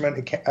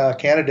establishment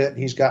candidate.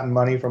 He's gotten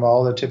money from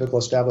all the typical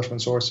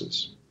establishment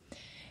sources.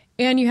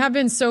 And you have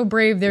been so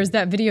brave. There's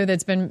that video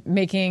that's been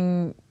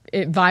making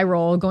it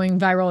going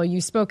viral. You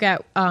spoke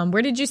at,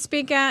 where did you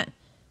speak at?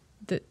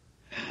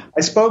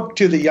 I spoke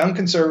to the Young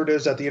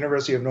Conservatives at the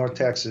University of North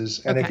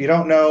Texas. And If you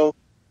don't know,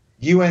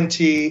 UNT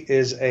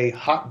is a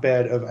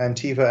hotbed of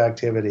Antifa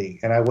activity.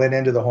 And I went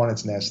into the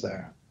hornet's nest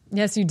there.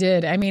 Yes, you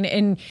did. I mean,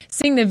 in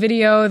seeing the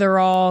video, they're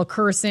all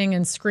cursing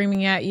and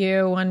screaming at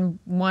you.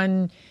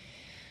 One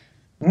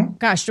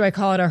gosh, do I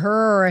call it a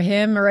her or a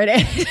him or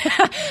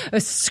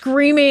a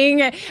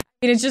screaming? I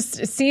mean, it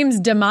seems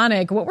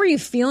demonic. What were you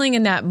feeling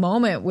in that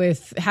moment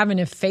with having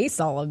to face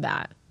all of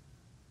that?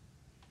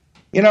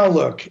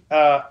 Look,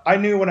 I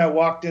knew when I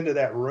walked into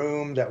that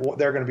room that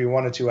there are going to be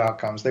one of two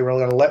outcomes. They were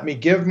going to let me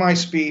give my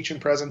speech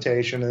and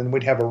presentation, and then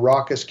we'd have a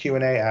raucous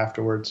Q&A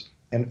afterwards,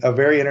 and a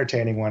very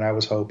entertaining one, I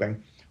was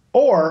hoping.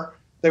 Or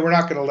they were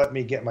not going to let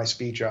me get my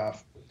speech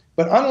off.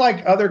 But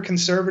unlike other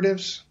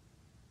conservatives,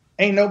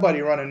 ain't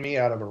nobody running me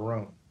out of a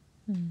room.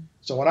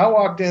 So when I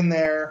walked in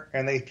there,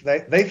 and they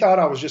thought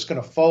I was just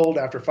going to fold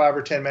after 5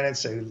 or 10 minutes,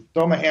 say,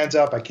 throw my hands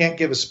up, I can't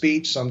give a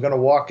speech, so I'm going to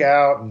walk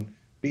out and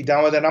be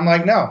done with it. And I'm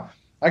like, no.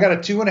 I got a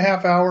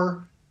 2.5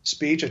 hour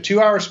speech, a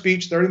 2-hour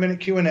speech, 30-minute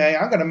Q&A.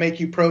 I'm going to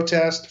make you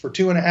protest for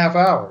 2.5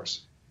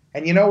 hours.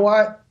 And you know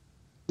what?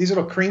 These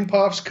little cream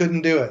puffs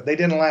couldn't do it. They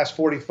didn't last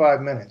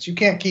 45 minutes. You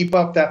can't keep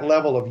up that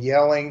level of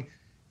yelling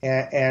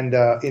and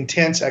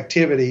intense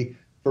activity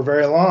for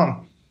very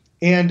long.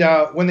 And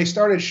when they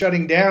started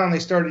shutting down, they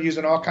started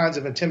using all kinds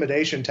of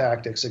intimidation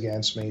tactics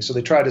against me. So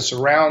they tried to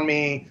surround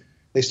me.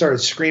 They started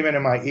screaming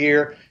in my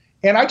ear.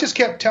 And I just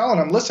kept telling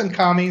them, listen,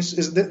 commies,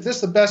 is this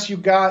the best you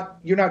got?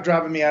 You're not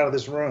driving me out of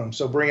this room,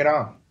 so bring it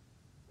on.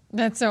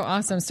 That's so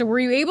awesome. So were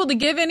you able to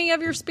give any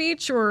of your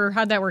speech, or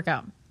how'd that work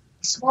out?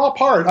 Small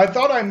part. I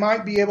thought I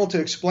might be able to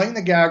explain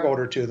the gag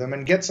order to them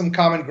and get some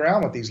common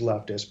ground with these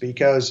leftists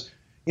because,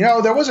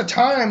 there was a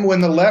time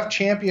when the left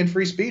championed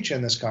free speech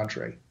in this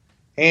country.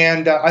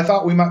 And I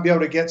thought we might be able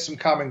to get some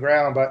common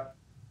ground, but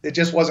it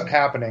just wasn't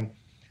happening.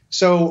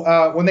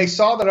 So when they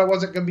saw that I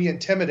wasn't going to be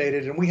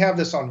intimidated, and we have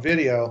this on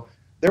video,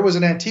 there was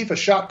an Antifa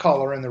shot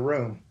caller in the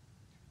room,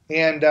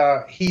 and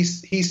he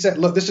said,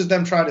 look, this is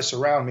them trying to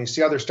surround me. See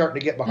how they're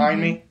starting to get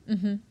behind me?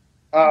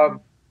 Mm-hmm.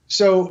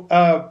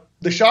 So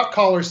the shot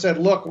caller said,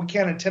 look, we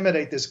can't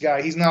intimidate this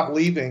guy. He's not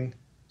leaving.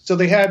 So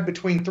they had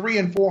between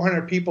 300 and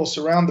 400 people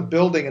surround the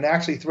building and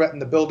actually threaten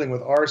the building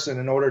with arson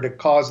in order to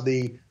cause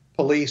the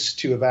police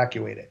to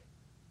evacuate it.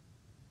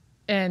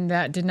 And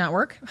that did not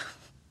work?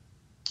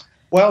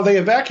 Well, they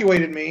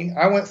evacuated me.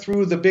 I went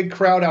through the big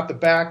crowd out the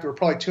back. There were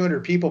probably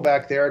 200 people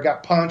back there. I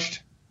got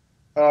punched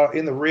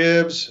in the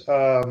ribs.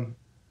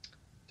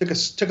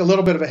 Took a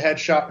little bit of a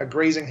headshot, a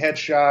grazing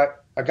headshot.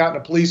 I got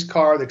in a police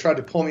car. They tried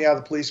to pull me out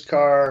of the police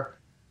car.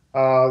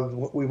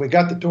 We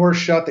got the door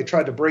shut. They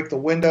tried to break the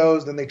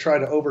windows. Then they tried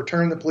to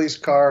overturn the police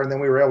car, and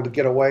then we were able to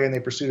get away, and they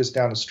pursued us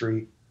down the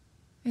street.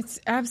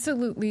 It's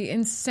absolutely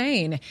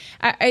insane.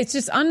 It's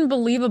just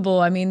unbelievable.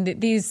 I mean,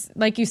 these,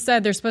 like you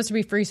said, they're supposed to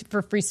be free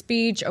for free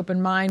speech,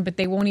 open mind, but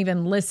they won't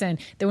even listen.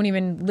 They won't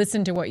even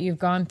listen to what you've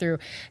gone through.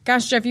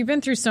 Gosh, Jeff, you've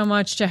been through so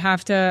much to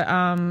have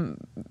to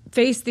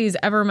face these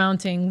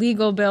ever-mounting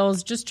legal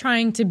bills, just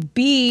trying to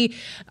be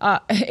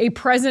a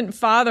present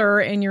father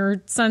in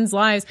your son's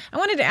lives. I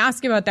wanted to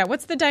ask you about that.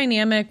 What's the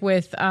dynamic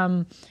with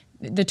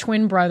the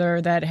twin brother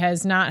that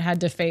has not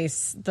had to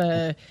face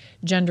the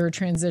gender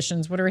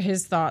transitions? What are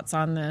his thoughts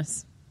on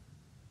this?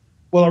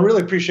 Well, I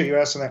really appreciate you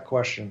asking that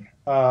question.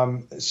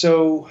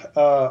 So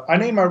I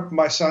named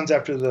my sons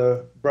after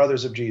the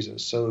brothers of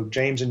Jesus. So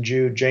James and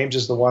Jude. James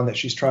is the one that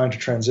she's trying to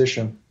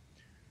transition.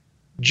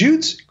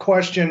 Jude's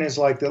question is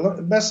like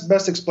the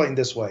best explained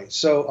this way.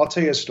 So I'll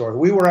tell you a story.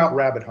 We were out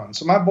rabbit hunting.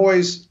 So my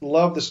boys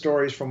love the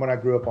stories from when I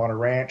grew up on a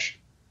ranch.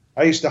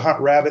 I used to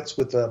hunt rabbits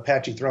with the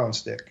Apache throwing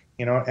stick,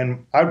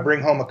 and I'd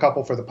bring home a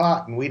couple for the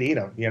pot and we'd eat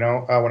them,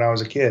 when I was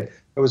a kid.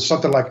 It was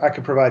something like I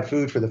could provide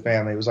food for the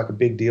family. It was like a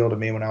big deal to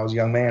me when I was a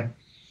young man.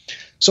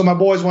 So my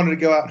boys wanted to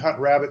go out and hunt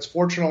rabbits.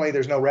 Fortunately,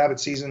 there's no rabbit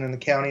season in the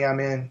county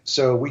I'm in,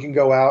 so we can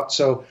go out.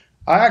 So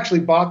I actually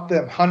bought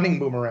them hunting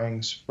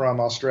boomerangs from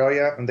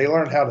Australia, and they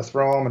learned how to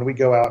throw them, and we'd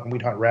go out and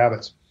we'd hunt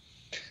rabbits.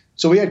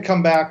 So we had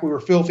come back. We were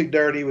filthy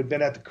dirty. We'd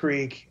been at the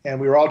creek, and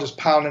we were all just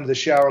piling into the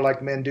shower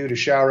like men do to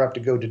shower up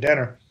to go to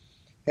dinner.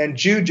 And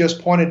Jude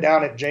just pointed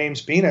down at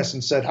James' penis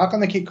and said, how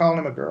come they keep calling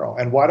him a girl?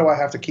 And why do I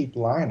have to keep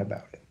lying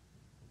about it?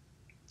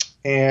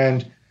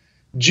 And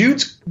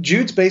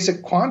Jude's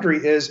basic quandary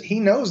is he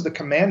knows the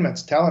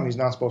commandments tell him he's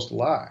not supposed to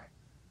lie.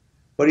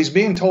 But he's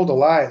being told to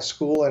lie at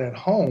school and at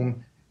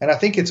home, and I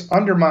think it's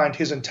undermined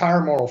his entire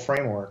moral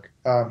framework.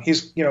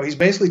 He's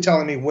basically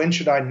telling me, when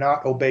should I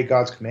not obey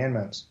God's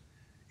commandments?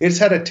 It's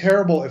had a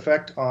terrible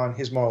effect on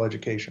his moral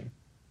education.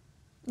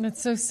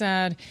 That's so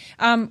sad.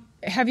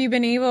 Have you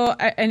been able,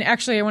 and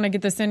actually I want to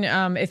get this in,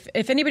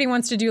 if anybody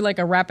wants to do like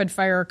a rapid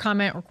fire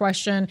comment or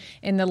question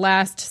in the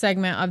last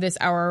segment of this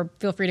hour,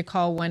 feel free to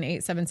call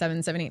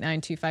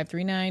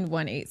 1-877-789-2539,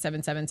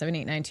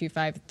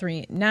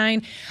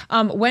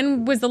 1-877-789-2539.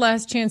 When was the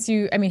last chance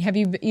have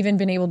you even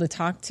been able to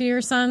talk to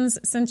your sons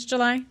since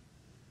July?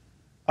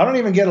 I don't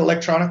even get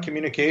electronic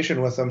communication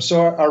with them,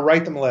 so I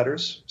write them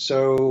letters.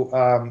 So,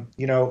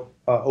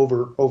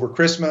 over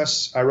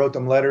Christmas, I wrote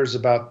them letters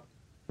about,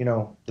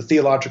 the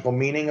theological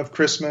meaning of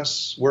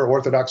Christmas. We're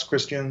Orthodox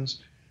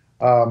Christians.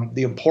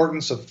 The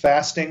importance of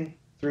fasting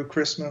through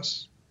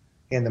Christmas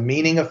and the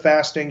meaning of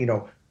fasting.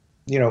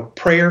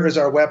 Prayer is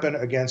our weapon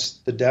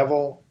against the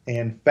devil,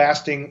 and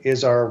fasting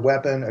is our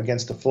weapon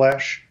against the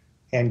flesh,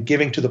 and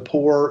giving to the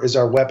poor is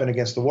our weapon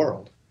against the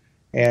world.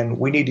 And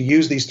we need to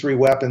use these three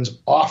weapons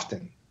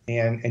often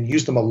and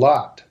use them a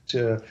lot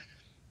to,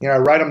 I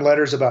write them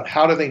letters about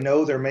how do they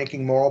know they're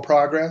making moral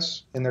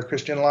progress in their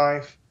Christian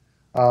life.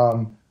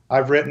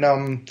 I've written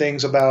them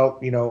things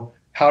about,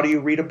 how do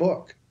you read a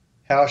book?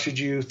 How should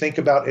you think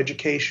about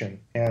education?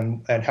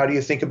 And how do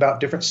you think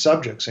about different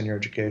subjects in your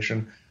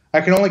education?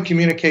 I can only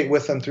communicate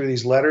with them through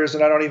these letters,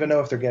 and I don't even know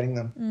if they're getting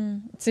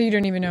them. So you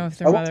don't even know if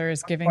their mother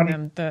is giving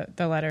them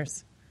the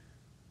letters.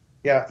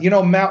 Yeah.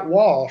 Matt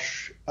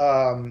Walsh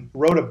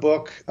wrote a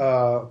book,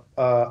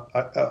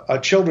 a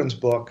children's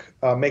book,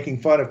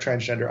 making fun of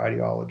transgender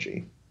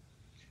ideology.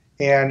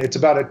 And it's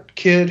about a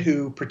kid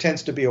who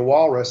pretends to be a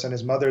walrus, and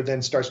his mother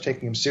then starts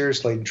taking him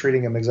seriously and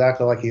treating him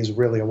exactly like he is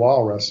really a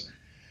walrus.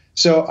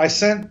 So I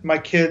sent my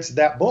kids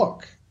that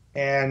book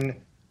and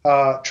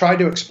tried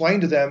to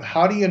explain to them,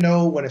 how do you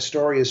know when a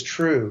story is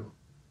true,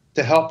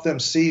 to help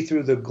them see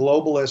through the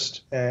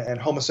globalist and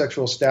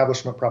homosexual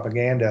establishment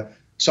propaganda.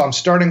 So I'm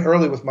starting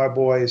early with my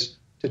boys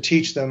to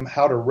teach them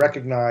how to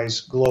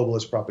recognize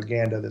globalist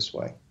propaganda this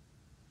way.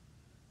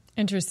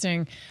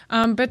 Interesting.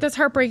 But that's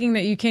heartbreaking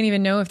that you can't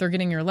even know if they're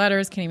getting your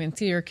letters, can't even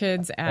see your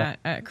kids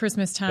at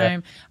Christmas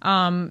time.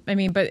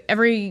 Yeah. But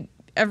every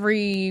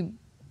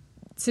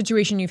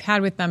situation you've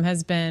had with them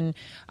has been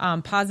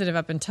positive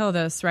up until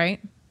this,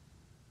 right?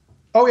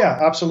 Oh, yeah,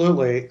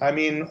 absolutely.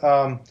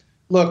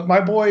 Look,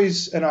 my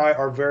boys and I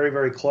are very,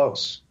 very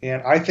close.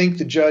 And I think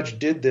the judge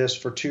did this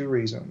for two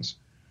reasons.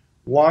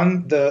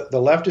 One, the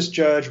leftist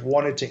judge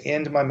wanted to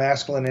end my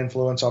masculine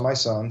influence on my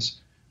sons,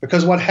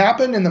 because what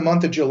happened in the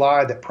month of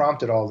July that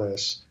prompted all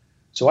this.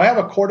 So I have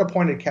a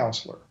court-appointed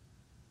counselor.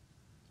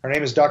 Her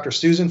name is Dr.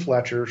 Susan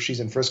Fletcher. She's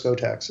in Frisco,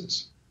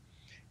 Texas.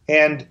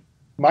 And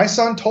my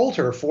son told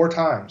her 4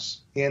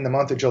 times in the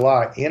month of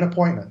July in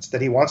appointments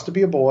that he wants to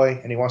be a boy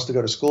and he wants to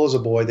go to school as a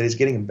boy, that he's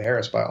getting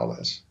embarrassed by all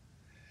this.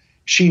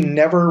 She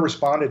never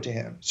responded to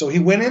him. So he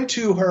went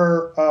into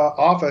her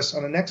office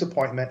on the next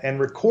appointment and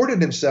recorded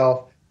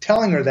himself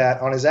telling her that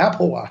on his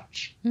Apple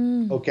Watch.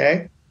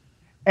 Okay?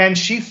 And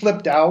she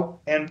flipped out,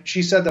 and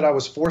she said that I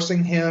was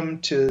forcing him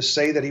to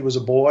say that he was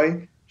a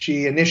boy.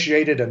 She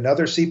initiated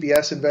another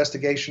CPS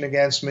investigation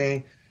against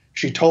me.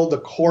 She told the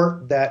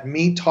court that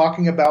me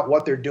talking about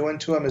what they're doing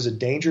to him is a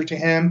danger to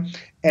him.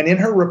 And in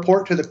her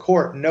report to the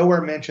court, nowhere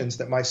mentions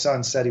that my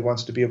son said he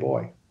wants to be a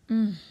boy.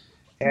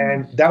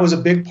 And that was a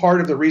big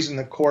part of the reason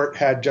the court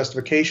had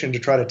justification to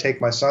try to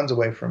take my sons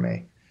away from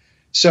me.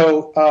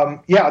 So,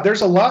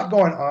 there's a lot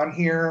going on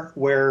here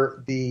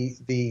where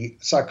the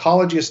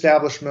psychology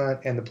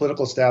establishment and the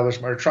political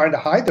establishment are trying to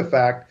hide the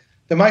fact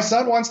that my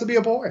son wants to be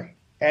a boy.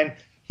 And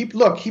he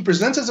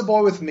presents as a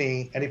boy with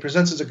me, and he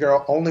presents as a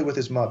girl only with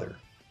his mother.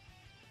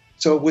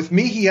 So with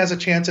me, he has a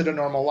chance at a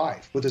normal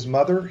life. With his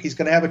mother, he's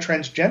going to have a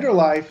transgender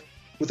life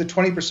with a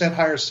 20%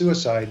 higher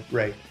suicide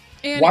rate.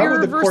 And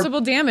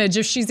irreversible damage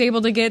if she's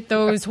able to get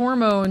those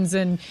hormones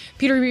and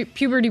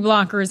puberty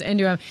blockers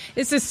into him.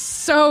 This is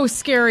so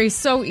scary,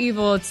 so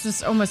evil. It's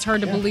just almost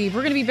hard to believe.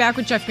 We're going to be back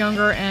with Jeff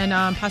Younger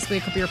and possibly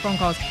a couple of your phone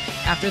calls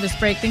after this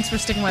break. Thanks for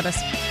sticking with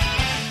us.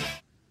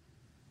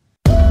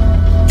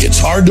 It's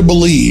hard to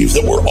believe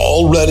that we're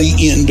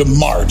already into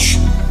March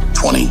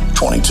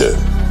 2022.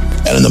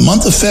 And in the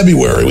month of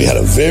February, we had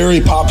a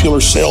very popular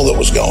sale that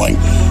was going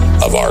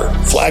of our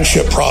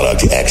flagship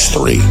product,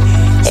 X3,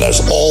 that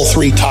has all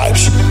 3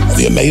 types of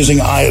the amazing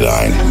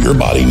iodine your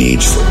body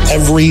needs for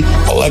every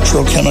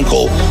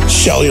electrochemical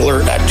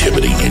cellular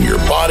activity in your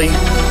body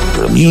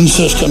your immune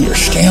system, your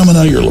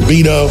stamina, your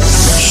libido,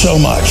 so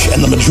much.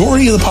 And the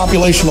majority of the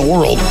population in the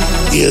world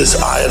is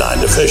iodine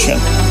deficient.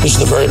 This is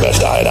the very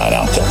best iodine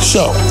out there.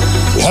 So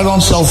we had it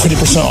on sale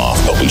 50%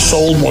 off, but we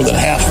sold more than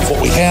half of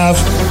what we have.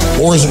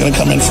 More isn't going to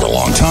come in for a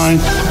long time,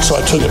 so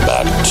I took it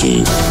back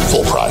to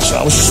full price. And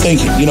I was just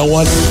thinking, you know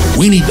what?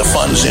 We need the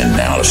funds in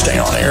now to stay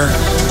on air.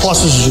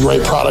 Plus, this is a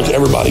great product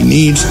everybody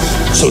needs.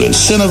 So to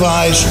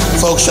incentivize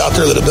folks out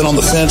there that have been on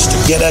the fence to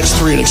get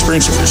X3 and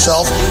experience it for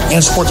yourself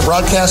and support the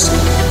broadcast,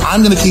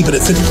 I'm going to keep it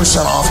at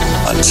 50% off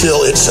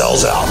until it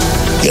sells out.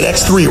 Get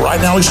X3 right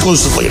now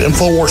exclusively at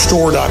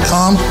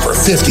InfoWarsStore.com for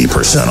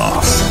 50%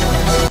 off.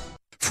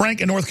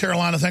 Frank in North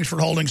Carolina, thanks for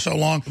holding so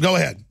long. Go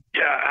ahead.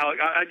 Yeah, Alec,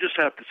 I just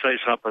have to say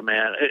something,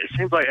 man. It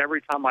seems like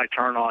every time I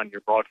turn on your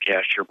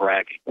broadcast, you're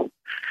bragging.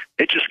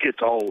 It just gets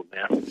old,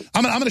 man.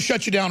 I'm going to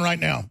shut you down right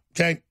now,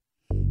 okay?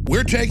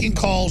 We're taking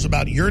calls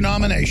about your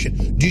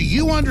nomination. Do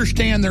you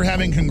understand they're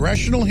having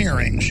congressional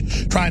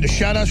hearings trying to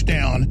shut us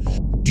down?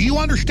 Do you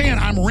understand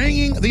I'm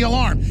ringing the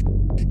alarm?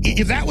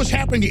 If that was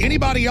happening to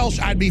anybody else,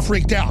 I'd be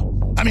freaked out.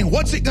 I mean,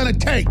 what's it going to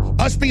take?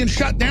 Us being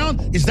shut down?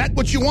 Is that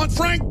what you want,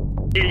 Frank?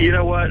 You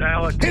know what,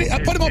 Alec? Hey,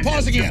 put him on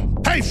pause again.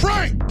 Hey,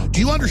 Frank, do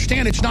you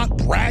understand it's not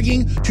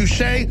bragging to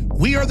say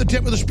we are the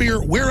tip of the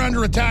spear, we're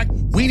under attack,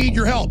 we need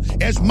your help?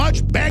 As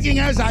much begging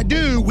as I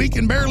do, we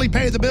can barely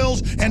pay the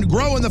bills and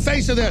grow in the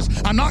face of this.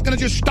 I'm not going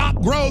to just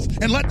stop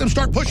growth and let them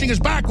start pushing us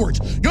backwards.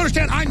 You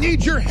understand? I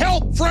need your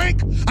help,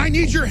 Frank. I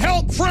need your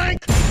help,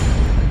 Frank.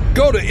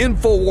 Go to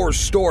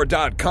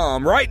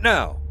InfoWarsStore.com right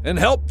now and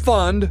help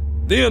fund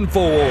the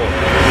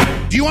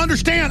InfoWars. Do you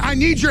understand? I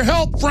need your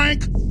help,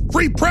 Frank.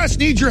 Free press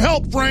needs your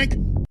help, Frank.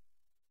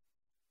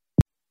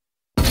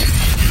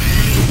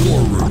 The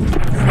War Room.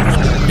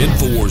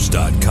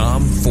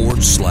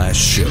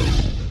 InfoWars.com/show.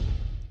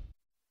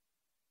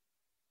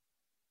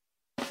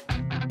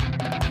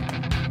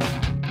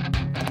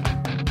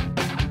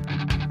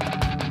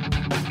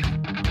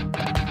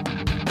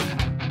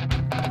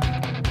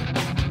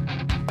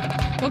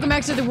 Welcome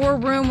back to the War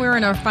Room. We're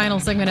in our final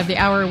segment of the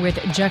hour with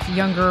Jeff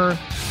Younger,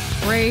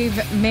 brave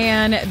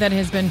man that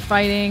has been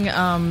fighting,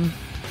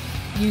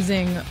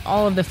 using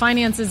all of the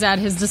finances at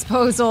his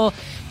disposal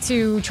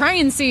to try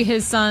and see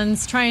his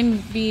sons, try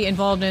and be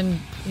involved in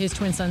his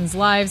twin sons'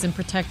 lives and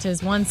protect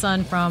his one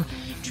son from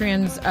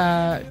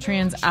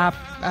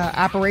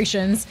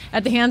operations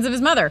at the hands of his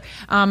mother.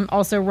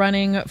 Also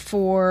running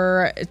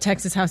for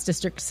Texas House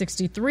District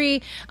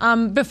 63.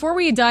 Before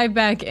we dive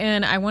back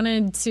in, I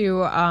wanted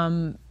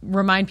to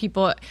remind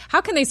people,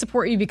 how can they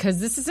support you? Because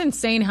this is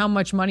insane how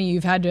much money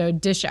you've had to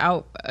dish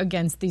out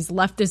against these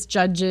leftist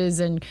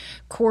judges and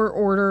court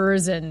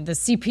orders and the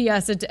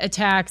CPS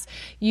attacks.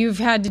 You've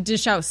had to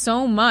dish out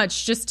so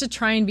much just to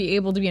try and be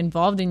able to be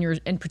involved in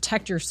and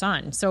protect your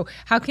son. So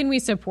how can we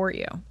support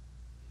you?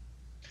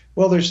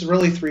 Well, there's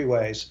really three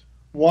ways.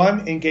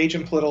 One, engage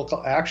in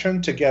political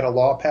action to get a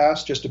law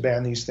passed just to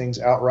ban these things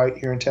outright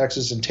here in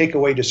Texas and take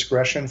away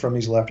discretion from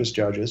these leftist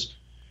judges.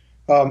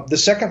 The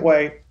second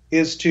way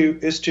is to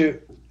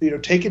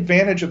take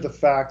advantage of the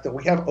fact that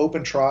we have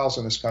open trials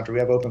in this country. We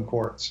have open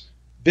courts.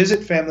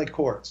 Visit family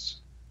courts.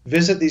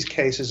 Visit these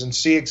cases and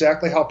see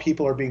exactly how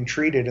people are being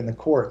treated in the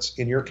courts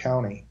in your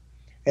county.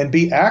 And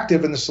be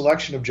active in the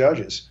selection of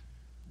judges.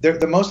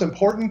 The most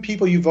important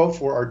people you vote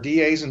for are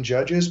DAs and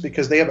judges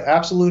because they have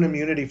absolute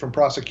immunity from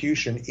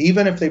prosecution,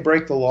 even if they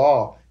break the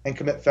law and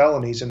commit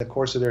felonies in the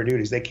course of their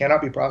duties. They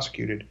cannot be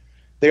prosecuted.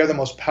 They are the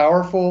most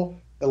powerful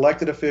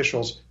elected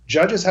officials.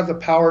 Judges have the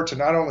power to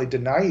not only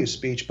deny you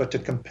speech, but to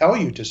compel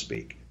you to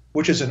speak,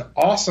 which is an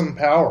awesome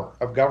power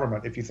of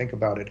government if you think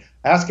about it.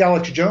 Ask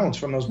Alex Jones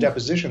from those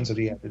depositions that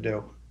he had to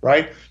do,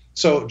 right?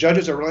 So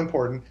judges are really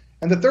important.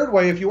 And the third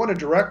way, if you want to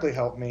directly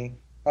help me,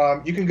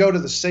 you can go to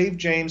the Save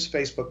James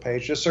Facebook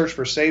page. Just search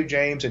for Save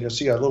James, and you'll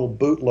see a little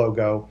boot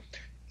logo.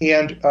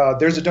 And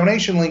there's a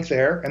donation link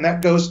there, and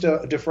that goes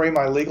to defray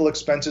my legal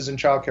expenses and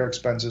childcare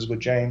expenses with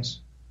James.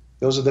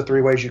 Those are the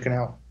three ways you can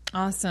help.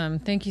 Awesome.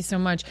 Thank you so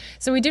much.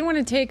 So we did want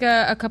to take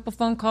a couple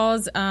phone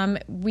calls.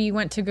 We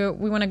want to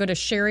go to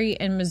Sherry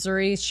in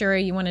Missouri.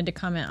 Sherry, you wanted to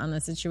comment on the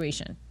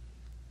situation.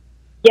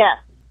 Yes.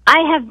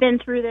 I have been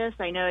through this.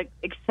 I know,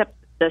 except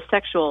the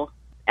sexual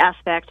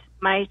aspect.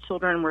 My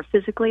children were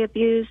physically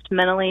abused,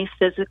 mentally,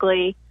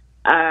 physically,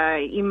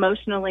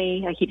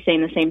 emotionally. I keep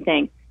saying the same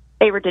thing.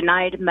 They were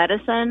denied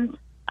medicine.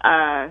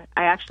 I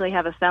actually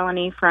have a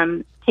felony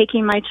from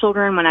taking my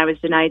children when I was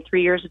denied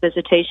 3 years of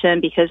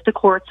visitation because the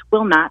courts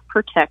will not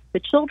protect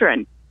the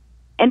children.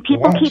 And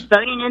people keep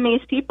voting in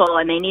these people,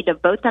 and they need to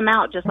vote them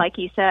out, just like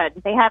you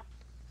said. They have,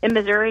 in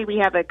Missouri, we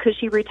have a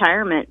cushy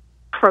retirement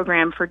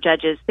program for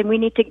judges. Then we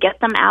need to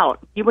get them out.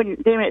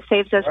 Then it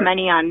saves us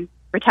money on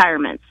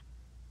retirements.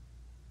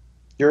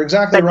 You're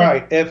exactly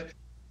right.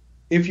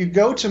 If you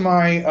go to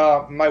my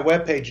my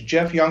webpage,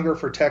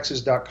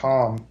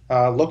 jeffyoungerfortexas.com,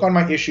 look on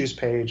my issues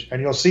page,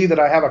 and you'll see that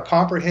I have a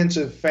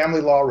comprehensive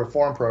family law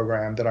reform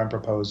program that I'm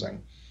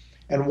proposing.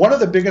 And one of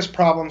the biggest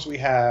problems we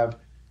have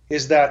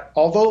is that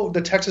although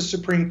the Texas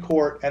Supreme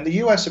Court and the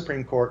U.S.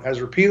 Supreme Court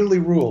has repeatedly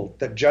ruled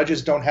that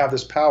judges don't have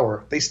this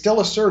power, they still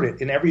assert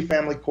it in every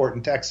family court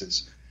in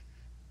Texas.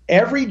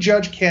 Every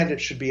judge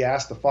candidate should be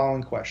asked the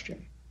following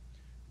question.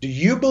 Do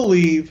you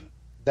believe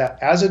that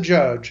as a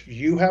judge,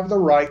 you have the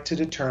right to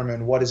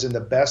determine what is in the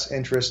best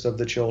interest of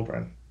the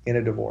children in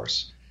a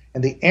divorce?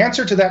 And the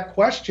answer to that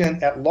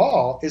question at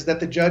law is that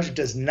the judge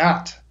does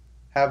not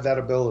have that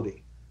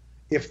ability.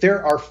 If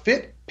there are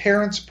fit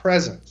parents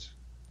present,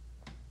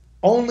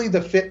 only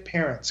the fit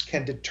parents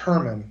can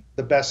determine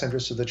the best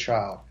interest of the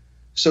child.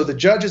 So the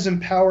judge is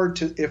empowered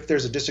to, if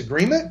there's a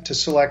disagreement, to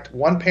select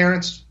one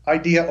parent's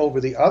idea over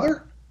the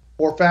other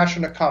or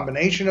fashion a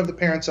combination of the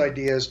parents'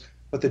 ideas,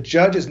 but the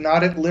judge is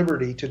not at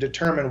liberty to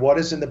determine what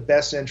is in the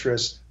best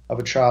interest of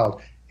a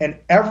child. And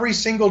every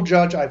single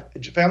judge,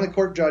 family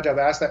court judge I've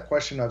asked that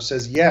question of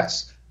says,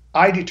 yes,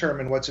 I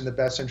determine what's in the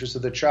best interest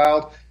of the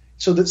child.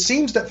 So it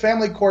seems that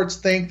family courts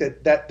think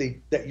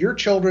that your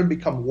children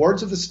become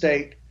wards of the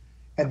state,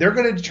 and they're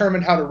going to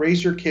determine how to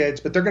raise your kids,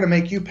 but they're going to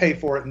make you pay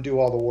for it and do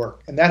all the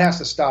work. And that has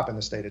to stop in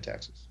the state of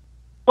Texas.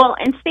 Well,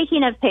 and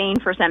speaking of paying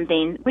for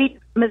something,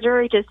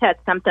 Missouri just had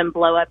something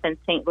blow up in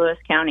St. Louis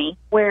County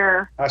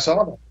where... I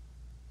saw that.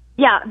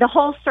 Yeah, the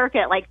whole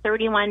circuit, like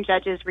 31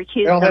 judges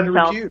recused they all had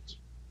themselves. to recuse.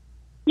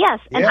 Yes,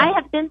 and Yeah. I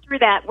have been through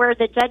that where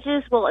the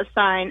judges will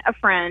assign a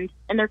friend,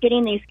 and they're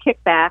getting these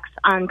kickbacks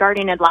on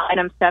guardian ad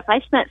litem stuff.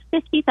 I spent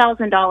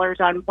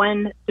 $50,000 on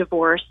one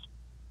divorce,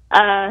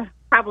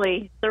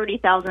 probably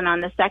 $30,000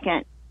 on the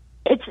second.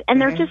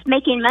 They're just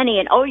making money,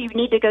 and you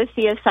need to go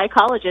see a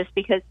psychologist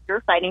because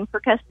you're fighting for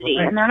custody,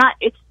 Right. and they're not.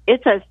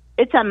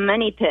 It's a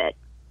money pit,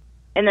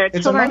 and their It's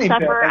a children money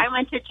suffer. pit. I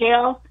went to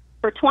jail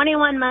for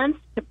 21 months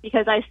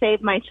because I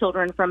saved my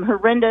children from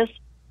horrendous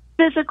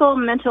physical,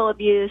 mental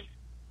abuse.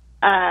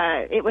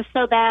 It was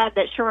so bad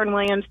that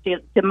Sherwin-Williams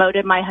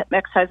demoted my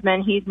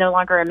ex-husband. He's no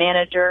longer a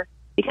manager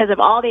because of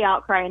all the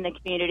outcry in the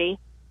community.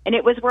 And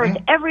it was worth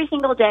every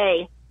single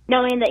day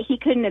knowing that he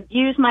couldn't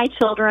abuse my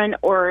children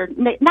or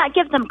not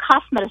give them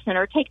cough medicine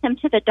or take them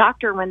to the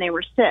doctor when they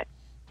were sick.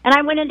 And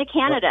I went into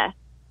Canada,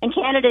 and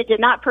Canada did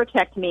not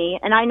protect me.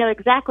 And I know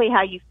exactly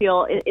how you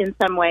feel in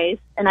some ways.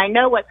 And I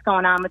know what's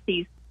going on with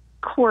these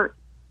court.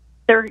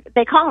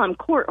 They call them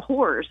court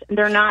whores.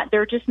 They're not.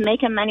 They're just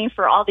making money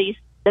for all these.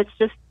 That's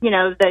just,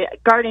 the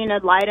guardian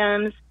ad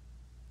litems.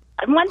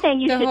 One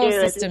thing you should do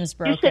is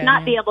you should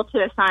not be able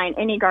to assign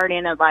any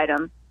guardian ad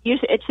litem.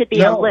 It should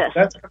be a list.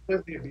 That's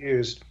completely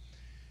abused.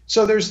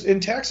 So in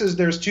Texas,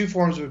 there's two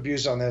forms of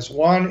abuse on this.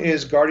 One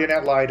is guardian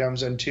ad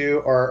litems, and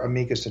two are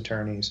amicus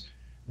attorneys.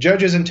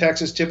 Judges in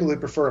Texas typically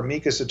prefer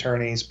amicus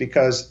attorneys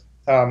because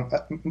an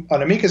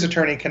amicus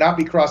attorney cannot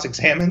be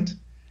cross-examined.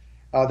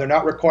 They're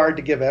not required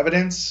to give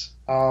evidence,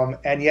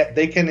 and yet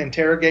they can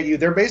interrogate you.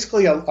 They're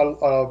basically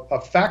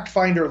a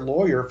fact-finder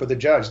lawyer for the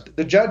judge.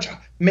 The judge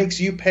makes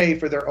you pay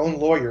for their own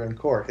lawyer in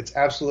court. It's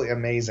absolutely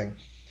amazing.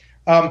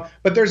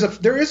 But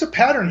there is a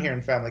pattern here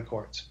in family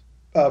courts.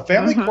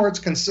 Family courts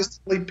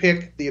consistently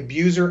pick the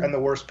abuser and the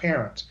worst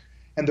parent.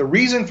 And the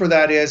reason for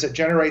that is it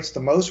generates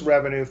the most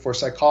revenue for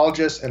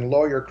psychologists and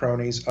lawyer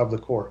cronies of the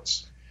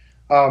courts.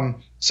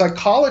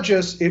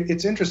 Psychologists,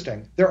 it's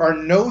interesting. There are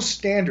no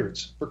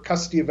standards for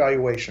custody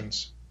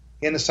evaluations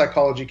in the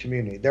psychology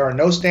community. There are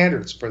no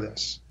standards for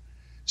this.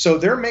 So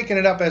they're making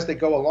it up as they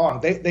go along.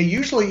 They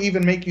usually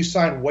even make you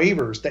sign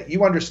waivers that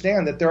you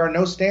understand that there are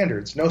no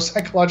standards, no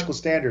psychological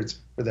standards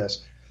for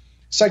this.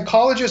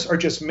 Psychologists are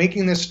just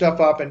making this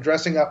stuff up and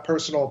dressing up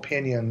personal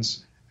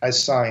opinions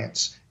as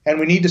science. And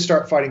we need to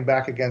start fighting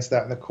back against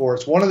that in the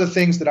courts. One of the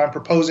things that I'm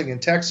proposing in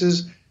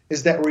Texas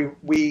is that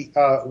we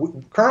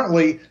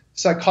currently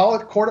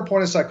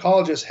court-appointed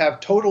psychologists have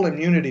total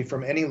immunity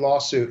from any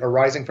lawsuit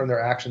arising from their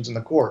actions in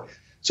the court.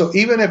 So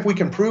even if we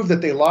can prove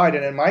that they lied,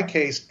 and in my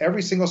case,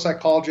 every single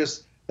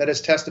psychologist that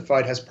has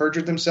testified has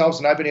perjured themselves,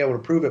 and I've been able to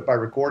prove it by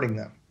recording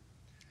them.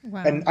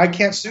 Wow. And I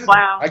can't sue them.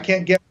 I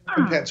can't get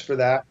recompense for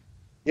that.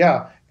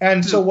 Yeah.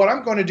 And so what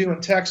I'm going to do in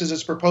Texas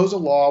is propose a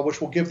law which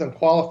will give them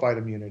qualified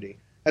immunity.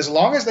 As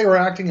long as they were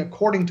acting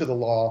according to the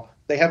law,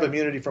 they have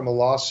immunity from a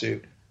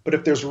lawsuit. But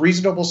if there's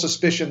reasonable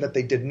suspicion that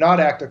they did not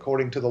act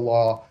according to the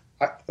law,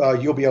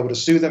 you'll be able to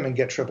sue them and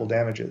get triple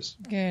damages.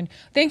 Good.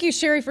 Thank you,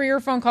 Sherry, for your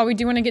phone call. We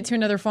do want to get to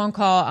another phone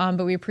call,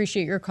 but we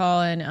appreciate your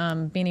call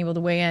and being able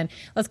to weigh in.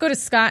 Let's go to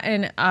Scott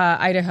in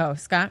Idaho.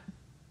 Scott?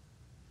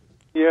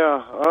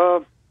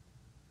 Yeah.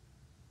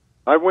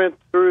 I went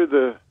through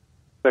the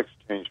sex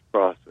change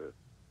process,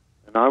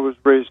 and I was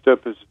raised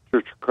up as a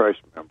Church of Christ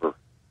member.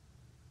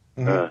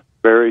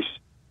 Very,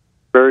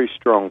 very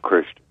strong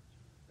Christian.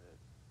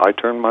 I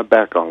turned my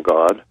back on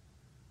God.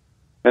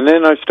 And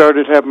then I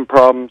started having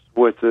problems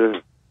with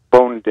the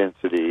bone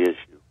density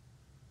issue.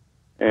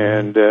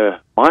 And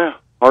my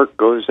heart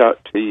goes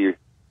out to your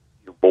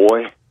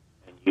boy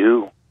and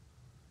you.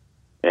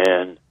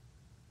 And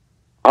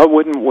I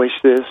wouldn't wish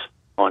this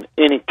on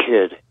any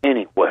kid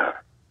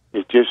anywhere.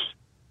 It just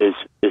is.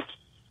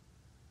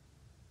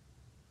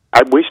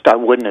 I wished I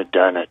wouldn't have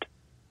done it.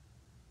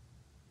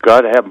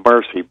 God have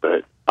mercy,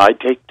 but I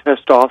take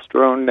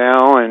testosterone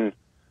now, and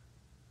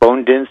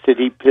bone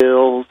density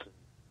pills.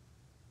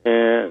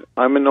 And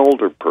I'm an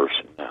older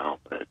person now,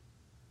 but,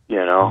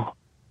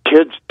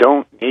 kids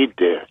don't need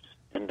this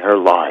in their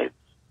lives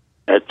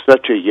at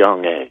such a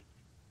young age.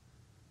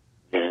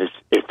 And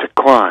it's a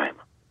crime.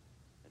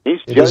 These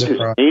judges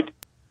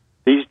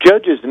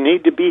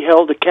need to be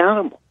held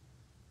accountable.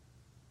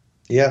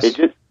 Yes. It's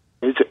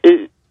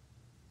crazy.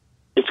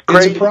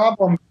 It's a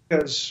problem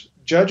because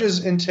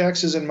judges in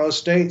Texas and most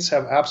states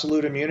have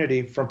absolute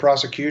immunity from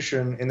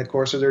prosecution in the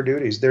course of their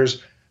duties.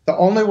 There's the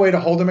only way to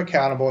hold them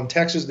accountable. In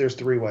Texas, there's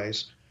 3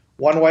 ways.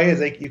 One way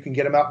is you can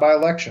get them out by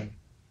election.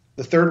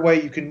 The third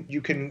way, you can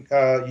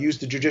use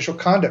the Judicial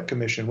Conduct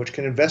Commission, which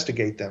can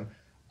investigate them.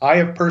 I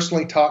have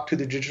personally talked to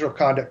the Judicial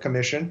Conduct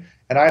Commission,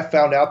 and I have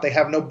found out they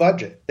have no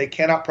budget. They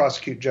cannot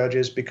prosecute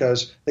judges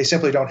because they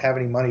simply don't have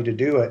any money to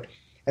do it.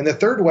 And the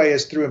third way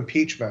is through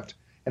impeachment.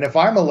 And if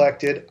I'm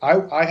elected,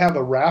 I have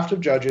a raft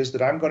of judges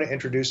that I'm going to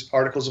introduce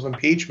articles of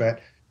impeachment,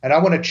 and I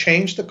want to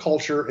change the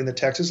culture in the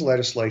Texas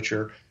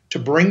legislature to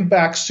bring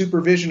back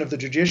supervision of the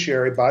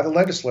judiciary by the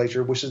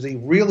legislature, which is the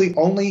really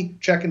only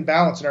check and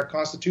balance in our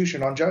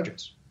Constitution on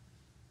judges.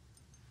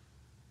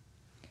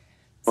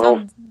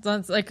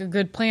 Sounds like a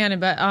good plan.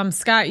 But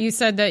Scott, you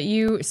said that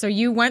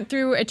you went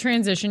through a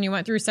transition, you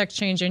went through sex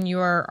change, and you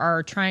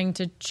are trying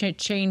to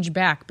change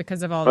back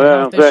because of all the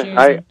health issues.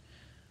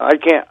 I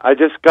can't. I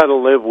just got to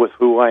live with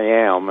who I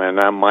am, and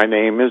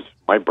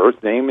my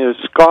birth name is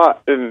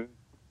Scott, and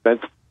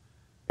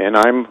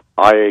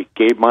I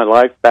gave my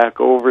life back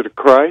over to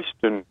Christ,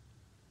 and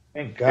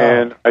thank God.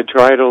 And I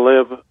try to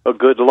live a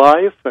good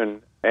life,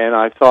 and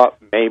I thought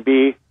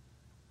maybe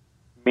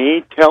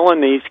me telling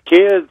these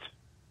kids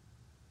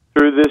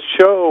through this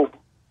show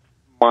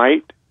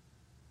might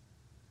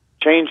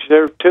change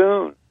their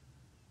tune,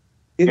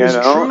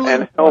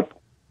 and help.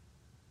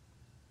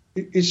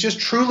 It's just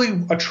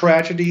truly a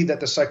tragedy that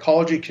the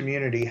psychology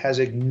community has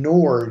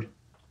ignored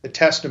the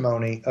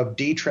testimony of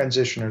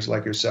detransitioners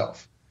like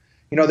yourself.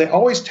 They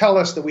always tell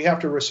us that we have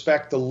to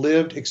respect the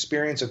lived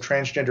experience of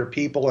transgender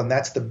people, and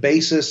that's the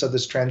basis of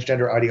this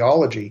transgender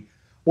ideology.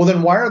 Well,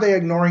 then why are they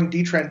ignoring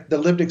the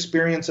lived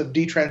experience of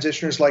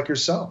detransitioners like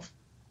yourself?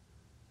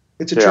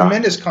 It's a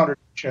tremendous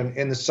contradiction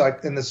in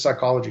the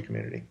psychology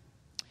community.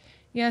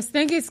 Yes,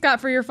 thank you, Scott,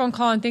 for your phone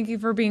call, and thank you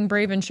for being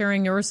brave and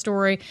sharing your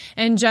story.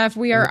 And Jeff,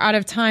 we are out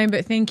of time,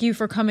 but thank you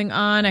for coming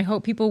on. I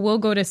hope people will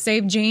go to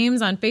Save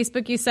James on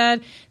Facebook, you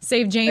said.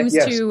 Save James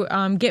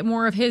to get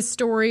more of his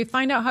story,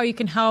 find out how you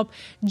can help.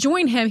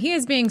 Join him. He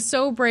is being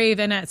so brave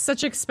and at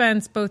such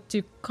expense, both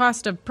to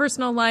cost of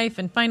personal life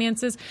and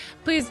finances.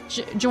 Please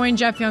join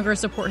Jeff Younger,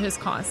 support his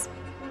cause.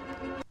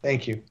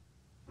 Thank you.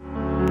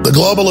 The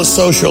globalist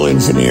social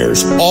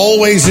engineers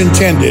always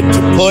intended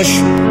to push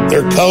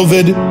their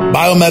COVID,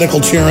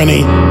 biomedical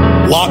tyranny,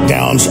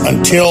 lockdowns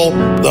until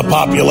the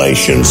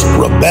populations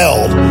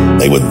rebelled.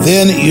 They would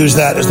then use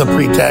that as the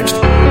pretext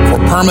for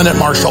permanent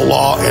martial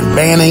law and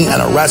banning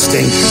and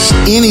arresting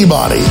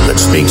anybody that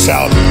speaks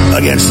out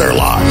against their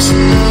lies.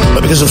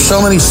 But because of so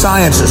many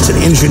scientists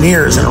and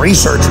engineers and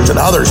researchers and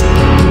others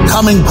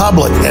coming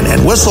public and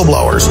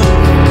whistleblowers,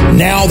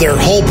 now their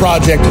whole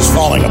project is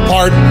falling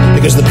apart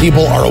because the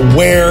people are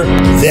aware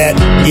that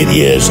it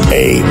is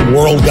a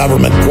world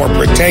government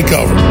corporate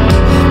takeover.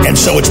 And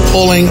so it's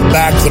pulling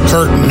back the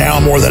curtain now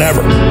more than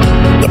ever.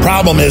 The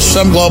problem is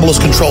some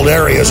globalist-controlled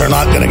areas are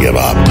not going to give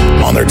up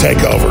on their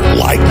takeover,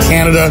 like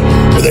Canada,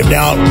 where they've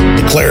now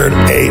declared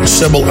a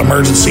civil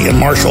emergency and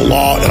martial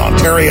law in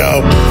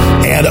Ontario,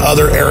 and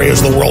other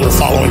areas of the world are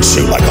following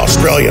suit, like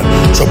Australia.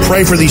 So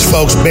pray for these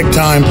folks big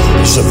time.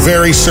 This is a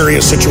very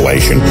serious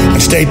situation,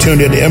 and stay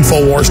tuned into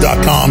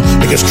Infowars.com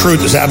because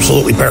truth is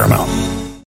absolutely paramount.